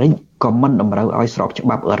ប់អាមេរិកក៏មិនតម្រូវឲ្យស្របច្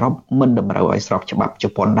បាប់អឺរ៉ុបមិនតម្រូវឲ្យស្របច្បាប់ជ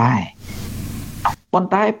ប៉ុនដែរប៉ុន្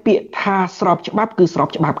តែពាក្យថាស្របច្បាប់គឺស្រប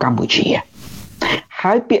ច្បាប់កម្ពុជា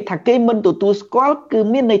ហើយពាក្យថាគេមិនទទួលស្គាល់គឺ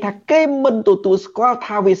មានន័យថាគេមិនទទួលស្គាល់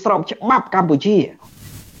ថាវាស្របច្បាប់កម្ពុជា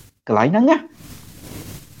កន្លែងហ្នឹងណា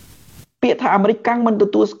ពាក្យថាអាមេរិកកាំងមិនទ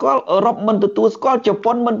ទួលស្គាល់អឺរ៉ុបមិនទទួលស្គាល់ជ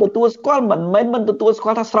ប៉ុនមិនទទួលស្គាល់មិនមែនមិនទទួលស្គា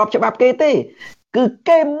ល់ថាស្របច្បាប់គេទេគឺ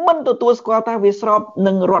គេមិនទទួលស្គាល់ថាវាស្រប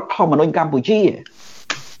នឹងរដ្ឋធម្មនុញ្ញកម្ពុជា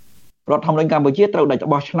រដ្ឋធម្មនុញ្ញកម្ពុជាត្រូវតែ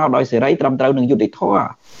បោះឆ្នោតដោយសេរីត្រឹមត្រូវនឹងយុត្តិធម៌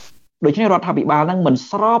ដូច្នេះរដ្ឋាភិបាលហ្នឹងមិន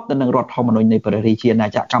ស្របទៅនឹងរដ្ឋធម្មនុញ្ញនៃព្រះរាជាណា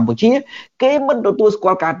ចក្រកម្ពុជាគេមិនទទួលស្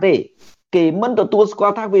គាល់កើតទេគេមិនទទួលស្គា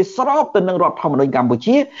ល់ថាវាស្របទៅនឹងរដ្ឋធម្មនុញ្ញកម្ពុ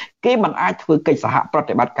ជាគេមិនអាចធ្វើកិច្ចសហប្រ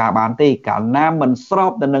តិបត្តិការបានទេកាលណាមិនស្រ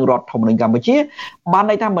បទៅនឹងរដ្ឋធម្មនុញ្ញកម្ពុជាបាន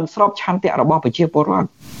ន័យថាមិនស្របឆន្ទៈរបស់ប្រជាពលរដ្ឋ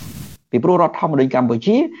ពីព្រោះរដ្ឋធម្មនុញ្ញកម្ពុ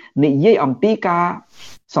ជានិយាយអំពីការ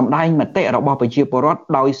សម្ដែងមតិរបស់ប្រជាពលរដ្ឋ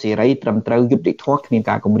ដោយសេរីត្រឹមត្រូវយុត្តិធម៌គ្មាន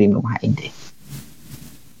ការគំរាមកំហែងទេ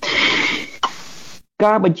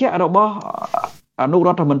ការបញ្ជាក់របស់អនុរ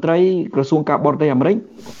ដ្ឋមន្ត្រីក្រសួងការបរទេសអាមេរិក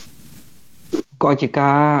ក៏ជា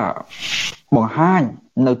ការបង្ហាញ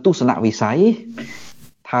នៅទស្សនវិស័យ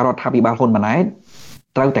ថារដ្ឋាភិបាលហ៊ុនម៉ាណែត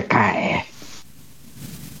ត្រូវតែកែ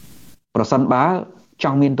ប្រសិនបើច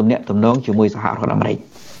ង់មានទំនាក់ទំនងជាមួយសហរដ្ឋអាមេរិក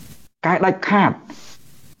កែដាច់ខាត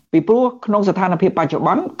ពីព្រោះក្នុងស្ថានភាពបច្ចុប្ប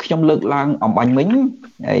ន្នខ្ញុំលើកឡើងអំបញ្ញមិញ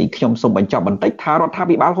ហើយខ្ញុំសូមបញ្ចប់បន្តិចថារដ្ឋា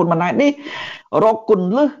ភិបាលហ៊ុនម៉ាណែតនេះរកគន្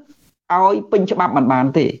លឹះឲ្យពេញច្បាប់មិនបាន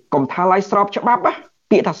ទេកុំថាឡើយស្របច្បាប់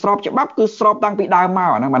ពាក្យថាស្របច្បាប់គឺស្របតាំងពីដើមមក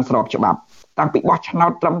អាហ្នឹងបានស្របច្បាប់តាំងពីបោះឆ្នោ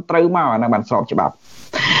តត្រឹមត្រូវមកអាហ្នឹងបានស្របច្បាប់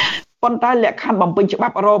ប៉ុន្តែលក្ខខណ្ឌបំពេញច្បា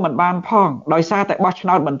ប់រកមិនបានផងដោយសារតែបោះឆ្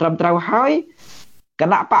នោតមិនត្រឹមត្រូវហើយគ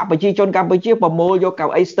ណៈបកប្រជាជនកម្ពុជាប្រមូលយកកៅ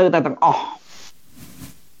អីស្ទើរតែទាំងអស់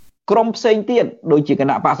ក្រុមផ្សេងទៀតដូចជាគ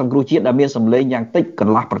ណៈបកសង្គ្រោះជាតិដែលមានសម្លេងយ៉ាងតិចក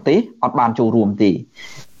ន្លះប្រទេសអត់បានចូលរួមទេ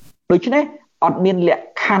ដូច្នេះអត់មានលក្ខ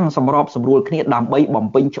ខណ្ឌសម្របសម្រួលគ្នាដើម្បីបំ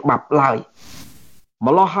ពេញច្បាប់ឡើយ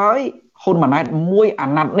ម្ល៉េះហើយហ៊ុនម៉ាណែតមួយអា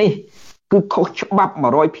ណត្តិនេះគឺខុសច្បាប់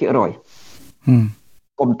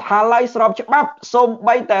 100% កុំថាឡើយស្របច្បាប់សូម្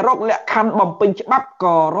បីតែរកលក្ខខណ្ឌបំពេញច្បាប់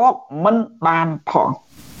ក៏រកមិនបានផង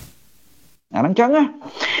អាហ្នឹងចឹងណា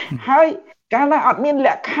ហើយកាលណាអត់មានល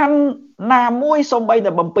ក្ខខណ្ឌណាមួយសូម្បី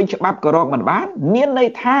តែបំពេញច្បាប់ក៏រកមិនបានមានន័យ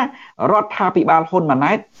ថារដ្ឋាភិបាលហ៊ុនម៉ា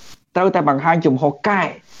ណែតត្រូវតែបង្ហាញជំហរកែ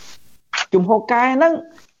ហ្នឹង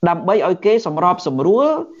ដើម្បីឲ្យគេសម្របសម្រួល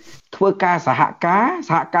ធ្វើការសហ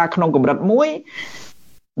ការក្នុងកម្រិតមួយ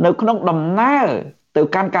នៅក្នុងដំណើរទៅ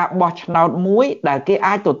កាន់ការបោះឆ្នោតមួយដែលគេ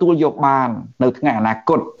អាចទទួលយកបាននៅថ្ងៃអនា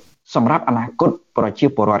គតសម្រាប់អនាគតប្រជា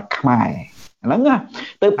ពលរដ្ឋខ្មែរហ្នឹងណា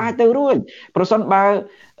ទៅអាចទៅរួចប្រសិនបើ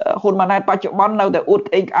ហ៊ុនម៉ាណែតបច្ចុប្បន្ននៅតែអួត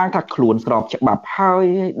ក្អេងក្អាងថាខ្លួនស្របច្បាប់ហើយ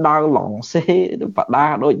ដើរឡងសេបដា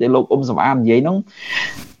ដូចដែលលោកអ៊ុំសំអាននិយាយហ្នឹង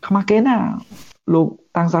ខ្មាស់គេណាលោក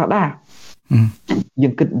តាំងសាដាយើ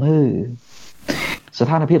ងគិតមើលស្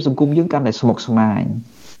ថានភាពសង្គមយើងកាន់តែស្មុគស្មាញ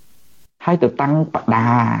ហើយទៅតាំងបដា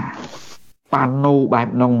ប៉ាណូបែប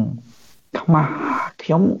នោះខ្មាស់ខ្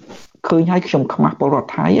ញុំឃើញហើយខ្ញុំខ្មាស់ពលរដ្ឋ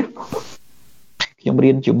ថៃខ្ញុំ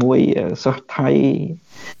រៀនជាមួយសិស្សថៃ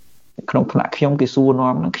ក្នុងថ្នាក់ខ្ញុំគេសួរ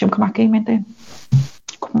នាំហ្នឹងខ្ញុំខ្មាស់គេមែនទេ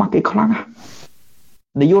ខ្មាស់គេខ្លាំង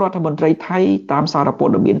នាយករដ្ឋមន្ត្រីថៃតាមសារព័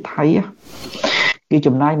ត៌មានថៃគេ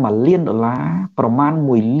ចំណាយ$1 លានប្រមាណ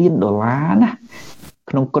$1 លានណា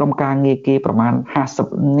ក្នុងក្រុមការងារគេប្រមាណ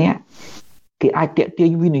50នាក់គេអាចទាក់ទាញ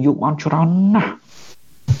វិនិយោគបានច្រើនណាស់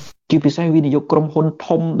ជាពិសេសវិនិយោគក្រុមហ៊ុន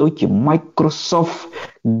ធំដូចជា Microsoft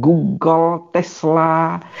Google Tesla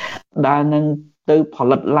ដែលនឹងទៅផ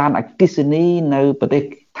លិតឡានអគ្គិសនីនៅប្រទេស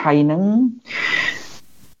ថៃហ្នឹង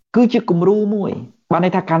គឺជាគំរូមួយបានន័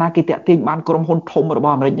យថាកាលណាគេតាក់ទាញបានក្រុមហ៊ុនធំរប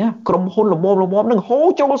ស់អាមេរិកណាក្រុមហ៊ុនល្មមនឹងហូរ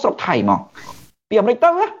ចូលស្រុកថៃមកពីអាមេរិកទៅ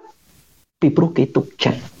ណាពីព្រោះគេទុក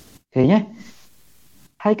ចិត្តឃើញទេ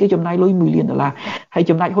ហើយគេចំណាយលុយ$1 លានហើយ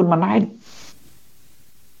ចំណាយហ៊ុនម៉ាណែត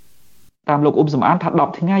តាមលោកអ៊ុំសំអានថា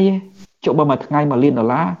10ថ្ងៃទេចុះបើមួយថ្ងៃ$1 លាន$10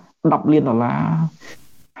 លាន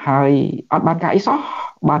ហើយអត់បានការអីសោះ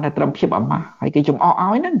បានតែត្រឹមភាពអាម៉ាស់ហើយគេចំអកឲ្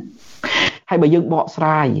យហ្នឹងហើយបើយើងបកស្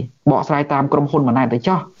រាយតាមក្រុមហ៊ុនម៉ាណែតទៅ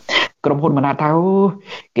ចោះក្រុមហ៊ុនម៉ាណែតថា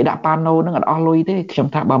គេដាក់ប៉ាណូហ្នឹងអត់អស់លុយទេខ្ញុំ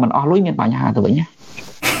ថាបើមិនអស់លុយមានបញ្ហាទៅវិញណា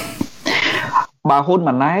បើហ៊ុន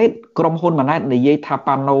ម៉ាណែតក្រុមហ៊ុនម៉ាណែតនិយាយថា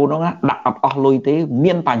ប៉ាណូហ្នឹងដាក់អត់អស់លុយទេ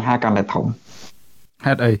មានបញ្ហាកាន់តែធំ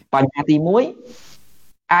ហេតុអីបញ្ហាទី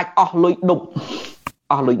1អាចអស់លុយដប់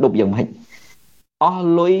យ៉ាងម៉េចអស់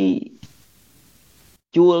លុយ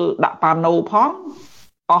ជួលដាក់ប៉ាណូផង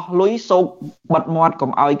អស់លុយសោកបិទមាត់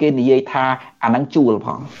កុំឲ្យគេនិយាយថាអាហ្នឹងជួលផ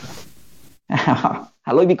ង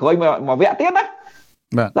ហើយលុយពីក្រោយមកវគ្គទៀតណា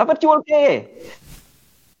បាទដល់បាត់ជួលគេ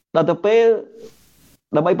ដល់ទៅពេល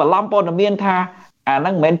ដើម្បីបន្លំព័ត៌មានថាអាហ្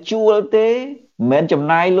នឹងមិនមែនជួលទេមិនមែនចំ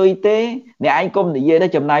ណាយលុយទេអ្នកឯងកុំនិយាយថា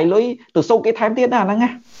ចំណាយលុយទៅសោកគេថែមទៀតណាអាហ្នឹងណា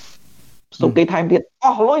សោកគេថែមទៀតអ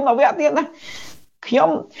ស់លុយមកវគ្គទៀតណាខ្ញុំ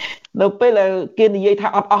នៅពេលគេនិយាយថា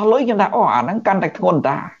អត់អស់លុយខ្ញុំថាអូអាហ្នឹងកាន់តែធ្ងន់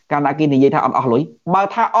តាកាលណាគេនិយាយថាអត់អស់លុយបើ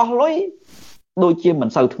ថាអស់លុយដូចជាមិន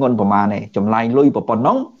សូវធ្ងន់ប្រហែលទេចម្លែងលុយប៉ុណ្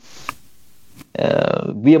ណឹង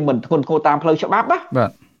វាមិនធ្ងន់ធ្ងរតាមផ្លូវច្បាប់ណាបា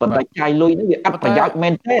ទប៉ុន្តែចាយលុយនេះវាអត់ប្រយោជន៍មែ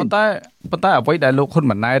នទេប៉ុន្តែអ្វីដែលលោកហ៊ុន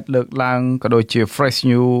ម៉ាណែតលើកឡើងក៏ដូចជា fresh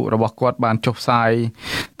news របស់គាត់បានចុះផ្សាយ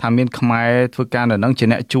ថាមានខ្មែរធ្វើការនៅនឹងជា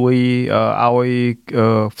អ្នកជួយឲ្យ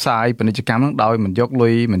ផ្សាយពាណិជ្ជកម្មហ្នឹងដោយមិនយកលុ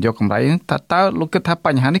យមិនយកកម្រៃតើលោកគិតថាប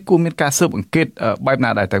ញ្ហានេះគួរមានការស៊ើបអង្កេតបែបណា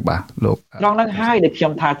ដែរទៅបាទលោកត្រង់ហ្នឹងហើយដែលខ្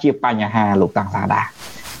ញុំថាជាបញ្ហាលោកតាំងសាដា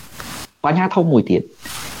បញ្ហាធំមួយទៀត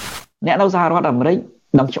អ្នកនៅសហរដ្ឋអាមេរិក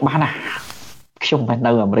ដឹងច្បាស់ណាស់ខ្ញុំមិន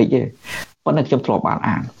នៅអាមេរិកទេប៉ុន្តែខ្ញុំធ្លាប់បាន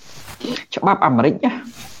អានច្បាប់អាមេរិកណា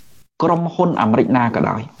ក្រុមហ៊ុនអាមេរិកណាក៏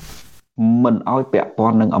ដោយ មិនឲ្យពាក់ព័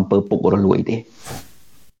ន្ធនឹងអំពើពុករលួយទេ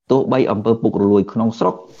ទោះបីអំពើពុករលួយក្នុងស្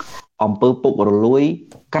រុកអំពើពុករលួយ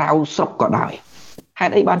ក្រៅស្រុកក៏ដោយហេ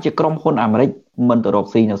តុអីបានជាក្រុមហ៊ុនអាមេរិកមិនទៅរក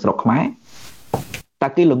ស៊ីនៅស្រុកខ្មែរតើ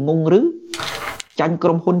គេល្ងងឬចាញ់ក្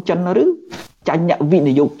រុមហ៊ុនចិនឬចាញ់អ្នកវិ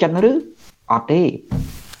និយោគចិនឬអត់ទេ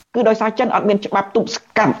គឺដោយសារចិនអត់មានច្បាប់ទប់ស្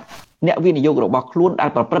កាត់អ្នកវិនិយោគរបស់ខ្លួនដែល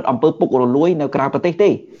ប្រព្រឹត្តអំពើពុករលួយនៅក្រៅប្រទេសទេ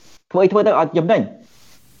ធ្វើទៅអត់ចំណេញ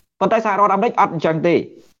ប៉ុន្តែសហរដ្ឋអាមេរិកអត់អញ្ចឹងទេ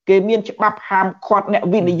គេមានច្បាប់ហាមឃាត់អ្នក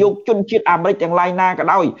វិនិយោគជនជាតិអាមេរិកទាំងឡាយណាក៏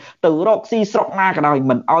ដោយទៅរកស៊ីស្រុកណាក៏ដោយ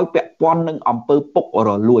មិនឲ្យពាក់ព័ន្ធនឹងអំពើពុករ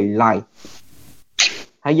លួយឡើយ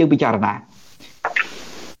ហើយយើងពិចារណា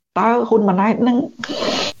តើហ៊ុនម៉ាណែតនឹង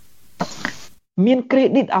មាន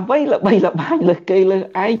credit អ្វីល្បីល្បាញលើគេលើ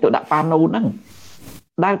ឯងទៅដាក់ប៉ាណូហ្នឹង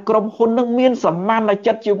ដែលក្រុមហ៊ុននឹងមានសមាន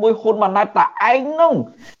ចិត្តជាមួយហ៊ុនម៉ាណែតតែឯងនោះ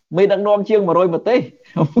មេដឹកនាំជាង100ប្រទេស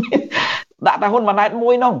ដាក់តែហ៊ុនម៉ាណែត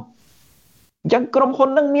មួយនោះអញ្ចឹងក្រុមហ៊ុន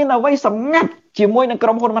នឹងមានអ្វីសម្ងាត់ជាមួយនឹងក្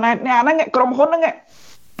រុមហ៊ុនម៉ាណែតនេះអាហ្នឹងក្រុមហ៊ុនហ្នឹង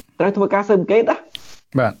ត្រូវធ្វើការស៊ើបអង្កេតណា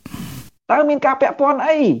បាទតើមានការពាក់ព័ន្ធ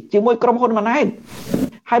អីជាមួយក្រុមហ៊ុនម៉ាណែត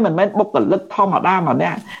ហើយមិនមែនបុគ្គលិកធម្មតាម្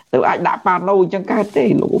នាក់ទៅអាចដាក់ប៉ាណូអញ្ចឹងកើតទេ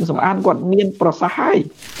លោកអ៊ុំសំអានគាត់មានប្រសាសន៍ហើយ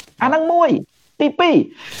អាហ្នឹងមួយទី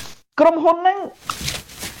2ក្រុមហ៊ុនហ្នឹង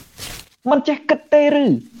មិនចេះគិតទេឬ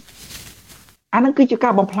អាហ្នឹងគឺជាកា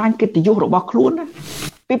របំផ្លាញកិត្តិយសរបស់ខ្លួនណា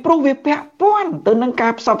ពីព្រោះវាពាក់ព័ន្ធទៅនឹងកា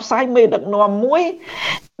រផ្សព្វផ្សាយមេដឹកនាំមួយ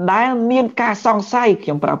ដែលមានការសង្ស័យខ្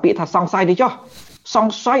ញុំប្រើពាក្យថាសង្ស័យទេចុះស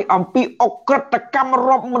ង្ស័យអំពីអក្រិតកម្ម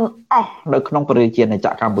រាប់មិនអស់នៅក្នុងប្រជាជា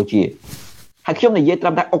តិកម្ពុជាហើយខ្ញុំនិយាយត្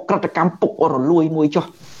រឹមតែអក្រិតកម្មពុករលួយមួយចុះ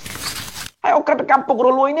ហើយអក្រិតកម្មពុករ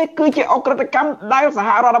លួយនេះគឺជាអក្រិតកម្មដែលសហ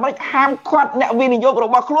រដ្ឋអាមេរិកហាមឃាត់អ្នកវិនិយោគរ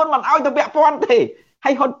បស់ខ្លួនមិនឲ្យទៅពាក់ព័ន្ធទេ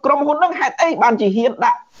ហើយក្រុមហ៊ុនហ្នឹងហេតុអីបានជាហ៊ាន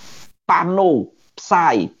ដាក់ប៉ាណូផ្សា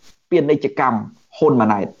យពាណិជ្ជកម្មហ៊ុនម៉ា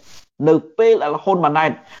ណែតនៅពេលដែលហ៊ុនម៉ាណែ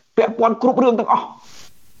តពាក់ព័ន្ធគ្រប់រឿងទាំងអស់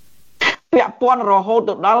ពាក់ព័ន្ធរហូត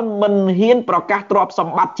ទៅដល់មិនហ៊ានប្រកាសទ្រព្យស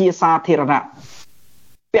ម្បត្តិជាសាធារណៈ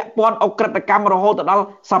ពាក់ព័ន្ធអក្រិតកម្មរហូតទៅដល់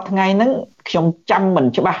សប្តាហ៍ថ្ងៃហ្នឹងខ្ញុំចាំមិន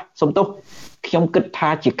ច្បាស់សំទោសខ្ញុំគិតថា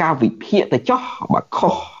ជាការវិភាគទៅចោះបើខុ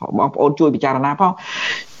សបងប្អូនជួយពិចារណាផង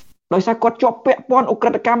ដោយសារគាត់ជាប់ពាក់ព័ន្ធអក្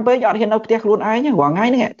រិតកម្មពេកអត់ហ៊ាននៅផ្ទះខ្លួនឯងរាល់ថ្ងៃ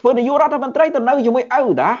នេះធ្វើនាយករដ្ឋមន្ត្រីទៅនៅជាមួយឪ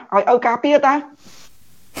តាឲ្យឪការពារតា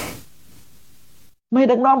មេ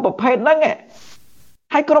ដឹកនាំប្រភេទហ្នឹង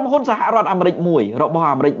ហើយក្រុមហ៊ុនសហរដ្ឋអាមេរិកមួយរបស់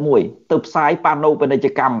អាមេរិកមួយទៅផ្សាយប៉ាណូពាណិជ្ជ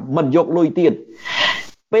កម្មមិនយកលុយទៀត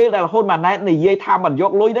ពេលដែលហ៊ុនម៉ាណែតនិយាយថាមិនយ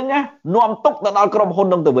កលុយហ្នឹងណានាំទុកទៅដល់ក្រុមហ៊ុន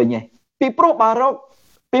ហ្នឹងទៅវិញពីព្រោះបើ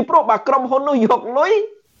ក្រុមហ៊ុននោះយកលុយ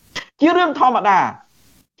ជារឿងធម្មតា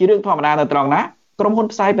នៅត្រង់ណាក្រុមហ៊ុន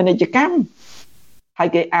ផ្សាយពាណិជ្ជកម្មហើយ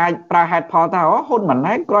គេអាចប្រើហេតុផលថាហ៊ុនម៉ា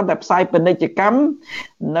ណែតគ្រាន់តែផ្សាយពាណិជ្ជកម្ម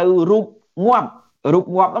នៅរូបងាប់ហ្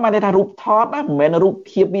នឹងមានន័យថារូបថតណាមិនមែនរូប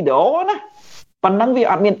ភាពវីដេអូណាប៉ុណ្ណឹងវា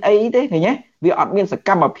អត់មានអីទេឃើញទេវាអត់មានសក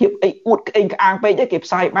ម្មភាពអីអួតក្អេងក្អាងពេកទេគេ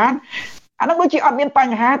ផ្សាយបានអាហ្នឹងដូចជាអត់មានប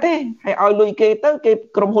ញ្ហាទេហើយឲ្យលុយគេទៅគេ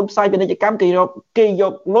ក្រុមហ៊ុនផ្សាយពាណិជ្ជកម្មគេយ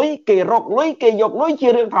កលុយគេរកលុយគេយកលុយជា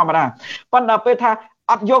រឿងធម្មតាប៉ុន្តែពេលថា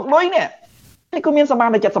អត់យកលុយនេះក៏មានសមាន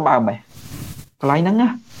ចិត្តសម្បើមដែរកន្លែងហ្នឹងណា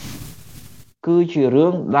គឺជារឿ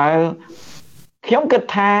ងដែលខ្ញុំគិត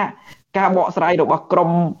ថាការបកស្រាយរបស់ក្រុម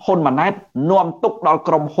ហ៊ុនម៉ាណែតនាំទុកដល់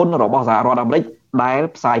ក្រុមហ៊ុនរបស់សហរដ្ឋអាមេរិកដែល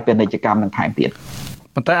ផ្សាយពាណិជ្ជកម្មនឹងថែមទៀត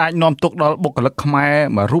ប៉ុន្តែអាចនាំទុកដល់បុគ្គលិកខ្មែរ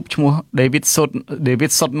មួយរូបឈ្មោះ David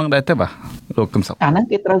Sut នឹងដែរទេបាទលោកកឹមសុខអាហ្នឹង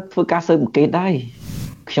គេត្រូវធ្វើការស៊ើបអង្កេតដែរ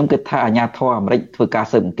ខ្ញុំគិតថាអាជ្ញាធរអាមេរិកធ្វើការ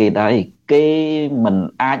ស៊ើបអង្កេតដែរគេមិន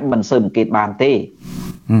អាចមិនស៊ើបអង្កេតបានទេ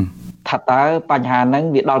ថាតើបញ្ហាហ្នឹង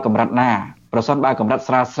វាដល់កម្រិតណាប្រសិនបើកម្រិត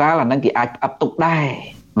ស្រាលអាហ្នឹងគេអាចផ្អាប់ទុកដែរ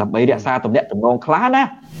ដើម្បីរក្សាទំនាក់ទំនងខ្លះណា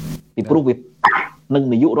ពីព្រោះវានឹង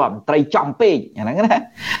នាយករដ្ឋមន្ត្រីចំពេកអាហ្នឹងណា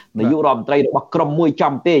នាយករដ្ឋមន្ត្រីរបស់ក្រុមមួយ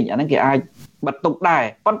ចំពេកអាហ្នឹងគេអាចបាត់ទុកដែរ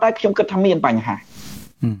ប៉ុន្តែខ្ញុំគិតថាមានបញ្ហា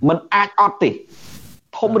มันអាចអត់ទេ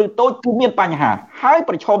ធំឬតូចគឺមានបញ្ហាហើយ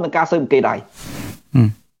ប្រឈមនឹងការស៊ើបអង្កេតដែរ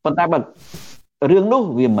ប៉ុន្តែបើរឿងនោះ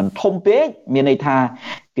វាមិនធំពេកមានន័យថា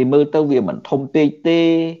គេមើលទៅវាមិនធំពេកទេ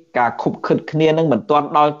ការខុបខិតគ្នានឹងមិនទាន់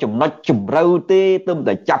ដល់ចំណុចជ្រៅទេទើប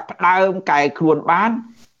តែចាប់ផ្ដើមកែខ្លួនបាន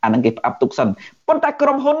អាហ្នឹងគេផ្អាប់ទុកសិនប៉ុន្តែក្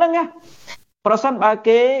រុមហ៊ុនហ្នឹងណាប្រសិនបើ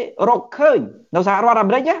គេរកឃើញនៅសហរដ្ឋអា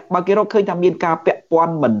មេរិកបើគេរកឃើញថាមានការពាក់ព័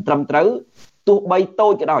ន្ធមិនត្រឹមត្រូវទោះបីតូ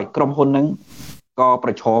ចក៏ដោយក្រុមហ៊ុនហ្នឹងក៏ប្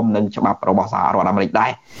រឈមនឹងច្បាប់របស់សហរដ្ឋអាមេរិកដែ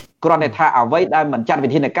រគ្រាន់តែថាអ្វីដែលមិនចាត់វិ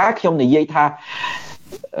ធានការខ្ញុំនិយាយថា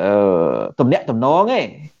ទំនាក់ទំន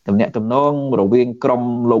ងរវាងក្រុម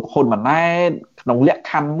លោកហ៊ុនម៉ាណែតក្នុងលក្ខ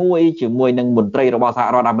ខណ្ឌមួយជាមួយនឹងមន្ត្រីរបស់សហ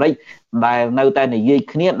រដ្ឋអាមេរិកដែលនៅតែនិយាយ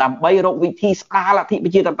គ្នាដើម្បីរកវិធីស្ដារលទ្ធិប្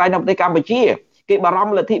រជាធិបតេយ្យនៅប្រទេសកម្ពុជាគេបារម្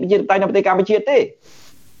ភលទ្ធិប្រជាធិបតេយ្យនៅប្រទេសកម្ពុជាទេ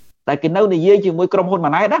តែគេនៅនិយាយជាមួយក្រុមហ៊ុន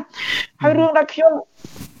ម៉ាណែតណាហើយរឿងដែលខ្ញុំ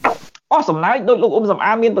អស់សំណើចដោយលោកអ៊ុំសំ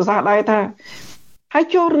អានមានប្រសាសន៍ដែរថា ហើយ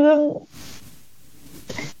ចូលរឿង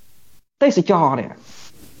ទេសចរនេះ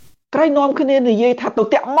ក្រែងនាំគ្នានិយាយថាទៅ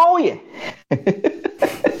តាក់ម៉ួយ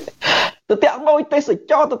ទៅតាក់ម៉ួយទេស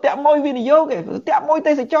ចរទៅតាក់ម៉ួយវិនិយោគទៅតាក់ម៉ួយ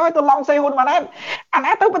ទេសចរទៅឡង់សេហ៊ុនម៉ាណែតអា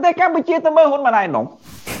ណាទៅប្រទេសកម្ពុជាទៅមើលហ៊ុនម៉ាណែតនោះ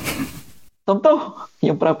សំទោសខ្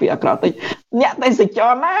ញុំប្រើពាក្យអាក្រក់តិចអ្នកទេសច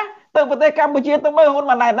រណាទៅប្រទេសកម្ពុជាទៅមើលហ៊ុន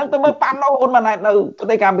ម៉ាណែតហ្នឹងទៅមើលប៉ាណូហ៊ុនម៉ាណែតនៅប្រ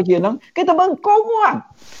ទេសកម្ពុជាហ្នឹងគេទៅមើលអង្គរវត្ត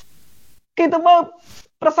គេទៅមើល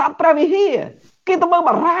ប្រាសាទព្រះវិហារគេទៅមើល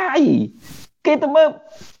បារាយគេទៅមើល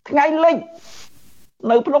ថ្ងៃលិច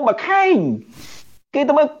នៅភ្នំបាខែងគេ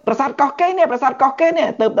ទៅមើលប្រាសាទកោះកេរនេះប្រាសាទកោះកេរនេះ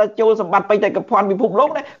ទៅដល់ចូលសម្បត្តិបេតិកភណ្ឌពិភពលោក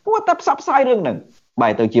នេះគួរតែផ្សព្វផ្សាយរឿងហ្នឹងបែ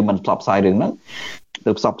រទៅជាមិនផ្សព្វផ្សាយរឿងហ្នឹង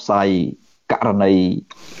ទៅផ្សព្វផ្សាយករណី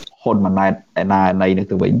ហ៊ុនម៉ាណែតឯណាណៃនេះ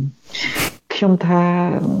ទៅវិញខ្ញុំថា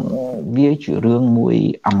វាជារឿងមួយ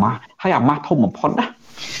អាម៉ាស់ហើយអាម៉ាស់ធំបំផុតណា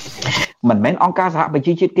មិនមែនអង្គការសហប្រ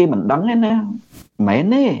ជាជាតិគេមិនដឹងទេណាមិនមែន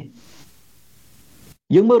ទេ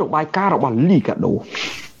យើងមើលរបាយការណ៍របស់លីកាដូ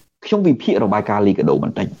ខ្ញុំវិភាគរបាយការណ៍លីកាដូប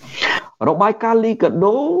ន្តិចរបាយការណ៍លីកា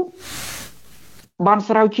ដូបាន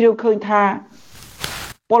ស្រាវជ្រាវឃើញថា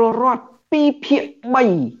ពលរដ្ឋ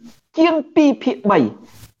2/3ជាង2/3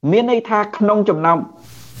មានន័យថាក្នុងចំណោម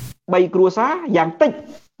3គ្រួសារយ៉ាងតិច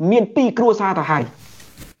មាន2គ្រួសារទៅហើយ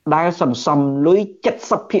ដែលសន្សំលុយ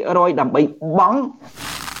 70% ដើម្បីបង់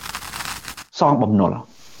សងបំណុល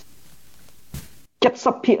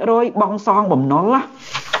 70% បង់សងបំណុលណា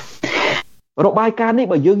របាយការណ៍នេះ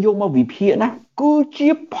បើយើងយកមកវិភាគណាគឺជា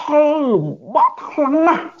ផលលំបាកខ្លាំង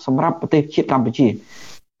ណាស់សម្រាប់ប្រទេសជាតិកម្ពុជា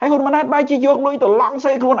ហើយហ៊ុនម៉ាណែតបែរជាយកលុយទៅឡង់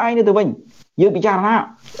សេខ្លួនឯងទៅវិញយើងពិចារណា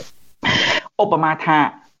ឧបមាថា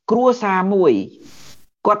គ្រួសារមួយ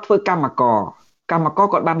គាត់ធ្វើកម្មករ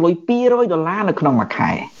គាត់បានលុយ$200នៅក្នុងមួយខែ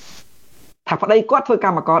ថាប្តីគាត់ធ្វើក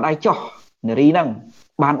ម្មករដៃចុះនារីហ្នឹង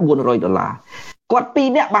បាន$400គាត់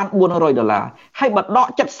2នាក់បាន$400ហើយបើដក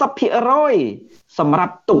 70% សម្រា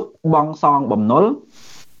ប់ទុកបង់សងបំណុល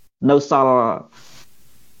នៅសល់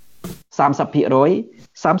 30%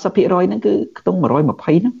 ហ្នឹងគឺខ្ទង់120ហ្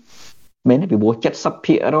នឹងមែនទេពីព្រោះ 70% 140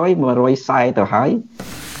ទៅហើយ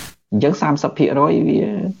អញ្ចឹង 30% វា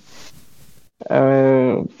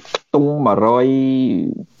ខ្ទង់100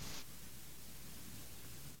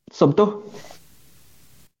សំទោស70%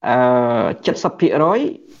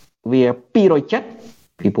 វា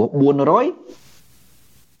270ពីព្រោះ400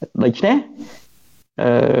ដូច្នេះ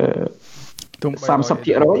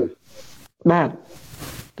30% បាទ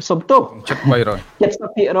សំទោស 70%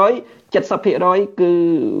 គឺ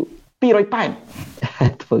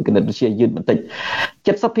280ធ្វើគណិតវិទ្យាយឺតបន្តិច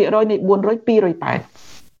 70% នៃ400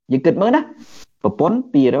 280យើងគិតមើលណាប្រពន្ធ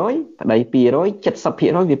200ប្តី200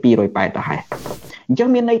 70% វា280ទៅហើយអញ្ចឹង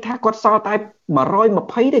មានន័យថាគាត់សល់តែ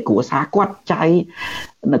120ទេគ្រួសារគាត់ចាយ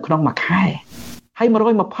នៅក្នុងមួយខែហើយ120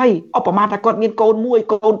ឧបមាថាគាត់មានកូនមួយ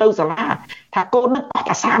កូនទៅសាលាថាកូននឹងអស់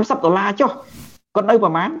តែ$30ចុះគាត់នៅប្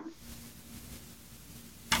រហែល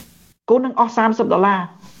កូននឹងអស់$30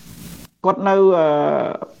គាត់នៅ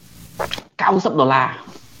$90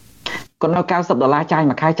គាត់នៅ$90ចាយ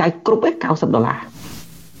មួយខែចាយគ្រប់ទេ$90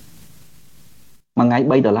មួយថ្ងៃ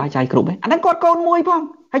$3ចាយគ្រប់ទេអាហ្នឹងគាត់កូនមួយផង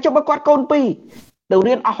ហើយចុះបើគាត់កូន2ទៅ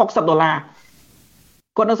រៀនអស់$60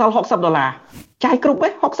គាត់នៅសល់$60ចាយគ្រប់ទេ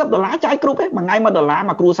$60ចាយគ្រប់ទេមួយថ្ងៃ$1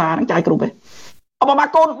មកគ្រួសារហ្នឹងចាយគ្រប់ទេអបមក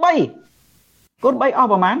កូន3អស់ប្រ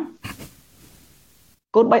ហែល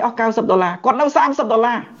កូន3អស់$90គាត់នៅ$30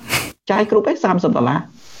ចាយគ្រប់ទេ$30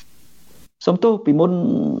សំទោសពីមុន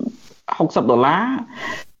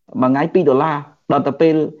$60មួយថ្ងៃ$2ដល់ទៅពេ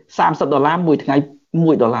ល$30មួយថ្ងៃ$1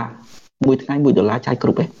មួយថ្ងៃ$1ចាយគ្រ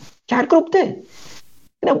ប់ទេចាយគ្រប់ទេ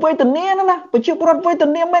តែវេទនាណាប្រជាពលរដ្ឋវេទ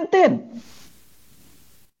នាមែនទេ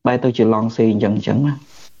បែរទៅជាឡងសេអញ្ចឹងណា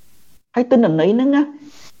ហើយទិន្នន័យហ្នឹងណា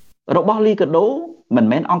របស់លីកាដូមិន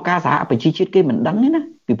មែនអង្គការសហប្រជាជាតិគេមិនដឹងទេណា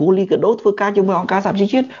ពីព្រោះលីកាដូធ្វើការជាមួយអង្គការសហប្រជា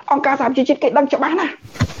ជាតិគេដឹងច្បាស់ណាស់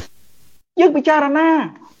យើងពិចារណា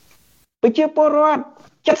ប្រជាពលរដ្ឋ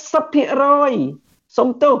 70% សំ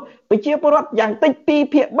ទោសប្រជាពលរដ្ឋយ៉ាងតិច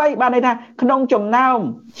 2/3 បានន័យថាក្នុងចំណោម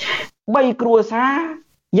3គ្រួសារ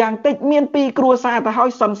យ៉ាងតិចមាន2គ្រួសារទៅហើយ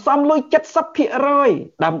សន្សំលុយ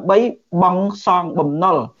 70% ដើម្បីបង់សងបំ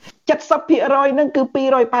ណុល 70% ហ្នឹងគឺ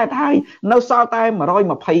280ហើយនៅសល់តែ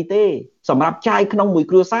120ទេសម្រាប់ចាយក្នុងមួយ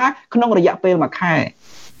គ្រួសារក្នុងរយៈពេល1ខែ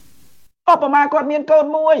ឧបមាគាត់មានកូន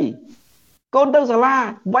មួយកូនទៅសាលា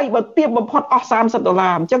វាយបើទាបបំផុតអស់$30អ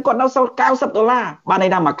ញ្ចឹងគាត់នៅសល់$90បានន័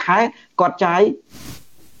យថាមួយខែគាត់ចាយ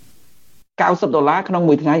$90ក្នុង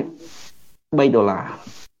មួយថ្ងៃ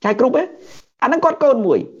$3ចាយគ្រប់ទេអាហ្នឹងគាត់កូន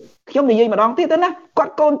មួយខ្ញុំនិយាយម្ដងទៀតទៅណាគា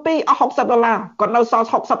ត់កូន2អស់$60គាត់នៅសល់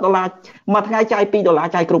$60មួយថ្ងៃចាយ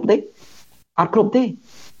$2ចាយគ្រប់ទេអត់គ្រប់ទេ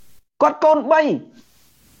គាត់កូន3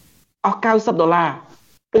អស់$90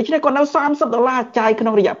 ដូច្នេះគាត់នៅ$30ចាយក្នុ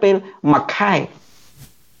ងរយៈពេលមួយខែ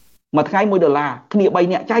មួយថ្ងៃ$1គ្នា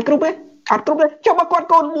3នាក់ចាយគ្រប់ទេអត់គ្រប់ទេចុះបើគាត់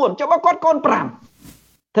កូន4ចុះបើគាត់កូន5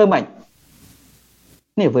ធ្វើម៉េច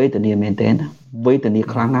នេះវេទនាមែនទេណាវេទនា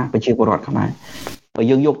ខ្លាំងណាស់ប្រជាពលរដ្ឋខ្មែរបើ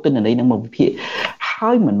យើងយកទិន្នន័យនឹងមកវិភាគហើ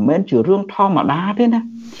យមិនមែនជារឿងធម្មតាទេណា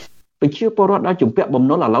ប្រជាពលរដ្ឋដល់ជំពាក់បំ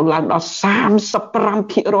ណុលឥឡូវឡើងដល់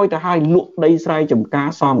35%ទៅហើយលក់ដីស្រែចម្ការ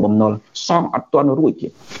សងបំណុលសងអត់ទាន់រួចទៀ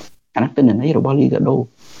តអានេះទិន្នន័យរបស់លីកាដូ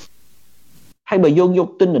ហើយបើយើងយក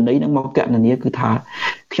ទិន្នន័យនឹងមកកណនាគឺថា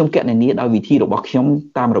ខ្ញុំកណនាដោយវិធីរបស់ខ្ញុំ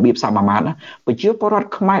តាមរបៀបសមមាត្រណាប្រជាពលរដ្ឋ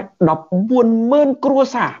ខ្មែរ 140,000 គ្រួ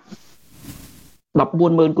សារ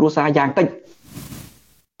140,000 គ្រួសារយ៉ាងតិច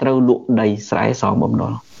ត្រូវលក់ដីស្រែសងបំណុ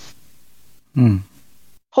ល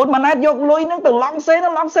ហ៊ុនម៉ាណែតយកលុយហ្នឹងទៅឡង់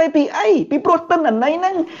សេពីអីពីព្រោះទិន្នន័យហ្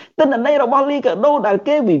នឹងទិន្នន័យរបស់លីកាដូដែល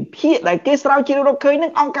គេវិភាគដែលគេស្រាវជ្រាវរកឃើញហ្នឹ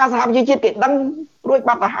ងអង្គការសហប្រជាជាតិគេដឹងរួច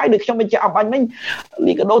បាត់ទៅហើយដូចខ្ញុំបញ្ជាក់អំបញ្ញមិញ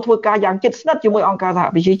លីកាដូធ្វើការយ៉ាងជិតស្និទ្ធជាមួយអង្គការសហ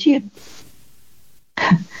ប្រជាជាតិ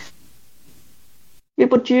វា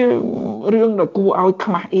ពិតជារឿងដែលគួរឲ្យ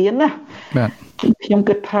ខ្មាស់អៀនណាបាទខ្ញុំ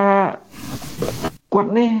គិតថាគា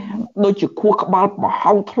ត់នេះដូចជាខួរក្បាលប្រ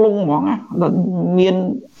ហោងធ្លុងហ្មងណាមាន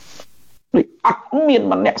ដូចអត់មាន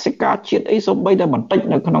មនសិការជាតិអីសូម្បីតែបន្តិច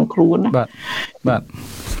នៅក្នុងខ្លួនណាបាទ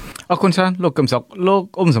អរគុណច្រើនលោកកឹមសុខលោក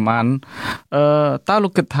អ៊ុំសំអានតើលោ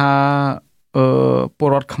កគិតថាពល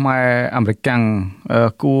រដ្ឋខ្មែរអាមេរិកាំង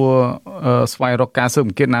គួរស្វែងរកការស៊ើប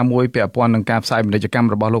អង្កេតណាមួយពាក់ព័ន្ធនឹងការផ្សាយពាណិជ្ជកម្ម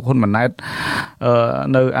របស់លោកហ៊ុនម៉ាណែត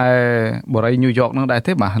នៅឯបរិយាញូវយ៉កនឹងដែរ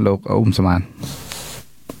ទេបាទលោកអ៊ុំសំអាន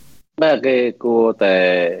បាទគេគួរតែ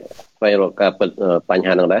ស្វែងរកការបញ្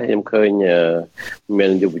ហានឹងដែរខ្ញុំឃើញមា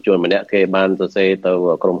នយុវជនម្នាក់គេបានសរសេរទៅ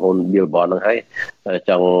ក្រុមហ៊ុន Billboard ហ្នឹងហើយ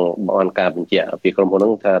ចង់បានការបញ្ជាក់ពីក្រុមហ៊ុនហ្នឹ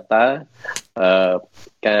ងថាតើ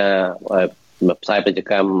ការផ្សាយពាណិជ្ជ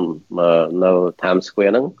កម្មនៅ Times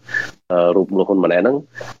Square ហ្នឹងរូបលោកហ៊ុនម៉ាណែតហ្នឹង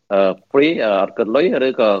free អត់គិតលុយឬ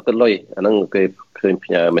ក៏គិតលុយអាហ្នឹងគេឃើញផ្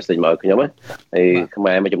ញើ message មកឲ្យខ្ញុំណាហើយខ្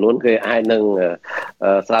មែរមួយចំនួនគេអាចនឹង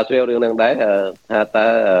ស្រាវជ្រាវរឿងហ្នឹងដែរថាតើ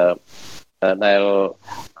ដែល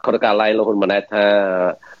ក្រុមការឡាយលោកហ៊ុនម៉ាណែតថា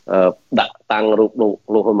ដាក់តាំងរូប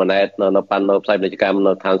លោកហ៊ុនម៉ាណែតនៅប៉ាន់នៅផ្សាយពាណិជ្ជកម្ម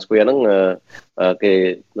នៅ Times Square ហ្នឹងគេ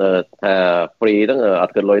ថា free ហ្នឹងអ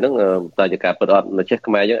ត់គិតលុយហ្នឹងតើជាការពិតអត់នៅចេះ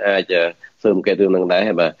ខ្មែរយើងអាចស៊ើបអង្កេតរឿងហ្នឹងដែរ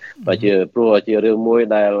បាទបើជាព្រោះជារឿងមួយ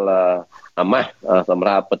ដែលអាម៉ាស់សម្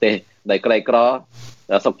រាប់ប្រទេសដែលក្រីក្រ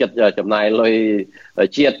សុខចិត្តចំណាយលុយ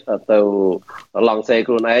ជាតិទៅឡង់សេ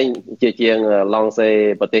ខ្លួនឯងជាងឡង់សេ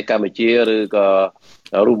ប្រទេសកម្ពុជាឬក៏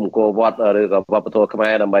រូបមង្គលវត្តឬក៏វប្បធម៌ខ្មែ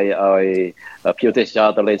រដើម្បីឲ្យភ្ញៀវទេសចរ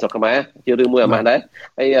ទៅលេងស្រុកខ្មែរជារឿងមួយអាម៉ាស់ដែរ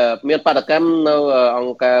ហើយមានបដកម្មនៅអ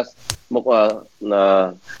ង្គការមុខ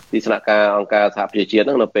ទីស្នាក់ការអង្គការសហប្រជាជាតិហ្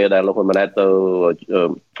នឹងនៅពេលដែលលោកហ៊ុនម៉ាណែតទៅ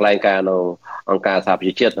ថ្លែងការណ៍នៅអង្គការសហប្រ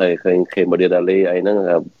ជាជាតិហើយឃើញខេមឌីដាលីអីហ្នឹង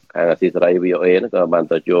ខាងអសីសេរី VOA ហ្នឹងក៏បាន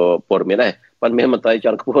ទៅជួបព័ត៌មានដែរប៉ុន្តែមានមន្ត្រី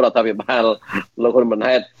ជាន់ខ្ពស់រដ្ឋាភិបាលលោកហ៊ុនម៉ា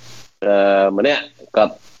ណែតម្នាក់គា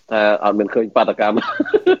ត់ថាអត់មានឃើញបាតកម្ម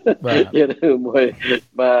ជារឿងមួយ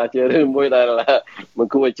បាទជារឿងមួយដែលមិន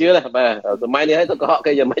គួរជឿទេបាទសម័យនេះហើយទៅកុហក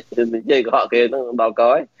គេយ៉ាងម៉េចនិយាយកុហកគេហ្នឹងដល់ក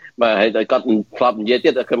ហើយបាទហើយតែគាត់ធ្លាប់និយាយទៀ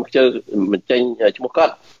តខ្ញុំខ្ជិលបញ្ចេញឈ្មោះគា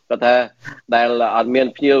ត់ថាដែលអត់មាន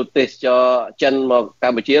ភ្ញៀវទេសចរចិនមកក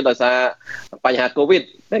ម្ពុជាដោយសារបញ្ហាកូវីដ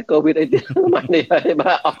អីទៀតម៉ាស់នេះហើយ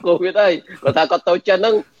បាទអស់កូវីដហើយគាត់ថាគាត់ទៅចិនហ្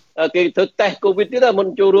នឹងគេធ្វើតេស្តកូវីដទៀតមុន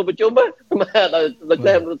ចូលរួមប្រជុំបាទដល់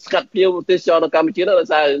តែស្កាត់ភ្ញៀវទេសចរនៅកម្ពុជាដោយ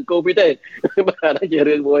សារកូវីដទេបាទជា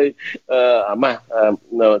រឿងមួយអាម៉ាស់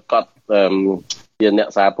គាត់ជាអ្នក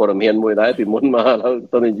សារព័ត៌មានមួយដែរពីមុនមកឥឡូវ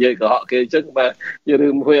ទៅនិយាយកុហកគេអញ្ចឹងបាទជារឿ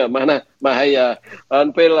ងមួយអាម៉ាស់ណាបាទហើយ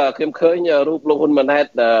ពេលខ្ញុំឃើញរូបលោកហ៊ុនម៉ាណែត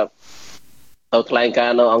ទៅថ្លែងកា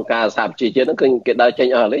រណ៍នៅអង្គការសហប្រជាជាតិហ្នឹងឃើញគេដើរចេញ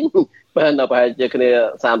អស់លេងបាទនៅប្រហែលជាគ្នា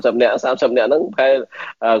30នាក់ហ្នឹងប្រហែល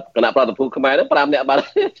គណៈប្រតិភូខ្មែរហ្នឹង5នាក់បាត់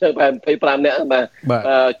ជើប្រហែល25នាក់បាទ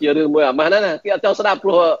ជារឿងមួយអាម៉ាស់ណាគេអត់ចង់ស្ដាប់ព្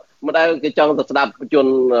រោះមិនដែលគេចង់ទៅស្ដាប់ជន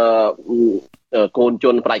កូនជ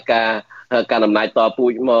នផ្ដាច់ការការអំណាចតពូ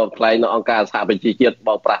ជមកថ្លែងនៅអង្គការសហប្រជាជាតិ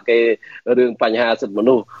បោកប្រាស់គេរឿងបញ្ហាសិទ្ធិម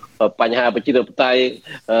នុស្សបញ្ហាប្រជាធិបតេយ្យ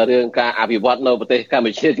រឿងការអភិវឌ្ឍនៅប្រទេសកម្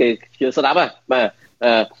ពុជាគេជឿស្ដាប់បាទ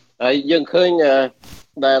ហើយយើងឃើញ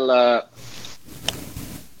ដែល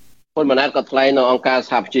ហ៊ុនម៉ាណែតក៏ថ្លែងនៅអង្គការ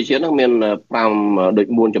សហប្រជាជាតិហ្នឹងមាន5ដូច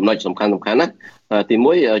4ចំណុចសំខាន់ណាទី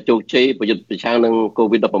1ជោគជ័យប្រយុទ្ធប្រឆាំងនឹង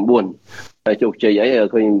COVID-19 ហើយជោគជ័យអី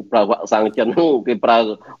ឃើញប្រើវ៉ាក់សាំងចិនហ្នឹងគេប្រើ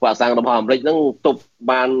វ៉ាក់សាំងរបស់អាមេរិកហ្នឹងទប់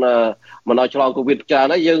បានមិនឲ្យឆ្លង COVID ច្រើន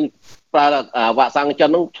ហើយយើងប្រើវ៉ាក់សាំងចិន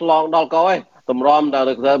ហ្នឹងឆ្លងដល់កហើយតម្រាំតែ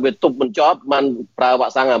វាទប់មិនជាប់បានប្រើវ៉ា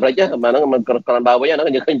ក់សាំងអាមេរិកហ្នឹងមិនគ្រាន់បើវិញហ្នឹង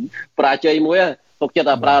យើងឃើញប្រាជ័យមួយទុកចិត្ត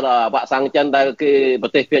តែប្រើវ៉ាក់សាំងចិនដែលគេប្រ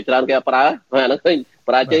ទេសភាគច្រើនគេប្រើហ្នឹងឃើញ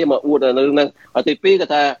ប្រាជ័យមកអួតរឿងហ្នឹងទី2គេ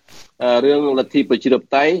ថារឿងលទ្ធិប្រជាធិប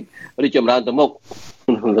តេយ្យរីកចម្រើនទៅមុខ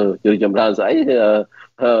យើងចម្រើនស្អី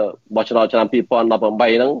បោះឆ្នោតឆ្នាំ2018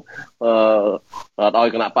ហ្នឹងអត់ឲ្យ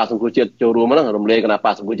គណៈបកសង្គ្រោះជាតិចូលរួមហ្នឹងរំលាយគណៈប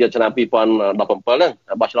កសង្គ្រោះជាតិឆ្នាំ2017ហ្នឹង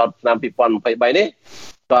បោះឆ្នោតឆ្នាំ2023នេះ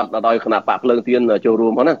គាត់ដល់ឲ្យគណៈបកភ្លើងទៀនចូលរួ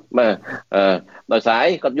មហ្នឹងបាទដោយសារ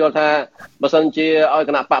គាត់យល់ថាបើសិនជាឲ្យ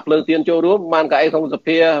គណៈបកភ្លើងទៀនចូលរួមបានកៅអីក្នុងស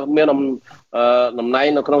ភាមានតំណែង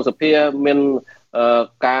នៅក្នុងសភាមាន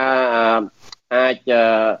ការអាច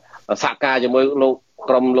សហការជាមួយលោក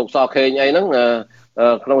ក្រុមលោកសខេងអីហ្នឹង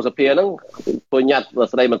ក្នុងសភាហ្នឹងពុញញ៉ាត់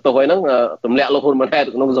ស្ដីបន្ទោសអីហ្នឹងទម្លាក់លោកហ៊ុនម៉ាណែត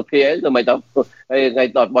ក្នុងសភាអីទៅមិនទៅហើយថ្ងៃ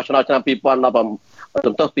ដល់បោះឆ្នោតឆ្នាំ2017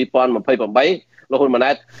សំទោស2028លោកហ៊ុនម៉ា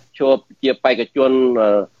ណែតជួបជាបេក្ខជន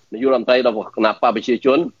នាយករដ្ឋមន្ត្រីរបស់គណៈបកប្រជាជ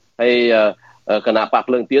នហើយគណៈបក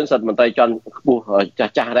ភ្លើងទៀនសិទ្ធិមន្ត្រីជាន់ខ្ពស់ចា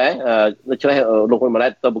ស់ដែរដូច្នេះលោកហ៊ុនម៉ាណែ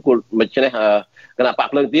តទៅប្រគល់មិនឆ្នេះគណៈបក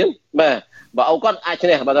ភ្លើងទៀនបាទបើអូគាត់អាចឈ្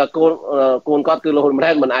នះបើកូនគាត់គឺលោកហ៊ុនម៉ា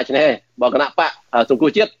ណែតមិនអាចឈ្នះទេបើគណៈបកសង្គ្រោះ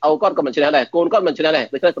ជាតិអូគាត់ក៏មិនឈ្នះដែរកូនគាត់មិនឈ្នះដែរ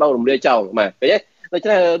ដូច្នេះត្រូវរំលាយចោលបាទឃើញទេដូច្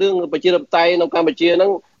នេះរឿងប្រជាធិបតេយ្យនៅកម្ពុជាហ្នឹ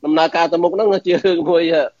ងដំណើរការទៅមុខហ្នឹងជារឿងមួយ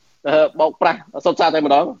បោកប្រាស់សុទ្ធសាធតែ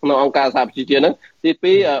ម្ដងក្នុងអង្គការសហប្រជាជាតិហ្នឹងទី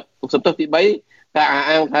2សំទោសទី3ការអះ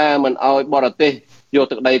អាងថាមិនអោយបរទេសយក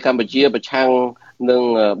ទឹកដីកម្ពុជាប្រឆាំងនឹង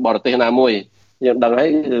បរទេសណាមួយយើងដឹងហើយ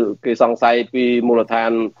គេសង្ស័យពីមូលដ្ឋា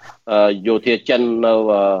នយោធាចិននៅ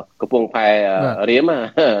កំពង់ផែរៀមហ្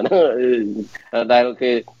នឹងដែល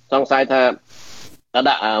គេសង្ស័យថា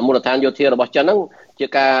ដាក់មូលដ្ឋានយោធារបស់ចិនហ្នឹងជា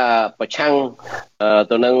ការប្រឆាំង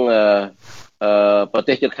ទៅនឹងប្រ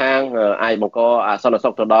ទេសជិតខាងអាចបង្កអសន្តិសុ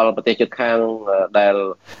ខទៅដល់ប្រទេសជិតខាងដែល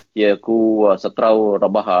ជាគូសត្រូវរ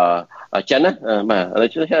បស់ចិនណាបាទដូ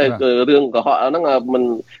ច្នេះរឿងកុហកហ្នឹងមិន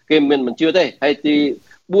គេមិនជឿទេហើយទី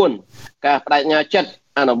4ការបដិញ្ញាចិត្ត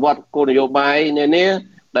អនុវត្តគោលនយោបាយនានា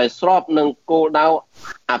ដែលស្របនឹងគោលដៅ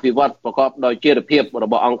អភិវឌ្ឍប្រកបដោយចីរភាពរ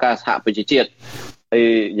បស់អង្គការសហប្រជាជាតិហើយ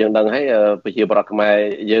យើងដឹងហើយប្រជាប្រដ្ឋខ្មែរ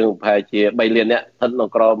យើងប្រហែលជា3លានអ្នកស្ថិតនៅ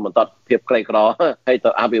ក្រោមបន្ទាត់ភាពក្រីក្រហើយទៅ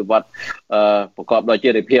អភិវឌ្ឍប្រកបដោយចី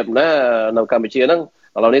រភាពណានៅកម្ពុជាហ្នឹង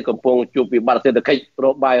ឥឡូវនេះកំពុងជួបវិបត្តិសេដ្ឋកិច្ចរ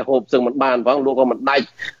កបាយហូបសឹងមិនបានផងលោកក៏មិនដាច់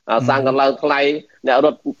សាំងកន្លងថ្លៃអ្នករ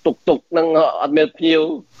ត់ទុកហ្នឹងអត់មានភ្ញៀវ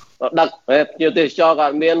ដឹកភ្ញៀវទេសចរក៏អ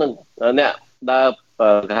ត់មានអ្នកដើរ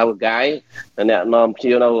គេហៅកាយអ្នកនាំភ្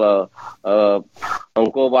ញៀវនៅអ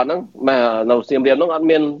ង្គរវត្តហ្នឹងបាទនៅសៀមរាបហ្នឹងអត់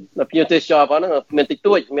មានភ្ញៀវទេសចរហ្នឹងមានតិច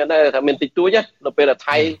តួចមានតែថាមានតិចតួចណាដល់ពេល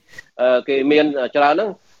ថៃគេមានច្រើនហ្នឹង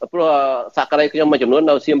ព្រោះសក្តិខ្ញុំមួយចំនួន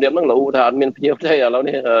នៅសៀមរាបហ្នឹងលូថាអត់មានភ្ញៀវទេឥឡូវ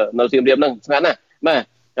នេះនៅសៀមរាបហ្នឹងស្ងាត់ណាបាទ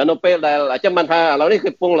នៅពេលដែលចាំបានថាឥឡូវនេះគេ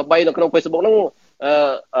ពងល្បីនៅក្នុង Facebook ហ្នឹង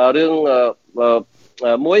រឿង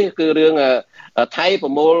មួយគឺរឿងថៃប្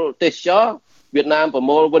រមូលទេសចរវៀតណាមប្រ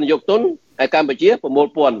មូលវិនិយោគទុនហើយកម្ពុជាប្រមូល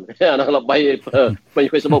ពន្ធអានោះល្បីពេញ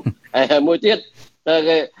Facebook ហើយមួយទៀត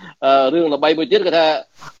គេរឿងល្បីមួយទៀតគេថា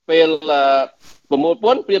ពេលប្រមូលព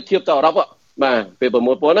ន្ធប្រៀបធៀបទៅអឺរ៉ុបបាទពេលប្រ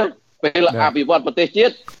មូលពន្ធណាពេលអភិវឌ្ឍប្រទេសជា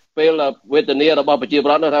តិពេលវេទនារបស់ប្រជាប្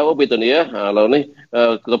រដ្ឋថាវេទនាឥឡូវនេះ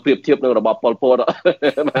ក៏ប្រៀបធៀបនឹងរបបប៉ុលពត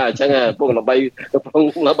បាទអញ្ចឹងពុកល្បី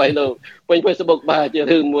នៅពេញ Facebook បាទជា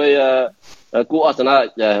រឿងមួយគួរអស្ចារ្យ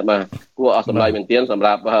បាទគួរអស្ចារ្យមែនទែនសម្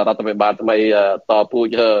រាប់រដ្ឋាភិបាលថ្មីតពូ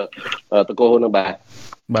ជតកូលនឹងបាទ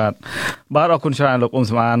អរគុណច្រើនលោកអ៊ុំ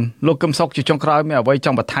សំអានលោកកឹមសុខជាចុងក្រោយមានអ្វីច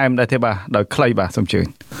ង់បន្ថែមដែរទេបាទដោយខ្លីបាទសូមជឿ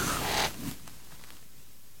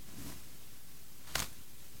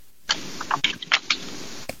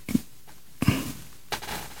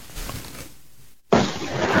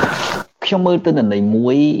ខ្ញុំមើលទិន្នន័យមួ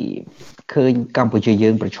យឃើញកម្ពុជាយើ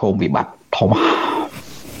ងប្រឈមវិបត្តិធំ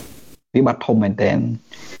មែនទែន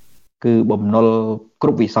គឺបំណុលគ្រ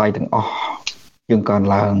ប់វិស័យទាំងអស់យើងកើន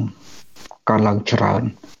ឡើងច្រើន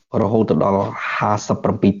រហូតដល់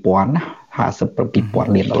57,000 ណា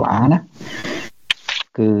57,000 លានដុល្លារណា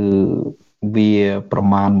គឺវាប្រ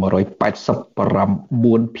មាណ 189%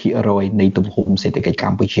 នៃទំហំសេដ្ឋកិច្ចក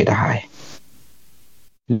ម្ពុជាដែរហើយ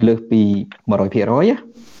លើសពី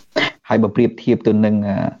 100% ហើយបើប្រៀបធៀបទៅនឹង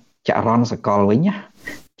ចរន្តសកលវិញណា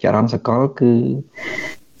ចរន្តសកលគឺ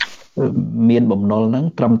មានបំណុលហ្នឹង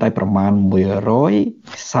ត្រឹមតែប្រមាណ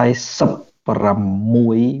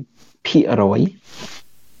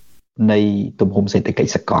 146% នៃទំហំសេដ្ឋកិច្ច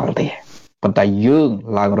សកលទេប៉ុន្តែយើង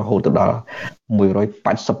ឡើងរហូតដល់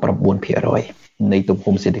 189% នៃទំ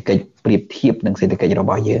ហំសេដ្ឋកិច្ចប្រៀបធៀបនឹងសេដ្ឋកិច្ចរប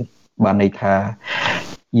ស់យើងបានន័យថា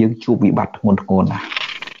យើងជួបវិបត្តិធ្ងន់ធ្ងរណាស់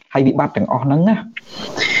ហើយវិបត្តិទាំងអស់ហ្នឹងណា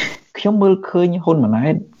ខ្ញុំមើលឃើញហ៊ុនម៉ាណែ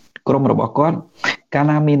តក្រុមរបស់គាត់កាល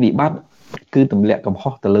ណាមានវិបត្តិគឺទម្លាក់កំហុ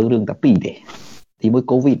សទៅលើរឿងតែពីរទេទី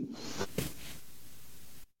1 COVID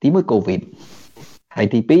ហើយ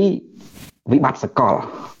ទី2វិបត្តិសកល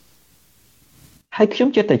ហើយខ្ញុំ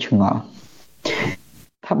ចិត្តតែឆ្ងល់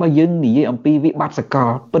ថាបើយើងនិយាយអំពីវិបត្តិសកល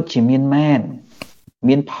ពិតជាមានមែន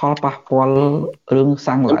មានផលប៉ះពាល់រឿង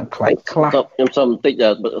សាំងឡើងខ្លះខ្ញុំសូមបន្តិច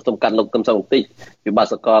សំខាន់លោកខ្ញុំសូមបន្តិចវិបត្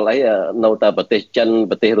តិសកលអីនៅតែប្រទេសចិន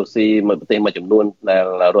ប្រទេសរុស្ស៊ីមួយប្រទេសមួយចំនួនដែល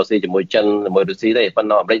រុស្ស៊ីជាមួយចិនជាមួយរុស្ស៊ីទេប៉ុន្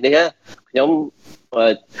តែអាមេរិកនេះខ្ញុំ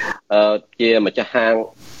ជាម្ចាស់ហាង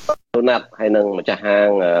ដូណាត់ហើយនឹងម្ចាស់ហាង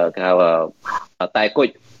គេហៅតែគុជ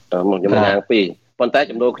ខ្ញុំហាងពីរប៉ុន្តែ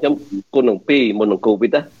ចំនួនខ្ញុំគុណនឹង2មុននឹងកូវី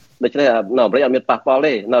ដណាដូច្នេះនៅអាមេរិកអត់មានប៉ះពាល់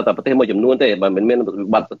ទេនៅតែប្រទេសមួយចំនួនទេមិនមានវិ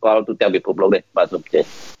បត្តិសកលទូទាំងពិភពលោកទេបាទសូមជម្រាប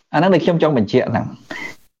អាហ្នឹងដែលខ្ញុំចង់បញ្ជាក់ហ្នឹង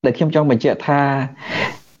ដែលខ្ញុំចង់បញ្ជាក់ថា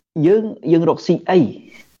យើងរកស៊ីអី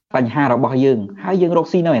បញ្ហារបស់យើងហើយយើងរក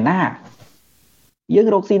ស៊ីនៅឯណាយើង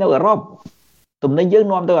រកស៊ីនៅអឺរ៉ុបទំនិញយើង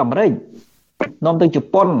នាំទៅអាមេរិកនាំទៅជ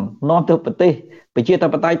ប៉ុននាំទៅប្រទេសប្រជាធិ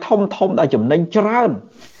បតេយ្យធំដែលចំណេញច្រើន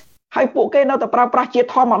ហើយពួកគេនៅតែប្រើប្រាស់ជា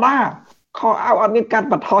ធម្មតាខោអាវអត់មានកាត់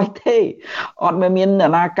បន្ថយទេអត់មានអ្នក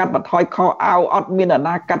ណាកាត់បន្ថយខោអាវអត់មានអ្នក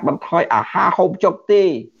ណាកាត់បន្ថយអាហារហូបចុកទេ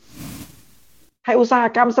ហើយឧស្សាហ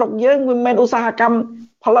កម្មស្រុកយើងមិនមែនឧស្សាហកម្ម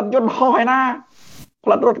ផលិតយន្តហោះឯណាផ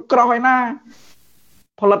លិតរថក្រោះឯណា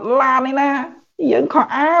ផលិតឡានឯណាយើងខោ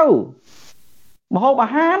អាវម្ហូបអា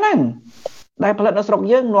ហារហ្នឹងដែលផលិតនៅស្រុក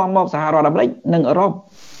យើងនាំមកសហរដ្ឋអាមេរិកនិងអឺរ៉ុប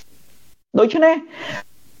ដូច្នេះ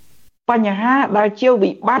បញ្ហាដែលជា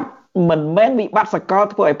វិបត្តិមិនមែនវិបត្តិសកល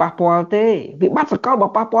ធ្វើឲ្យប៉ះពាល់ទេវិបត្តិសកលបើ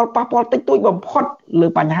ប៉ះពាល់តិចតួចបំផុតលើ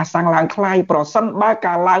បញ្ហាសាំងឡើងខ្លៃប្រសិនបើ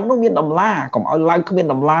ការឡើងនោះមានតម្លាកុំឲ្យឡើងគ្មាន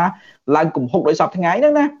តម្លាឡើងគំហុកដោយសពថ្ងៃហ្នឹ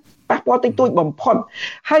ងណាប៉ះពាល់តិចតួចបំផុត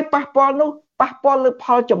ហើយប៉ះពាល់នោះប៉ះពាល់លើផ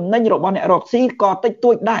លចំណេញរបស់អ្នករកស៊ីក៏តិច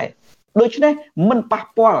តួចដែរដូច្នេះមិនប៉ះ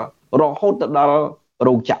ពាល់រហូតទៅដល់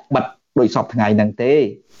រោងចក្របិទដោយសពថ្ងៃហ្នឹងទេ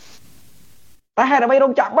តែហេតុអ្វីរោ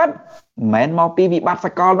ងចក្របិទមិនមែនមកពីវិបត្តិស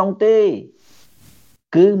កលនោះទេ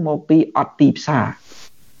គឺមកពីអត់ទីផ្សារ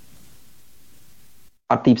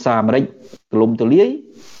អាមេរិកទូលំទូលាយ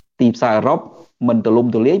ទីផ្សារអឺរ៉ុបមិនទូលំ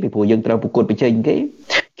ទូលាយពីព្រោះយើងត្រូវប្រកួតប្រជែងគេ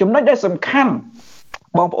ចំណុចដែលសំខាន់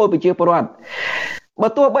បងប្អូនប្រជាពលរដ្ឋបើ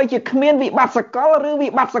ទោះបីជាគ្មានវិបត្តិសកលឬវិ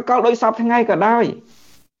បត្តិសកលដោយសពថ្ងៃក៏ដោយ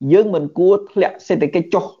យើងមិនគួរធ្លាក់សេដ្ឋកិច្ច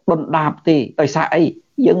ចុះដុនដាបទេដោយសារអី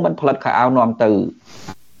យើងមិនផលិតខោអាវនាំទៅ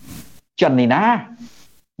ចិននេះណា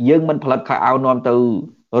យើងមិនផលិតខោអាវនាំទៅ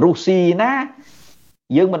រុស្ស៊ីណា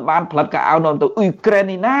យើងមិនបានផលិតខោអាវនាំទៅអ៊ុយក្រែន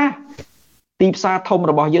នេះណាទីផ្សារធំ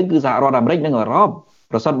របស់យើងគឺសហរដ្ឋអាមេរិកនិងអឺរ៉ុប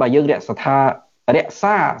ប្រសិនបើយើងរក្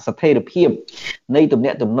សាស្ថិរភាពនៃទំ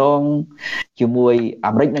នាក់ទំនងជាមួយ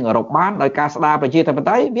អាមេរិកនិងអឺរ៉ុបបានដោយការស្ដារប្រជាធិប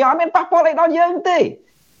តេយ្យវាអត់មានប៉ះពាល់អីដល់យើងទេ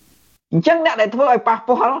អញ្ចឹងអ្នកដែលធ្វើឲ្យប៉ះ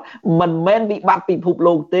ពាល់មិនមែនវិបត្តិពិភព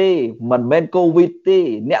លោកទេមិនមែនកូវីដទេ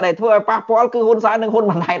អ្នកដែលធ្វើឲ្យប៉ះពាល់គឺហ៊ុនសែននិងហ៊ុន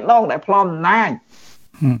ម៉ាណែតដងដែលប្លន់អំណាច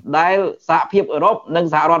ដែលសហភាពអឺរ៉ុបនិង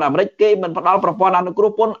សហរដ្ឋអាមេរិកគេមិនផ្ដល់ប្រព័ន្ធអនុគ្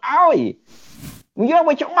រោះពន្ធឲ្យយើងម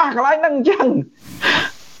កច្បាស់កន្លែងហ្នឹងអញ្ចឹង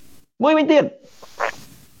មួយវិញទៀត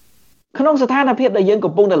ក្នុងស្ថានភាពដែលយើង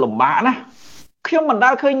កំពុងតែលំបាកណាខ្ញុំមិនដែ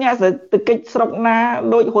លឃើញអ្នកសេដ្ឋកិច្ចស្រុកណា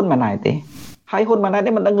ដូចហ៊ុនម៉ាណែតទេហើយហ៊ុនម៉ាណែត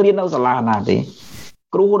នេះមិនដឹងរៀននៅសាលាណាទេ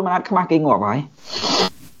គ្រូហ៊ុនម៉ាណែតខ្មាស់គេងាប់ហើយ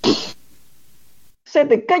សេ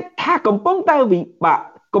ដ្ឋកិច្ចថាកំពុងតែវិបាក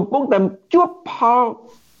កំពុងតែជួបផល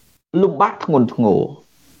លំបាកធ្ងន់ធ្ងរ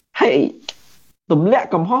ហើយទម្លាក់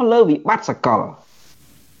កំហុសលើវិបត្តិសកល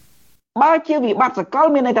បើជាវិបត្តិសកល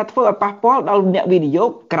មានន័យថាធ្វើឲ្យប៉ះពាល់ដល់អ្នកវិនិយោគ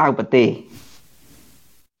ក្រៅប្រទេស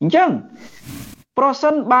អញ្ចឹងប្រសិ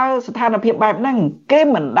នបើស្ថានភាពបែបហ្នឹងគេ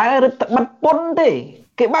មិនដែលរឹតបន្តឹងពន្ធទេ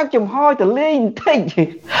គេបើកចំហទៅលេងបន្តិច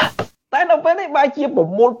តែនៅពេលនេះបើជាប្រ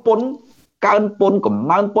មូលពន្ធកើនពន្ធកំ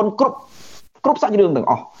ណើនពន្ធគ្រប់សាច់រឿងទាំង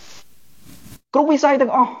អស់គ្រប់វិស័យទាំ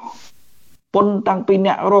ងអស់ពន្ធតាំងពី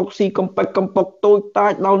អ្នករកស៊ីកំពេចកំពុកតូចតា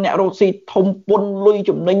ចដល់អ្នករកស៊ីធំពន្ធលុយ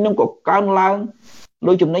ចំណេញនឹងក៏កើនឡើង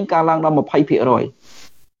លុយចំណេញកើនឡើងដល់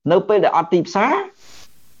 20% នៅពេលដែលអត់ទីផ្សារ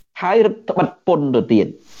ហើយរដ្ឋបិទពន្ធទៅទៀត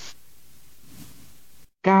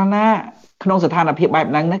កាលណាក្នុងស្ថានភាពបែប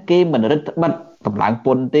ហ្នឹងណាគេមិនរដ្ឋបិទតម្លើងព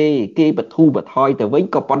ន្ធទេគេបធូរបថយទៅវិញ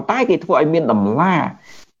ក៏ប៉ុន្តែគេធ្វើឲ្យមានតម្លា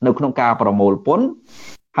នៅក្នុងការប្រមូលពន្ធ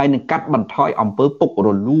ហើយនឹងកាត់បន្ថយអំពើពុករ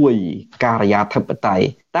លួយការិយាធិបតេយ្យ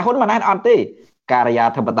តែហ៊ុនម៉ាណែតអត់ទេការិយា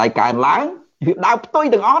ធិបតេយ្យកើនឡើងវាដើរផ្ទុយ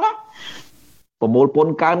ទាំងអស់ណាប្រមូលពន្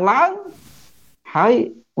ធកើនឡើងហើយ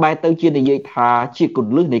បែរទៅជានិយាយថាជាគ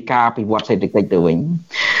ន្លឹះនៃការពិវត្តសេដ្ឋកិច្ចទៅវិញ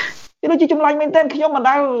វាដូចជាចម្លាញ់មែនទែនខ្ញុំមិន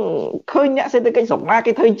ដែលឃើញអ្នកសេដ្ឋកិច្ចស្រុកណា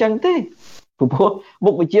គេធ្វើអញ្ចឹងទេព្រោះ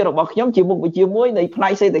មុខវិជ្ជារបស់ខ្ញុំជាមុខវិជ្ជាមួយនៃផ្នែ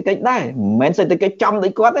កសេដ្ឋកិច្ចដែរមិនមែនសេដ្ឋកិច្ចចំដូ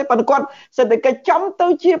ចគាត់ទេប៉ុន្តែគាត់សេដ្ឋកិច្ចចំទៅ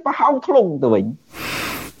ជាប្រហោងធ្លុងទៅវិញ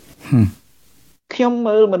ខ្ញុំ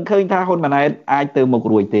មើលមិនឃើញថាហ៊ុនម៉ាណែតអាចទៅមុខ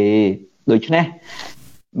រួចទេដូច្នេះ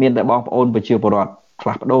មានតែបងប្អូនប្រជាពលរដ្ឋផ្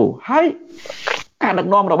លាស់ប្ដូរហើយការដឹក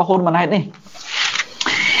នាំរបស់ហ៊ុនម៉ាណែតនេះ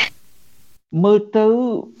មើលទៅ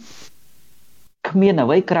គ្មានអ្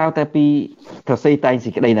វីក្រៅតែពីប្រសិទ្ធតែសេ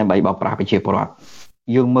ចក្តីដើម្បីបោកប្រាស់ប្រជាពលរដ្ឋ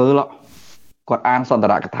យើងមើល គាត់អានសន្ទ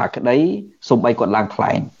រកថាក្តីសូម្បីគាត់ឡើងថ្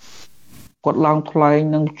លែង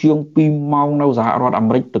នឹងជាង2ម៉ោងនៅសហរដ្ឋអា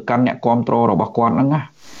មេរិកទៅកាន់អ្នកគាំទ្ររបស់គាត់ហ្នឹងណា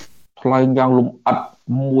ថ្លែងយ៉ាងលម្អិត1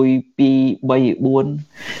 2 3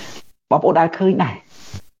 4បងប្អូនដែលឃើញដែរ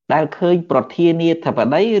ដែលឃើញប្រធានាធិប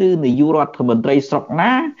តីឬនាយករដ្ឋមន្ត្រីស្រុក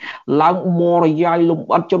ណាឡើងមរយាយលម្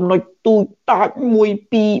អិតចំណុចទូចតាច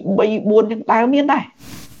1 2 3 4ចឹងដែលមានដែរ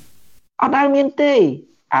អត់ដែលមានទេ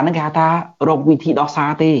អាហ្នឹងគេហៅថារកវិធីដោះសា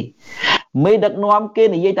រទេមេដឹកនាំគេ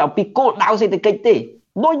និយាយតែពីគោលដៅសេដ្ឋកិច្ចទេ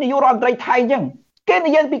ដូចនាយករដ្ឋមន្ត្រីថៃអញ្ចឹងគេ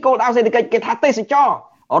និយាយពីគោលដៅសេដ្ឋកិច្ចគេថាទេសចរ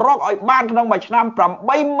រកឲ្យបានក្នុងមួយឆ្នាំ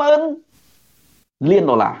80,000 លាន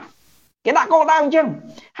ដុល្លារគេដាក់គោលដៅអញ្ចឹង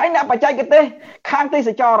ហើយអ្នកបច្ចេកទេសខាងទេស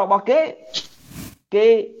ចររបស់គេ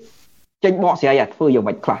ចេញបកស្រាយធ្វើយ៉ាង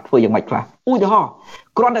ម៉េចខ្លះឧទាហរណ៍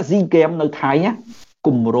គ្រាន់តែ SEA Games នៅថៃគ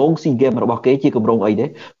ម្រោង SEA Games របស់គេជាគម្រោងអីទេ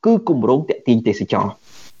គឺគម្រោងតាក់ទាញទេសចរ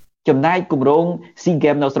ចំណែកគម្រោង SEA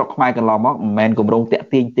Games នៅស្រុកខ្មែរកន្លងមកមិនមែនគម្រោងតាក់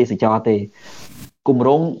ទាញទេសចរទេគម្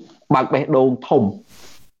រោងបើកបេះដូងធំ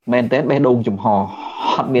មែនតើបេះដូងចំហអ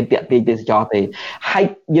ត់មានតាក់ទាញទេសចរទេហើយ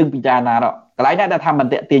យើងពិចារណាដល់កន្លែងណាដែលថាមិន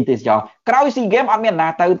តាក់ទាញទេសចរក្រោយ SEA Games អត់មានអ្ន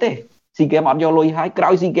កណាទៅទេ SEA Games អត់យកលុយហើយក្រោ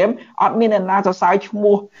យ SEA Games អត់មានអ្នកណាសរសើរឈ្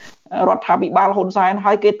មោះរដ្ឋាភិបាលហ៊ុនសែន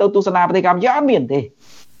ហើយគេទៅទស្សនាប្រទេសកម្ពុជាអត់មានទេ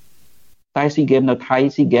តែ SEA Games នៅថៃ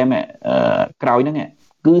SEA Games ក្រោយហ្នឹង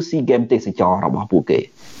គឺ SEA Games ទេសចររបស់ពួកគេ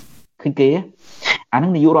ឃើញគេអាហ្នឹ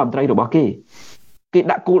ងនាយករដ្ឋមន្ត្រីរបស់គេ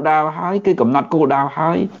ដាក់គោលដៅហើយគេកំណត់គោលដៅ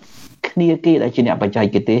ហើយគ្នាគេដែលជាអ្នកបច្ចេ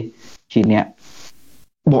កទេសជាអ្នក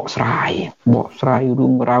បកស្រាយរឿ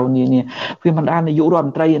ងរ៉ាវនានាវាមិនដែលនាយករដ្ឋម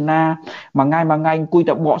ន្ត្រីណាមួយថ្ងៃអង្គុយ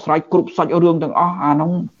តែបកស្រាយគ្រប់សាច់រឿងទាំងអស់អា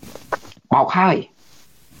នោះបោកហើយ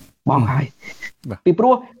ពីព្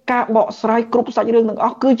រោះការបកស្រាយគ្រប់សាច់រឿងទាំងអ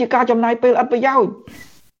ស់គឺជាការចំណាយពេលឥតប្រយោជន៍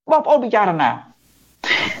បងប្អូនពិចារណា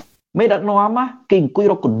មេដឹកនាំគេអង្គុយ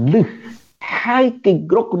រកកលឹះហើយគេ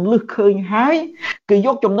រកកលឹះឃើញហើយគេយ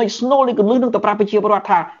កចំណុចស្នូលនៃកលឹះនឹងទៅប្រាប់ប្រជាពលរដ្ឋ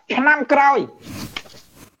ថាឆ្នាំក្រោយ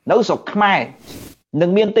នៅស្រុកខ្មែរនឹង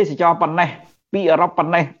មានទេសចរប៉ុណ្ណេះពីអឺរ៉ុបប៉ុ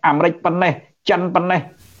ណ្ណេះអាមេរិកប៉ុណ្ណេះចិនប៉ុណ្ណេះ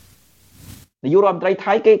នាយករដ្ឋមន្ត្រី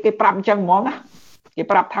ថៃគេប្រាប់អញ្ចឹងហ្មងណាគេ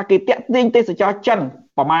ប្រាប់ថាគេតាក់ទាញទេសចរចិន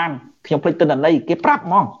ប្រមាណខ្ញុំភ្លេចទិន្នន័យគេប្រាប់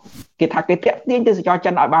ហ្មងគេថាគេតាក់ទាញទេសចរចិ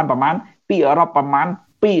នឲ្យបានប្រមាណពីអឺរ៉ុបប្រមាណ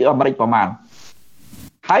ពីអាមេរិកប្រមាណ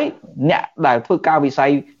ហើយអ្នកដែលធ្វើការវិស័យ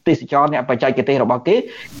ទេសចរអ្នកបច្ចេកទេសរបស់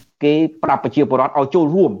គេប្រាប់ប្រជាពលរដ្ឋឲ្យចូល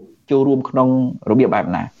រួមក្នុងរបៀបបែប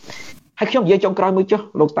ណាហើយខ្ញុំនិយាយចុងក្រោយមួយចុះ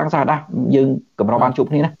លោកតាំងសាដាយើងកម្របានជួប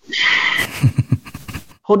គ្នាណា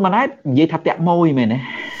ហ៊ុនម៉ាណែតនិយាយថាតាក់មួយមែនទេ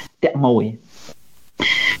តាក់មួយ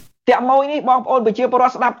នេះបងប្អូនប្រជាពលរ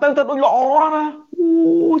ដ្ឋស្ដាប់ទៅដូចល្អណា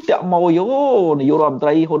អូតាក់មួយនាយករដ្ឋមន្ត្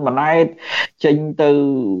រីហ៊ុនម៉ាណែតចេញទៅ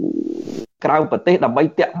ក្រៅប្រទេសដើម្បី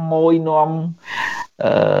តាក់មួយនាំ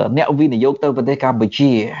អ្នកវិនិយោគទៅប្រទេសកម្ពុ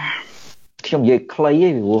ជាខ្ញុំនិយាយខ្លីឯ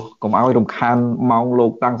ងព្រោះកុំឲ្យរំខានម៉ោងលោ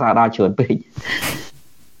កតាំងសាដាច្រើនពេក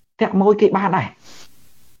តាក់មួយគេបានដែរ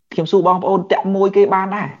ខ្ញុំសួរបងប្អូនតាក់មួយគេបាន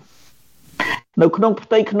ដែរនៅក្នុងផ្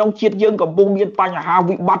ទៃក្នុងជាតិយើងកំពុងមានបញ្ហា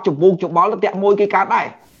វិបត្តិចម្បល់តាក់មួយគេកើតដែរ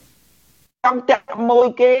ចង់តាក់មួយ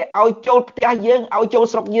គេឲ្យចូលផ្ទះយើងឲ្យចូល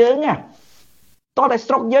ស្រុកយើងណាតោះតែ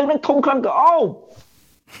ស្រុកយើងនឹងធំក្លិនក្អូប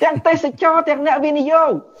ទាំងទេសចរទាំងអ្នកវិនិយោ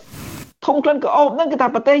គធំក្លិនក្អូបហ្នឹងគឺថា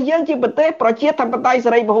ប្រទេសយើងជាប្រទេសប្រជាធិបតេយ្យ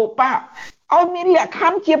សេរីពហុបកឲ្យមានលក្ខខ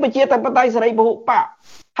ណ្ឌជាប្រជាធិបតេយ្យសេរីពហុបក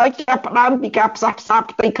ហើយចាប់ផ្ដើមពីការផ្សះផ្សា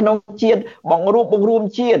ផ្ទៃក្នុងជាតិបង្រួម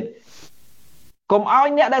ជាតិកុំឲ្យ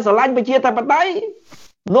អ្នកដែលស្រឡាញ់ប្រជាធិបតេយ្យ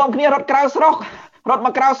នាំគ្នារត់ក្រៅស្រុករត់ម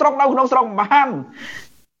កក្រៅស្រុកនៅក្នុងស្រុកមិនបាន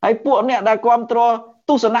ហើយពួកអ្នកដែលគ្រប់គ្រង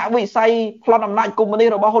ទស្សនវិស័យប្លន់អំណាចកុម្មុយនីស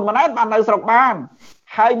របស់ហ៊ុនម៉ាណែតបាននៅស្រុកបាន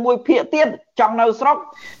ហើយមួយភាគទៀតចង់នៅស្រុក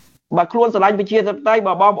បើខ្លួនស្រឡាញ់ប្រជាធិបតេយ្យ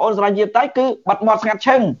បើបងប្អូនស្រឡាញ់ប្រជាធិបតេយ្យគឺបាត់មាត់ស្ងាត់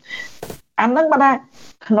ឈឹងអាហ្នឹងបើណា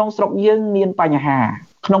ក្នុងស្រុកយើងមានបញ្ហា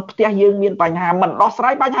ក្នុងផ្ទះយើងមានបញ្ហាមិនដោះស្រា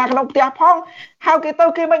យបញ្ហាក្នុងផ្ទះផងហៅគេទៅ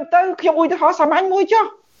គេមិនទៅខ្ញុំឧទាហរណ៍សាមញ្ញមួយចុះ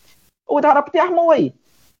ឧទាហរណ៍ផ្ទះមួយ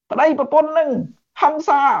ប្តីប្រពន្ធនឹងហង្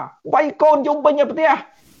សាវាយកូនយំពេញផ្ទះ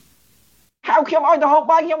ហៅខ្ញុំឲ្យទៅហូប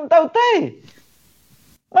បាយខ្ញុំទៅទេ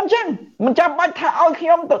មិនចឹងមិនចាំបាច់ថាឲ្យខ្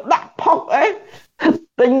ញុំទៅដាក់ផុកអី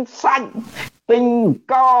ទិញសាច់ទិញ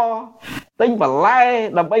កទិញបន្លែ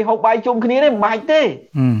ដើម្បីហូបបាយជុំគ្នានេះមិនបាច់ទេ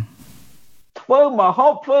ធ្វើមកហូ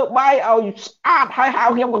បធ្វើបាយឲ្យស្អាតហើយហៅ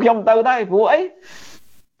ខ្ញុំក៏ខ្ញុំទៅដែរព្រោះអី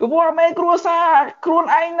ព្រោះអមេគ្រួសារខ្លួន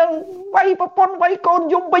ឯងនឹងវាយប្រពន្ធវាយកូន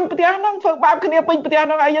យំពេញផ្ទះហ្នឹងធ្វើបាបគ្នាពេញផ្ទះហ្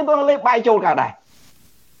នឹងហើយយើងទៅលេបបាយចូលកើតដែរ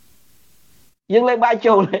យើងលេបបាយ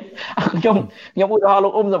ចូលខ្ញុំឧទាហរណ៍លោ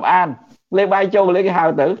កអ៊ុំសំអានលេបបាយចូលលេគេហៅ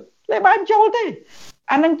ទៅលេបបាយចូលទេ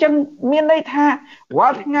អានឹងចឹងមានន័យថារា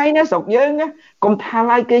ល់ថ្ងៃនេះស្រុកយើងកុំថា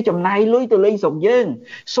ឡើយគេចំណាយលុយទៅលេងស្រុកយើង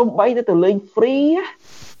សំបីទៅលេង free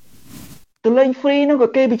ហ្នឹងក៏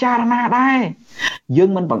គេពិចារណាដែរ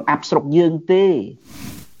dương mình bằng áp sọc dương tê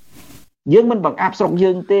dương mình bằng áp sọc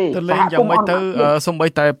dương tê lên chẳng mấy tới xong bây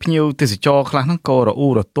tay nhiều thì cho khá năng cô rồi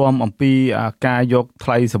u rồi tôm ông pi ca dọc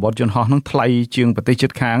thay sập bột dân họ năng thay trường bát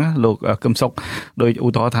chết kháng lục cầm sọc đôi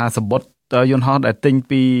u thọ tha sập bột dân họ đã tinh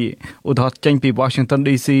pi u thọ tranh pi Washington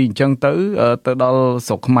DC chẳng tới tới đó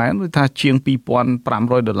sọc máy tha trường pi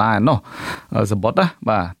 $500 nó sập bột á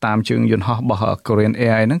và tam trường dân họ bảo Korean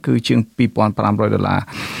AI nó cứ trường pi $500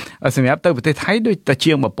สำหรับตัวประเทศไทยด้วยแต่เชี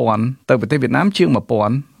ยงมาปอนตัวประเทศเวียดนามเชียงมาปอ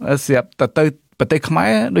นสำหรับแต่ตัวประเทศเขมร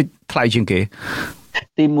ด้วยไทยเชียงเก๋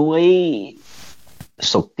ទីមួយ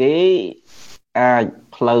សុកគេអាច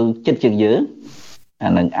ផ្លូវចិត្តជាងយើងអា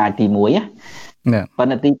នឹងអាចទី1ណាប៉ុន្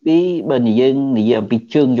តែទី2បើយើងនិយាយអំពី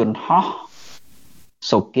ជើងយន្តហោះ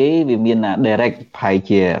សុកគេវាមាន direct ប្រហែល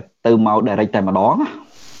ជាទៅមក direct តែម្ដង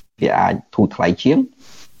វាអាចធូរថ្លៃជាង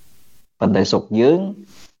ប៉ុន្តែសុកយើង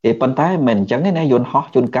ប៉ុន្តែមិនអញ្ចឹងទេណាយន្តហោះ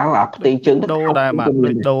ជួនកាលអាផ្ទៃជើងទៅដូរដែរបាទ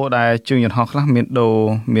ដូរដែរជើងយន្តហោះខ្លះមានដូរ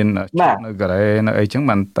មាននៅកូរ៉េនៅអីចឹង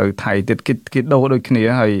បានទៅថៃទៀតគេដូរដូចគ្នា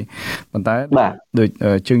ហើយប៉ុន្តែដូច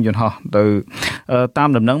ជើងយន្តហោះទៅតាម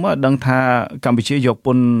ដំណឹងមកដឹងថាកម្ពុជាយកព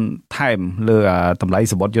ន្ធថែមលើតម្លៃ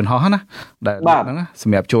សម្បត្តិយន្តហោះណាដែលហ្នឹងស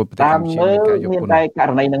ម្រាប់ចូលប្រទេសកម្ពុជាមានតែក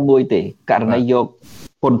រណីនឹងមួយទេករណីយក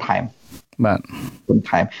ពន្ធថែមបាទពន្ធ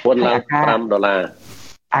ថែមពន្ធឡើង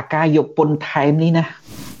$5អាការយកពន្ធថែមនេះណា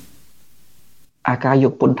អាការយ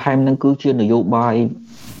កពន្ធថែមនឹងគឺជានយោបាយ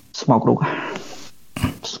ស្មោករុក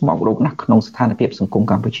ណាស់ក្នុងស្ថានភាពសង្គម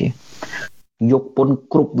កម្ពុជាយកពន្ធ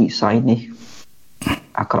គ្រប់វិស័យនេះ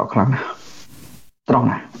អាក្រក់ខ្លាំងណាស់ត្រង់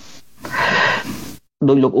ណាស់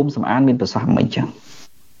ដោយលោកសំអានមានប្រសាសន៍មិនអញ្ចឹង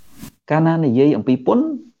កាលណានិយាយអំពីពន្ធ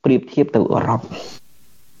ប្រៀបធៀបទៅអឺរ៉ុប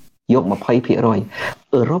យក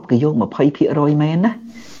 20% អឺរ៉ុបគេយក 20% មែនណា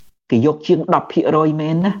គេយកជាង 10% មែ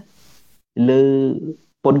នណាលើ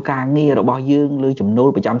ពន្ធការងាររបស់យើងលើចំណូល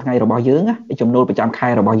ប្រចាំថ្ងៃរបស់យើងចំណូលប្រចាំខែ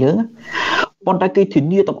របស់យើងប៉ុន្តែគេធា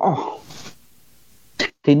នាទាំងអស់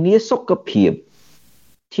ធានាសុខភាព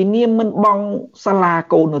ធានាមិនបង់សាលា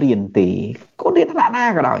កូនរៀនទេកូនរៀនថ្នាក់ណា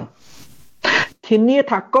ក៏ដោយធានា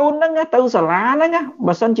ថាកូនហ្នឹងទៅសាលាហ្នឹង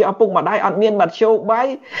បើសិនជាឪពុកម្ដាយអត់មានមធ្យោបាយ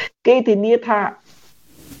គេធានាថា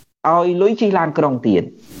ឲ្យលុយជិះឡានក្រុងទៀត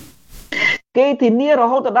គេធានារ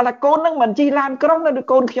ហូតដល់ថាកូនហ្នឹងមិនជិះឡានក្រុងនៅ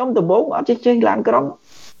កូនខ្ញុំដំបូងអត់ជិះឡានក្រុង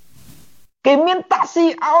គេមានតាក់ស៊ី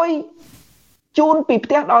ឲ្យជូនពីផ្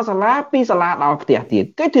ទះដល់សាលាពីសាលាដល់ផ្ទះទៀត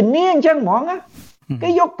គេធានាអញ្ចឹងហ្មងគេ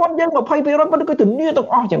យកពន្ធយើង 20% ប៉ុន្តែគេធានាទាំង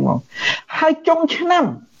អស់អញ្ចឹងហ្មងហើយចុងឆ្នាំ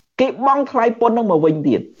គេបង់ថ្លៃពន្ធហ្នឹងមកវិញ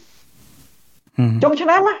ទៀតចុងឆ្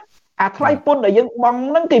នាំអាថ្លៃពន្ធដែលយើងបង់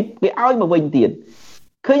ហ្នឹងគេឲ្យមកវិញទៀត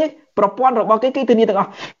ឃើញទេប្រព័ន្ធរបស់គេធានាទាំងអស់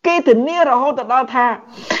គេធានារហូតដល់ថា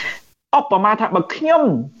ឧបមាថាបើខ្ញុំ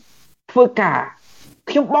ធ្វើការ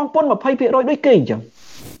ខ្ញុំបង់ពន្ធ 20% ដូចគេអញ្ចឹង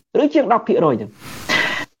ឬជាង 10% អញ្ចឹង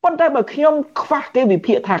ប៉ុន្តែបើខ្ញុំខ្វះគេវិ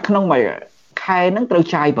ភាគថាក្នុងមួយខែហ្នឹងត្រូវ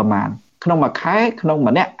ចាយប្រមាណក្នុងមួយខែក្នុង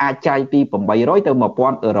ម្នាក់អាចចាយពី800ទៅ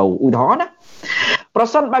1000 អឺរ៉ូឧទាហរណ៍ណាប្រ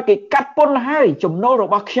សិនបើគេកាត់ពន្ធហើយចំណូលរ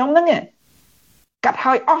បស់ខ្ញុំហ្នឹងកាត់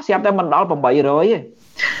ហើយអស់ស្រាប់តែមិនដល់800ទេ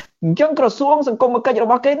អញ្ចឹងក្រសួងសង្គមគិច្ចរ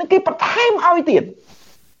បស់គេហ្នឹងគេបន្ថែមឲ្យទៀត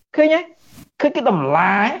ឃើញទេឃើញគេតម្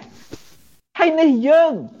លាហើយនេះយើ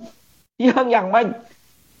ងយ៉ាងម៉េច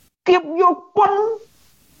គៀបយកពន្ធ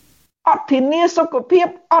អត់ធានាសុខភាព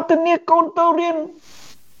អត់ធានាកូនទៅរៀន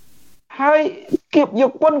ហើយគៀបយ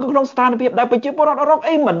កពន្ធក្នុងស្ថានភាពដែលប្រជាពលរដ្ឋរក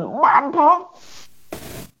អីមិនបានផង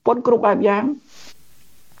ពន្ធគ្រប់បែបយ៉ាង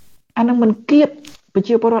អានឹងមិនគៀបប្រ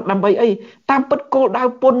ជាពលរដ្ឋដើម្បីអីតាមពិតគោលដៅ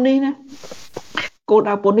ពន្ធនេះណាគោល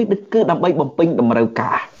ដៅពន្ធនេះគឺដើម្បីបំពេញតម្រូវ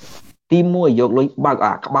ការទី1យកលុយបើក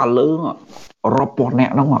អាក្បាលលើរាប់ពាន់អ្ន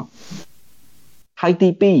កហ្នឹងមកហើយទី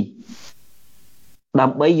2ដើ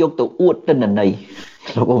ម្បីយកទៅអួតទិន្នន័យ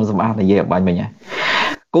លោកសម្អាតនិយាយបាញ់មិញ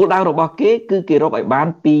គោលដៅរបស់គេគឺគេរកឲ្យបាន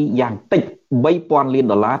ពីយ៉ាងតិច$3,000 លាន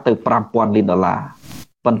ទៅ$5,000 លាន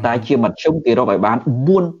ប៉ុន្តែជាមធ្យមគេរកឲ្យបាន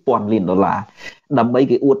$4,000 លានដើម្បី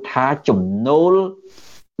គេអួតថាចំណូល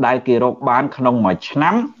ដែលគេរកបានក្នុងមួយឆ្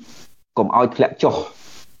នាំកុំឲ្យធ្លាក់ចុះ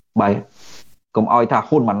បាទកុំឲ្យថា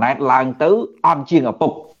ហ៊ុនម៉ាណែតឡើងទៅអន់ជាងឪពុ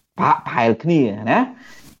កប្រាក់ផែលគ្នាណា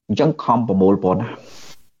អញ្ចឹងខំប្រមូលពន្ធ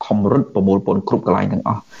ខំរត់ប្រមូលពន្ធគ្រប់កន្លែងទាំងអ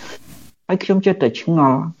ស់ហើយខ្ញុំចេះតែឆ្ង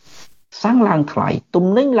ល់សាំងឡើងថ្លៃទំ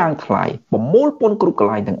និញឡើងថ្លៃប្រមូលពន្ធគ្រប់កន្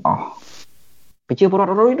លែងទាំងអស់ប្រជាពលរដ្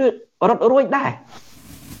ឋរត់រួយដែរ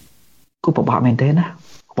គូពិបាកមែនទេណា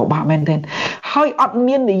ពិបាកមែនទេហើយអត់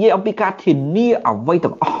មាននិយាយអំពីការធានាអ្វី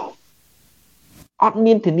ទាំងអស់អត់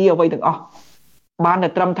មានធានាអ្វីទាំងអស់បានតែ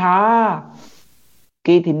ត្រឹមថា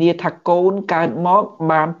គេធានាថាកូនកើតមក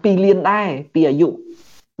បាន2លានដែរពីអាយុ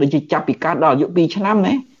ដូចជាចាប់ពីកើតដល់អាយុ2ឆ្នាំ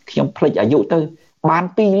ណាខ្ញុំភ្លេចអាយុទៅបាន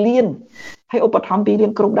2លានហើយឧបត្ថម្ភ2លា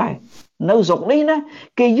នគ្រប់ដែរ នៅស្រុកនេះណា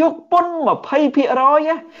គេយកពន្ធ 20%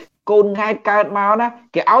 ណាកូនង៉ែតកើតមកណា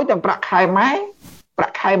គេឲ្យទាំងប្រាក់ខែម៉ែប្រា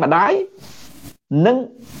ក់ខែម្ដាយនិង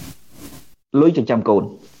លុយចិញ្ចឹមកូន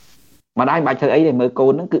ម្ដាយមិនបាច់ធ្វើអីទេមើលកូ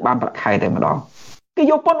នហ្នឹងគឺបានប្រាក់ខែតែម្ដងគេ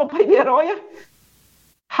យកពន្ធ 20% ណា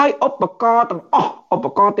ហើយឧបករណ៍ទាំងអស់ឧប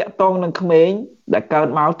ករណ៍តាក់ទងនឹងក្មេងដែលកើត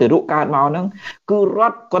មកទៅរុកកើតមកហ្នឹងគឺរ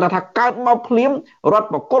ដ្ឋគាត់ថាកើតមកភ្លាមរដ្ឋ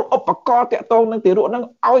បកគលឧបករណ៍តាក់ទងនឹងទៅរុកហ្នឹង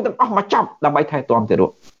ឲ្យទាំងអស់មកចាប់ដើម្បីថែទាំទៅរុក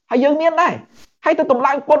ហើយយើងមានដែរហើយទៅតម្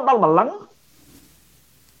លើងពន្ធដល់ម្លឹង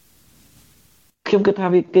ខ្ញុំគិតថា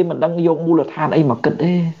វាគេមិនដឹងយកមូលដ្ឋានអីមកគិត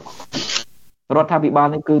ទេរដ្ឋាភិបាល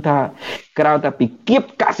នេះគឺថាក្រៅតែពីគៀប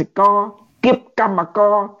កសិករគៀបកម្មក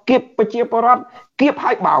រគៀបប្រជាពលរដ្ឋគៀប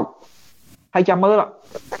ហើយបោកហើយចាំមើល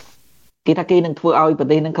គេថាគេនឹងធ្វើឲ្យប្រ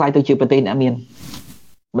ទេសនឹងក្លាយទៅជាប្រទេសអ្នកមាន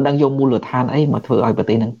មិនដឹងយកមូលដ្ឋានអីមកធ្វើឲ្យប្រ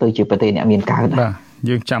ទេសនឹងទៅជាប្រទេសអ្នកមានកើតបាទ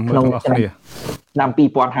យើងចាំមើលទាំងអស់គ្នាឆ្នាំ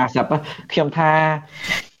2050ខ្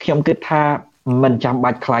ញុំគិតថាមិនចាំបា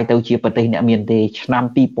ច់ក្លាយទៅជាប្រទេសអ្នកមានទេឆ្នាំ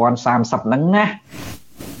2030ហ្នឹងណា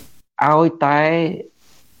ឲ្យតែ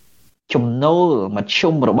ចំណូលមធ្យ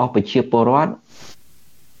មរបស់ប្រជាពលរដ្ឋ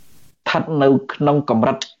ស្ថិតនៅក្នុងកម្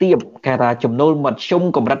រិតទាបគេថាចំណូលមធ្យម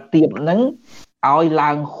កម្រិតទាបហ្នឹងឲ្យឡើ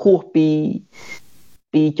ងហួស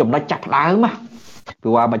ពីចំណុចចាប់ផ្ដើមណាព្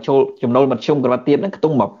រោះว่าចំណូលមធ្យមកម្រិតទាបហ្នឹងខ្ទ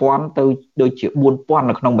ង់ 1000 ទៅដូចជា 4000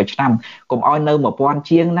 នៅក្នុងមួយឆ្នាំកុំឲ្យនៅ 1000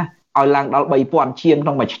 ជាងណាឲ្យឡើងដល់ 3000 ជាងក្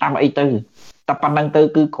នុងមួយឆ្នាំអីទៅតែប៉ុណ្្នឹងទៅ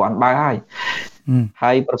គឺគ្រាន់បើ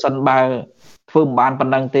ហើយប្រសិនបើធ្វើមិនបានប៉ុ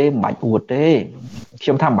ណ្្នឹងទេមិនបាច់អួតទេខ្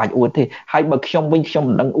ញុំថាមិនបាច់អួតទេហើយបើខ្ញុំវិញខ្ញុំ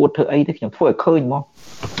មិនដឹងអួតធ្វើអីទេខ្ញុំធ្វើឲ្យឃើញហ្មង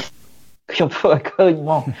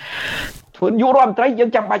ធ្វើយុរដ្ឋមន្ត្រីយើង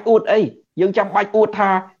ចាំបាច់អួតអីយើងចាំបាច់អួតថា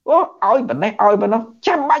អូឲ្យប៉ុណ្ណេះឲ្យប៉ុណ្ណោះ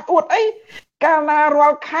ចាំបាច់អួតអីកាលណារា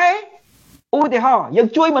ល់ខែឧទាហរណ៍យើង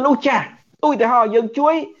ជួយមនុស្សចាស់ឧទាហរណ៍យើងជួ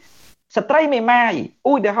យស្ត្រីមេម៉ាយ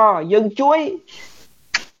ឧទាហរណ៍យើងជួយ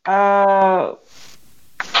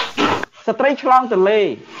ស្ត្រីឆ្លងទន្លេ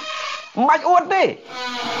មិនបាច់អួតទេ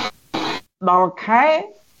ដល់ខែ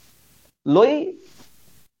លុយ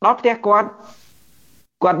ដល់ផ្ទះគាត់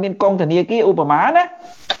មានកងធនាគារឧបមាណា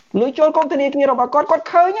លុយចូលកងធនាគាររបស់គាត់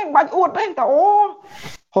ឃើញហ្នឹងមិនបាច់អួតទេតែអូ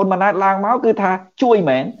ហ៊ុនម៉ាណែតឡើងមកគឺថាជួយ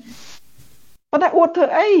មែនប៉ុន្តែអួតធ្វើ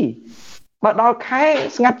អីបើដល់ខែ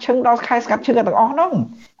ស្ងាត់ឈឹងដល់ខែស្ងាត់ឈឹងទាំងអស់ហ្នឹង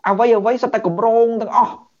អ្វីសិតតែគម្រោងទាំងអ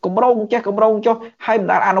ស់គម្រោងចេះគម្រោងចុះហើយមិន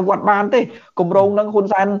ដែលអនុវត្តបានទេគម្រោងហ្នឹងហ៊ុន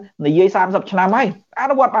សែននិយាយ30ឆ្នាំហើយអ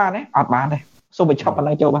នុវត្តបានទេអត់បានទេសូមបញ្ឈប់ប៉ុណ្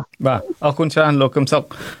ណឹងចូលបាទអរគុណច្រើនលោកកឹមសុខ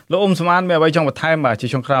លោកអ៊ុំសមានមានអ្វីចង់បន្ថែមបាទជា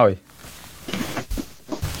ចុងក្រោយ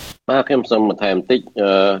បាទខ្ញុំសូមបន្ថែមបន្តិច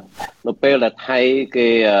នៅពេលដែលថៃគេ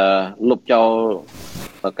លុបចោល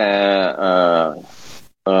ការ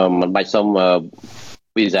មិនបាច់សុំ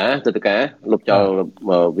វីសាទៅការលុបចោល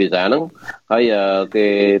វីសាហ្នឹងហើយគេ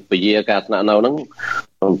ពជាការស្នាក់នៅហ្នឹង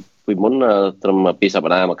ពីមុនត្រឹម2ស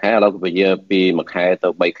ប្តាហ៍មួយខែឥឡូវគេពជាពីមួយខែទៅ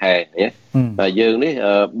3ខែណាតែយើងនេះ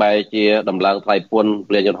បែរជាដំឡើងថ្លៃពន្ធព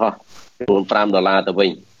លានយន្តហោះចំនួន$5ទៅវិញ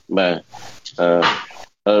បាទ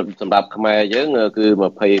សម្រាប់ខ្មែរយើងគឺ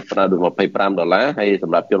$25ហើយស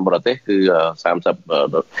ម្រាប់ជនបរទេសគឺ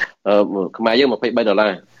$30ខ្មែរយើង$23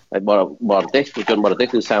ហើយបរទេសគឺជនបរទេស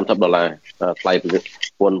គឺ$30ថ្លៃ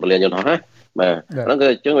ពន្ធពលានយន្តហោះណាបាទហ្នឹងគឺ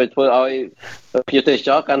អញ្ចឹងវាធ្វើឲ្យភ្ញៀវទេសច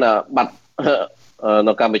រកាន់តែបាត់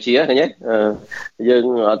នៅកម្ពុជាឃើញទេយើង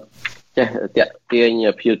អត់ចេះតាក់ទាញ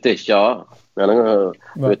ភ្ញៀវទេសចរអាហ្នឹង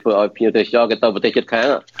វាធ្វើឲ្យភ្ញៀវទេសចរគេទៅប្រទេសជិតខាង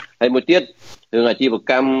ហើយមួយទៀតរឿងអាជីវ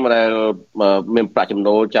កម្មដែលមានប្រាក់ចំ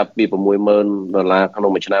ណូលចាប់ពី$60,000ក្នុ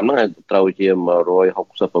ងមួយឆ្នាំហ្នឹងត្រូវជា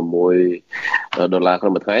$166ក្នុងមួយ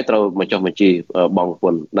ថ្ងៃត្រូវមកចុះបញ្ជីបង់ព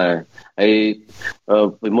ន្ធដែរហើយ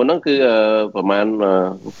ពីមុនហ្នឹងគឺប្រហែល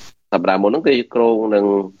សប្តាហ៍មុនហ្នឹងគេគ្រោងនឹង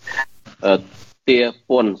ទា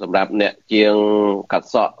ពន្ធសម្រាប់អ្នកជាងកាត់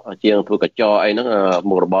សក់ជាងធ្វើកញ្ចក់អីហ្នឹង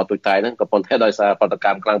មុខរបរទូចតាចហ្នឹងក៏ប៉ុន្តែដោយសារបដក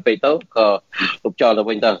ម្មខ្លាំងពេកទៅក៏លុបចោលទៅ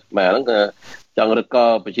វិញទៅបាទហ្នឹងក៏ចង់រឹតក៏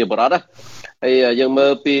ប្រជាពលរដ្ឋហើយយើងមើ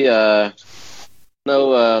លពីនៅ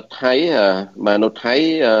ថៃបាទនៅថៃ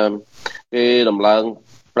គេដំឡើង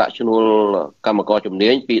ប្រាក់ឈ្នួលកម្មករជំនា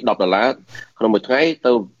ញពី$10ក្នុងមួយថ្ងៃ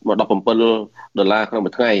ទៅ$17ក្នុង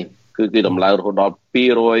មួយថ្ងៃគឺគេដំឡើងរហូតដល់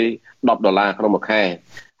$210ក្នុងមួយខែ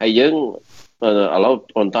ហើយយើងឥឡូវ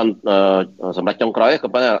មិនតាន់សម្រាប់ចុងក្រោយក៏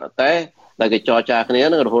ប៉ុន្តែដែលគេចរចាគ្នា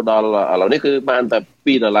នឹងរហូតដល់ឥឡូវនេះគឺបានតែ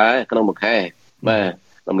$2ក្នុងមួយខែបាទ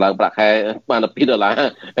ដំឡើងប្រាក់ខែបានតែ$2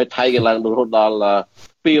ហើយថៃគេឡើងរហូតដល់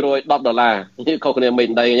$210នេះខុសគ្នាមិន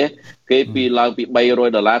ដីទេគេពីឡើងពី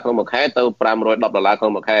$300ក្នុងមួយខែទៅ$510ក្នុ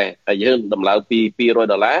ងមួយខែហើយយើងដំឡើងពី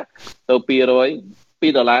$200ទៅ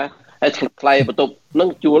$202ហើយថ្លៃបន្ទប់នឹង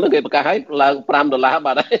ជួលគេប្រកាសឲ្យឡើង$5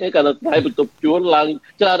បាទហើយគាត់ថ្លៃបន្ទប់ជួលឡើង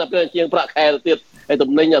ច្រើនដល់ជាងប្រាក់ខែទៅទៀតហើយ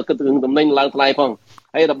តំណែងគិតរឿងតំណែងឡើងថ្លៃផង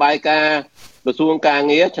ហើយរបាយការណ៍ ក្រសួងការ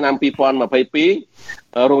ងារឆ្នាំ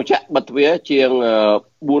2022រោងចក្របិទទ្វារជាង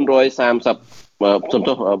430សំ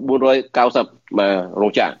ទោស490រោ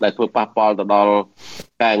ងចក្រដែលធ្វើប៉ះពាល់ទៅដល់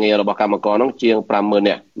ការងាររបស់កម្មករនោះជាង 50,000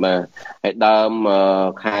 នាក់បាទហើយដើម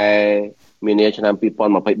ខែមីនាឆ្នាំ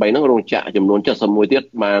2023ហ្នឹងរោងចក្រចំនួន71ទៀត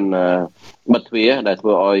បានបិទទ្វារដែលធ្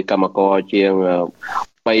វើឲ្យកម្មករជាង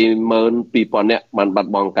 32,000 នាក់បានបា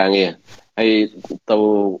ត់បង់ការងារហើយទៅ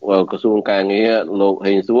ក្រសួងការងារលោក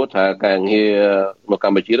ហេងសួរថាការងារនៅក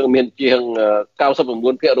ម្ពុជានឹងមានជាង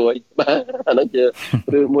 99% បាទអានោះជា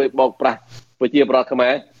រឿងមួយបោកប្រាស់ប្រជាប្រដ្ឋខ្មែ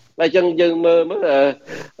រតែអញ្ចឹងយើងមើល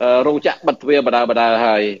រោងចក្របិទទ្វារបដា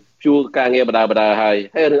ហើយជួការងារបដាហើយ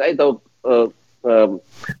រឿងអីទៅ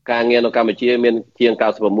ការងារនៅកម្ពុជាមានជាង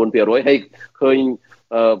 99% ហើយឃើញ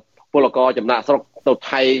ពលករចំណាក់ស្រុកទៅ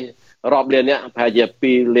ថៃរាប់លានអ្នកប្រហែលជា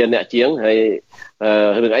 2 លានអ្នកជាងហើយ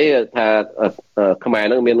រឿងអីថាខ្មែរ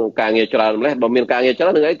នឹងមានការងារច្រើនម្លេះបើមានការងារច្រើ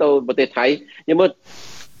នរឿងអីទៅប្រទេសថៃយើងមើល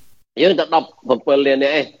យើងទៅ17 លានអ្ន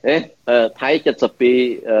កឯងថៃ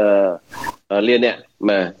72 លានអ្នក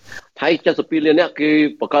បាទថៃ72 លានអ្នកគឺ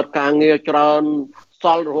បង្កើតការងារច្រើនស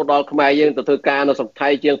ល់រហូតដល់ខ្មែរយើងទៅធ្វើការនៅស្រុកថៃ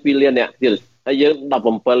ជាង 2 លានអ្នកទៀតហើយយើង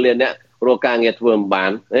17 លានអ្នករកការងារធ្វើមិនបា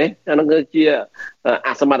នអានោះគឺជាអ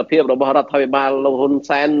សមត្ថភាពរបស់រដ្ឋាភិបាលលោកហ៊ុន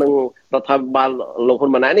សែននិងរដ្ឋាភិបាលលោកហ៊ុ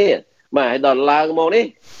នម៉ាណែតនេះបាទហើយដល់ឡើងមកនេះ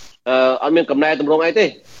អត់មានកំណែតម្រង់អីទេ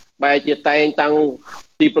បែរជាតែងតាំង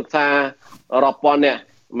ទីប្រឹក្សារាប់ពាន់នាក់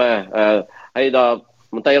បាទហើយដល់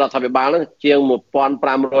មន្ត្រីរដ្ឋាភិបាលហ្នឹងជាង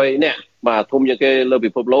 1,500 នាក់បាទធំជាងគេលើ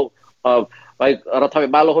ពិភពលោកហើយរដ្ឋាភិ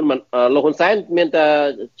បាលលោកហ៊ុនសែនមានតែ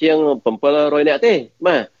ជាង 700 នាក់ទេ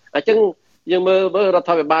បាទអញ្ចឹងយើងមើលរដ្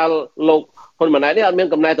ឋាភិបាលលោកហ៊ុនម៉ាណែតនេះអត់មាន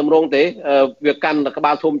កំណែតម្រង់ទេវាកាន់ក្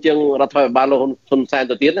បាលធំជាងរដ្ឋាភិបាលលោកហ៊ុនសែន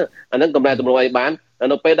ទៅទៀតអាហ្នឹងកំណែតម្រង់អីបាន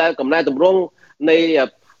នៅពេលដែលកំណែតម្រង់នៃ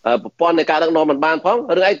ប្រព័ន្ធនៃការដឹកនាំមិនបានផង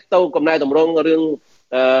រឿងអីទៅកំណែតម្រង់រឿង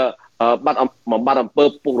បាត់អំពើ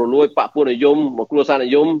ពុករលួយបកពួកនិយមគ្រួសារនិ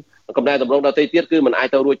យមកំណែតម្រង់ដល់ទៀតគឺមិនអាច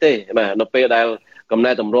ទៅរួចទេបាទនៅពេលដែលកំ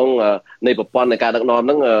ណែតម្រង់នៃប្រព័ន្ធនៃការដឹកនាំហ្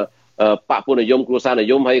នឹងបកពួកនិយមគ្រួសារនិ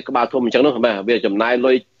យមហើយក្បាលធំអញ្ចឹងនោះបាទវាចំណាយ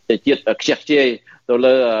លុយជាតិខ្ជះខ្ជាយទៅ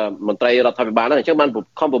លើមន្ត្រីរដ្ឋាភិបាលហ្នឹងអញ្ចឹងបាន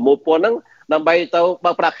ខំប្រមូលពន្ធហ្នឹងដើម្បីទៅ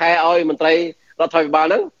បើកប្រាក់ខែឲ្យមន្ត្រីរដ្ឋាភិបាល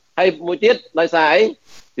ហ្នឹងហើយមួយទៀតដោយសារអី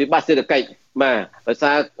វិបត្តិសេដ្ឋកិច្ចបាទដោយ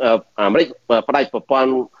សារអាមេរិកផ្ដាច់ប្រព័ន្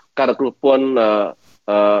ធការគ្រោះពន្ធ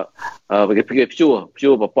គេព្យួ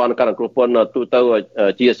រប្រព័ន្ធការគ្រោះពន្ធទូទៅ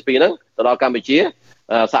GSP ហ្នឹងទៅដល់កម្ពុជា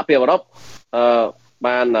សហភាពអឺរ៉ុប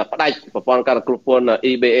បានផ្ដាច់ប្រព័ន្ធការគ្រោះពន្ធ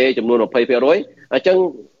EBA ចំនួន 20% អញ្ចឹង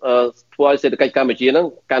ធ្វើឲ្យសេដ្ឋកិច្ចកម្ពុជាហ្នឹង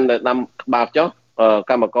កាន់តែដាំក្បាលចុះ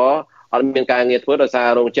កម្មករអត់មានការងារធ្វើដោយសារ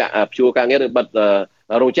រោងចក្រព្យួរការងារឬបិទ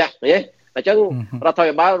រោងចក្រទេអញ្ចឹងរដ្ឋា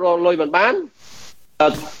ភិបាលរលុយមិនបាន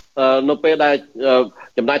នៅពេលដែល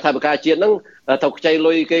ចំណាយថវិកាជាតិហ្នឹងទៅខ្ចី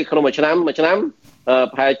លុយគេក្នុងមួយឆ្នាំ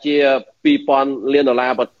ប្រហែលជា $2,000 លានដើ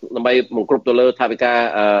ម្បីបង្គ្រប់ទៅលើថវិកា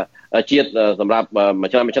ជាតិសម្រាប់មួយ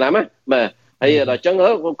ឆ្នាំណាបាទហើយដល់អញ្ចឹង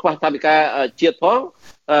ខ្វះថវិកាជាតិផង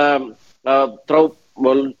ត្រូវ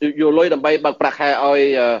យកលុយដើម្បីបើកប្រាក់ខែឲ្យ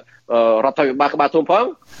រដ្ឋាភិបាលក្បាលធំផង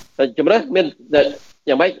ជំរឿនមាន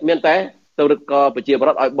យ៉ាងម៉េចមានតែទៅរឹតក៏ប្រជាពល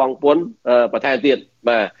រដ្ឋឲ្យបង់ពន្ធបន្ថែមទៀត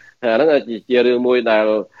បាទហ្នឹងជារឿងមួយដែល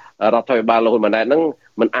រដ្ឋាភិបាលលោកហ៊ុនម៉ាណែតហ្នឹង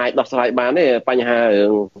មិនអាចដោះស្រាយបានទេបញ្ហារឿ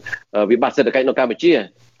ងវិបត្តិសេដ្ឋកិច្ចនៅកម្ពុជា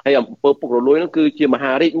ហើយអំពើពុករលួយហ្នឹងគឺជាម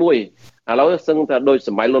ហារាជមួយឥឡូវសឹងតែដូចស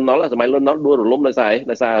ម័យលន់ណុលដួលរលំដោយ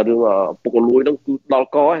សាររឿងពុករលួយហ្នឹងគឺដល់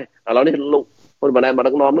កហើយឥឡូវនេះលោកហ៊ុនម៉ាណែតមក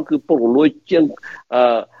ដឹកនាំហ្នឹងគឺពុករលួយជាង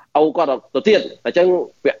អូគាត់ទៅទៀតអញ្ចឹង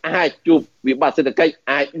វាអាចជួបវិបត្តិសេដ្ឋកិច្ច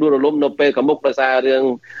អាចដួលរលំនៅពេលខាងមុខដោយសាររឿង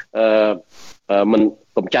មិន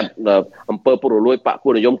កម្ចាត់អំពើពុករលួយបកពួ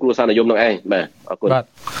កនិយមគ្រួសារនិយមនឹងឯងបាទអរគុណបាទ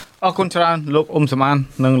អរគុណច្រើនលោកអ៊ុំសមាន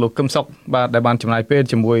និងលោកកឹមសុខបាទដែលបានចំណាយពេល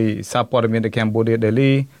ជាមួយសារព័ត៌មាន The Cambodia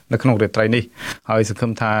Daily នៅក្នុងរាត្រីនេះហើយសង្ឃឹ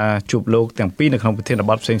មថាជួបលោកទាំងពីរនៅក្នុងប្រធាន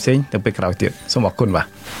បទផ្សេងៗទៅពេលក្រោយទៀតសូមអរគុណ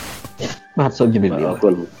បាទសូមជម្រាបលាអរគុ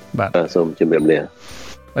ណបាទសូមជម្រាបលា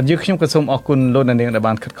បាទយើងខ្ញុំក៏សូមអរគុណលោកអ្នកនាងដែល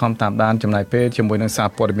បានខិតខំតាមដានចំណាយពេលជាមួយនឹងសារ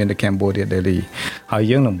ព័ត៌មាន The Cambodia Daily ហើយ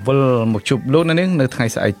យើងនឹងវិលមកជួបលោកអ្នកនាងនៅថ្ងៃ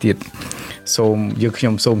ស្អែកទៀតខ្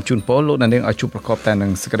ញុំសូមជូនពរលោកអ្នកនាងឲ្យជួបប្រកបតែនឹ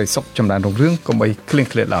ងសេចក្តីសុខចម្រើនរុងរឿងកុំបីឃ្លៀង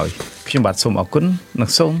ឃ្លាតឡើយខ្ញុំបាទសូមអរគុណនិង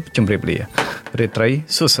សូមជម្រាបលារាត្រី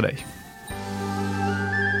សួស្តី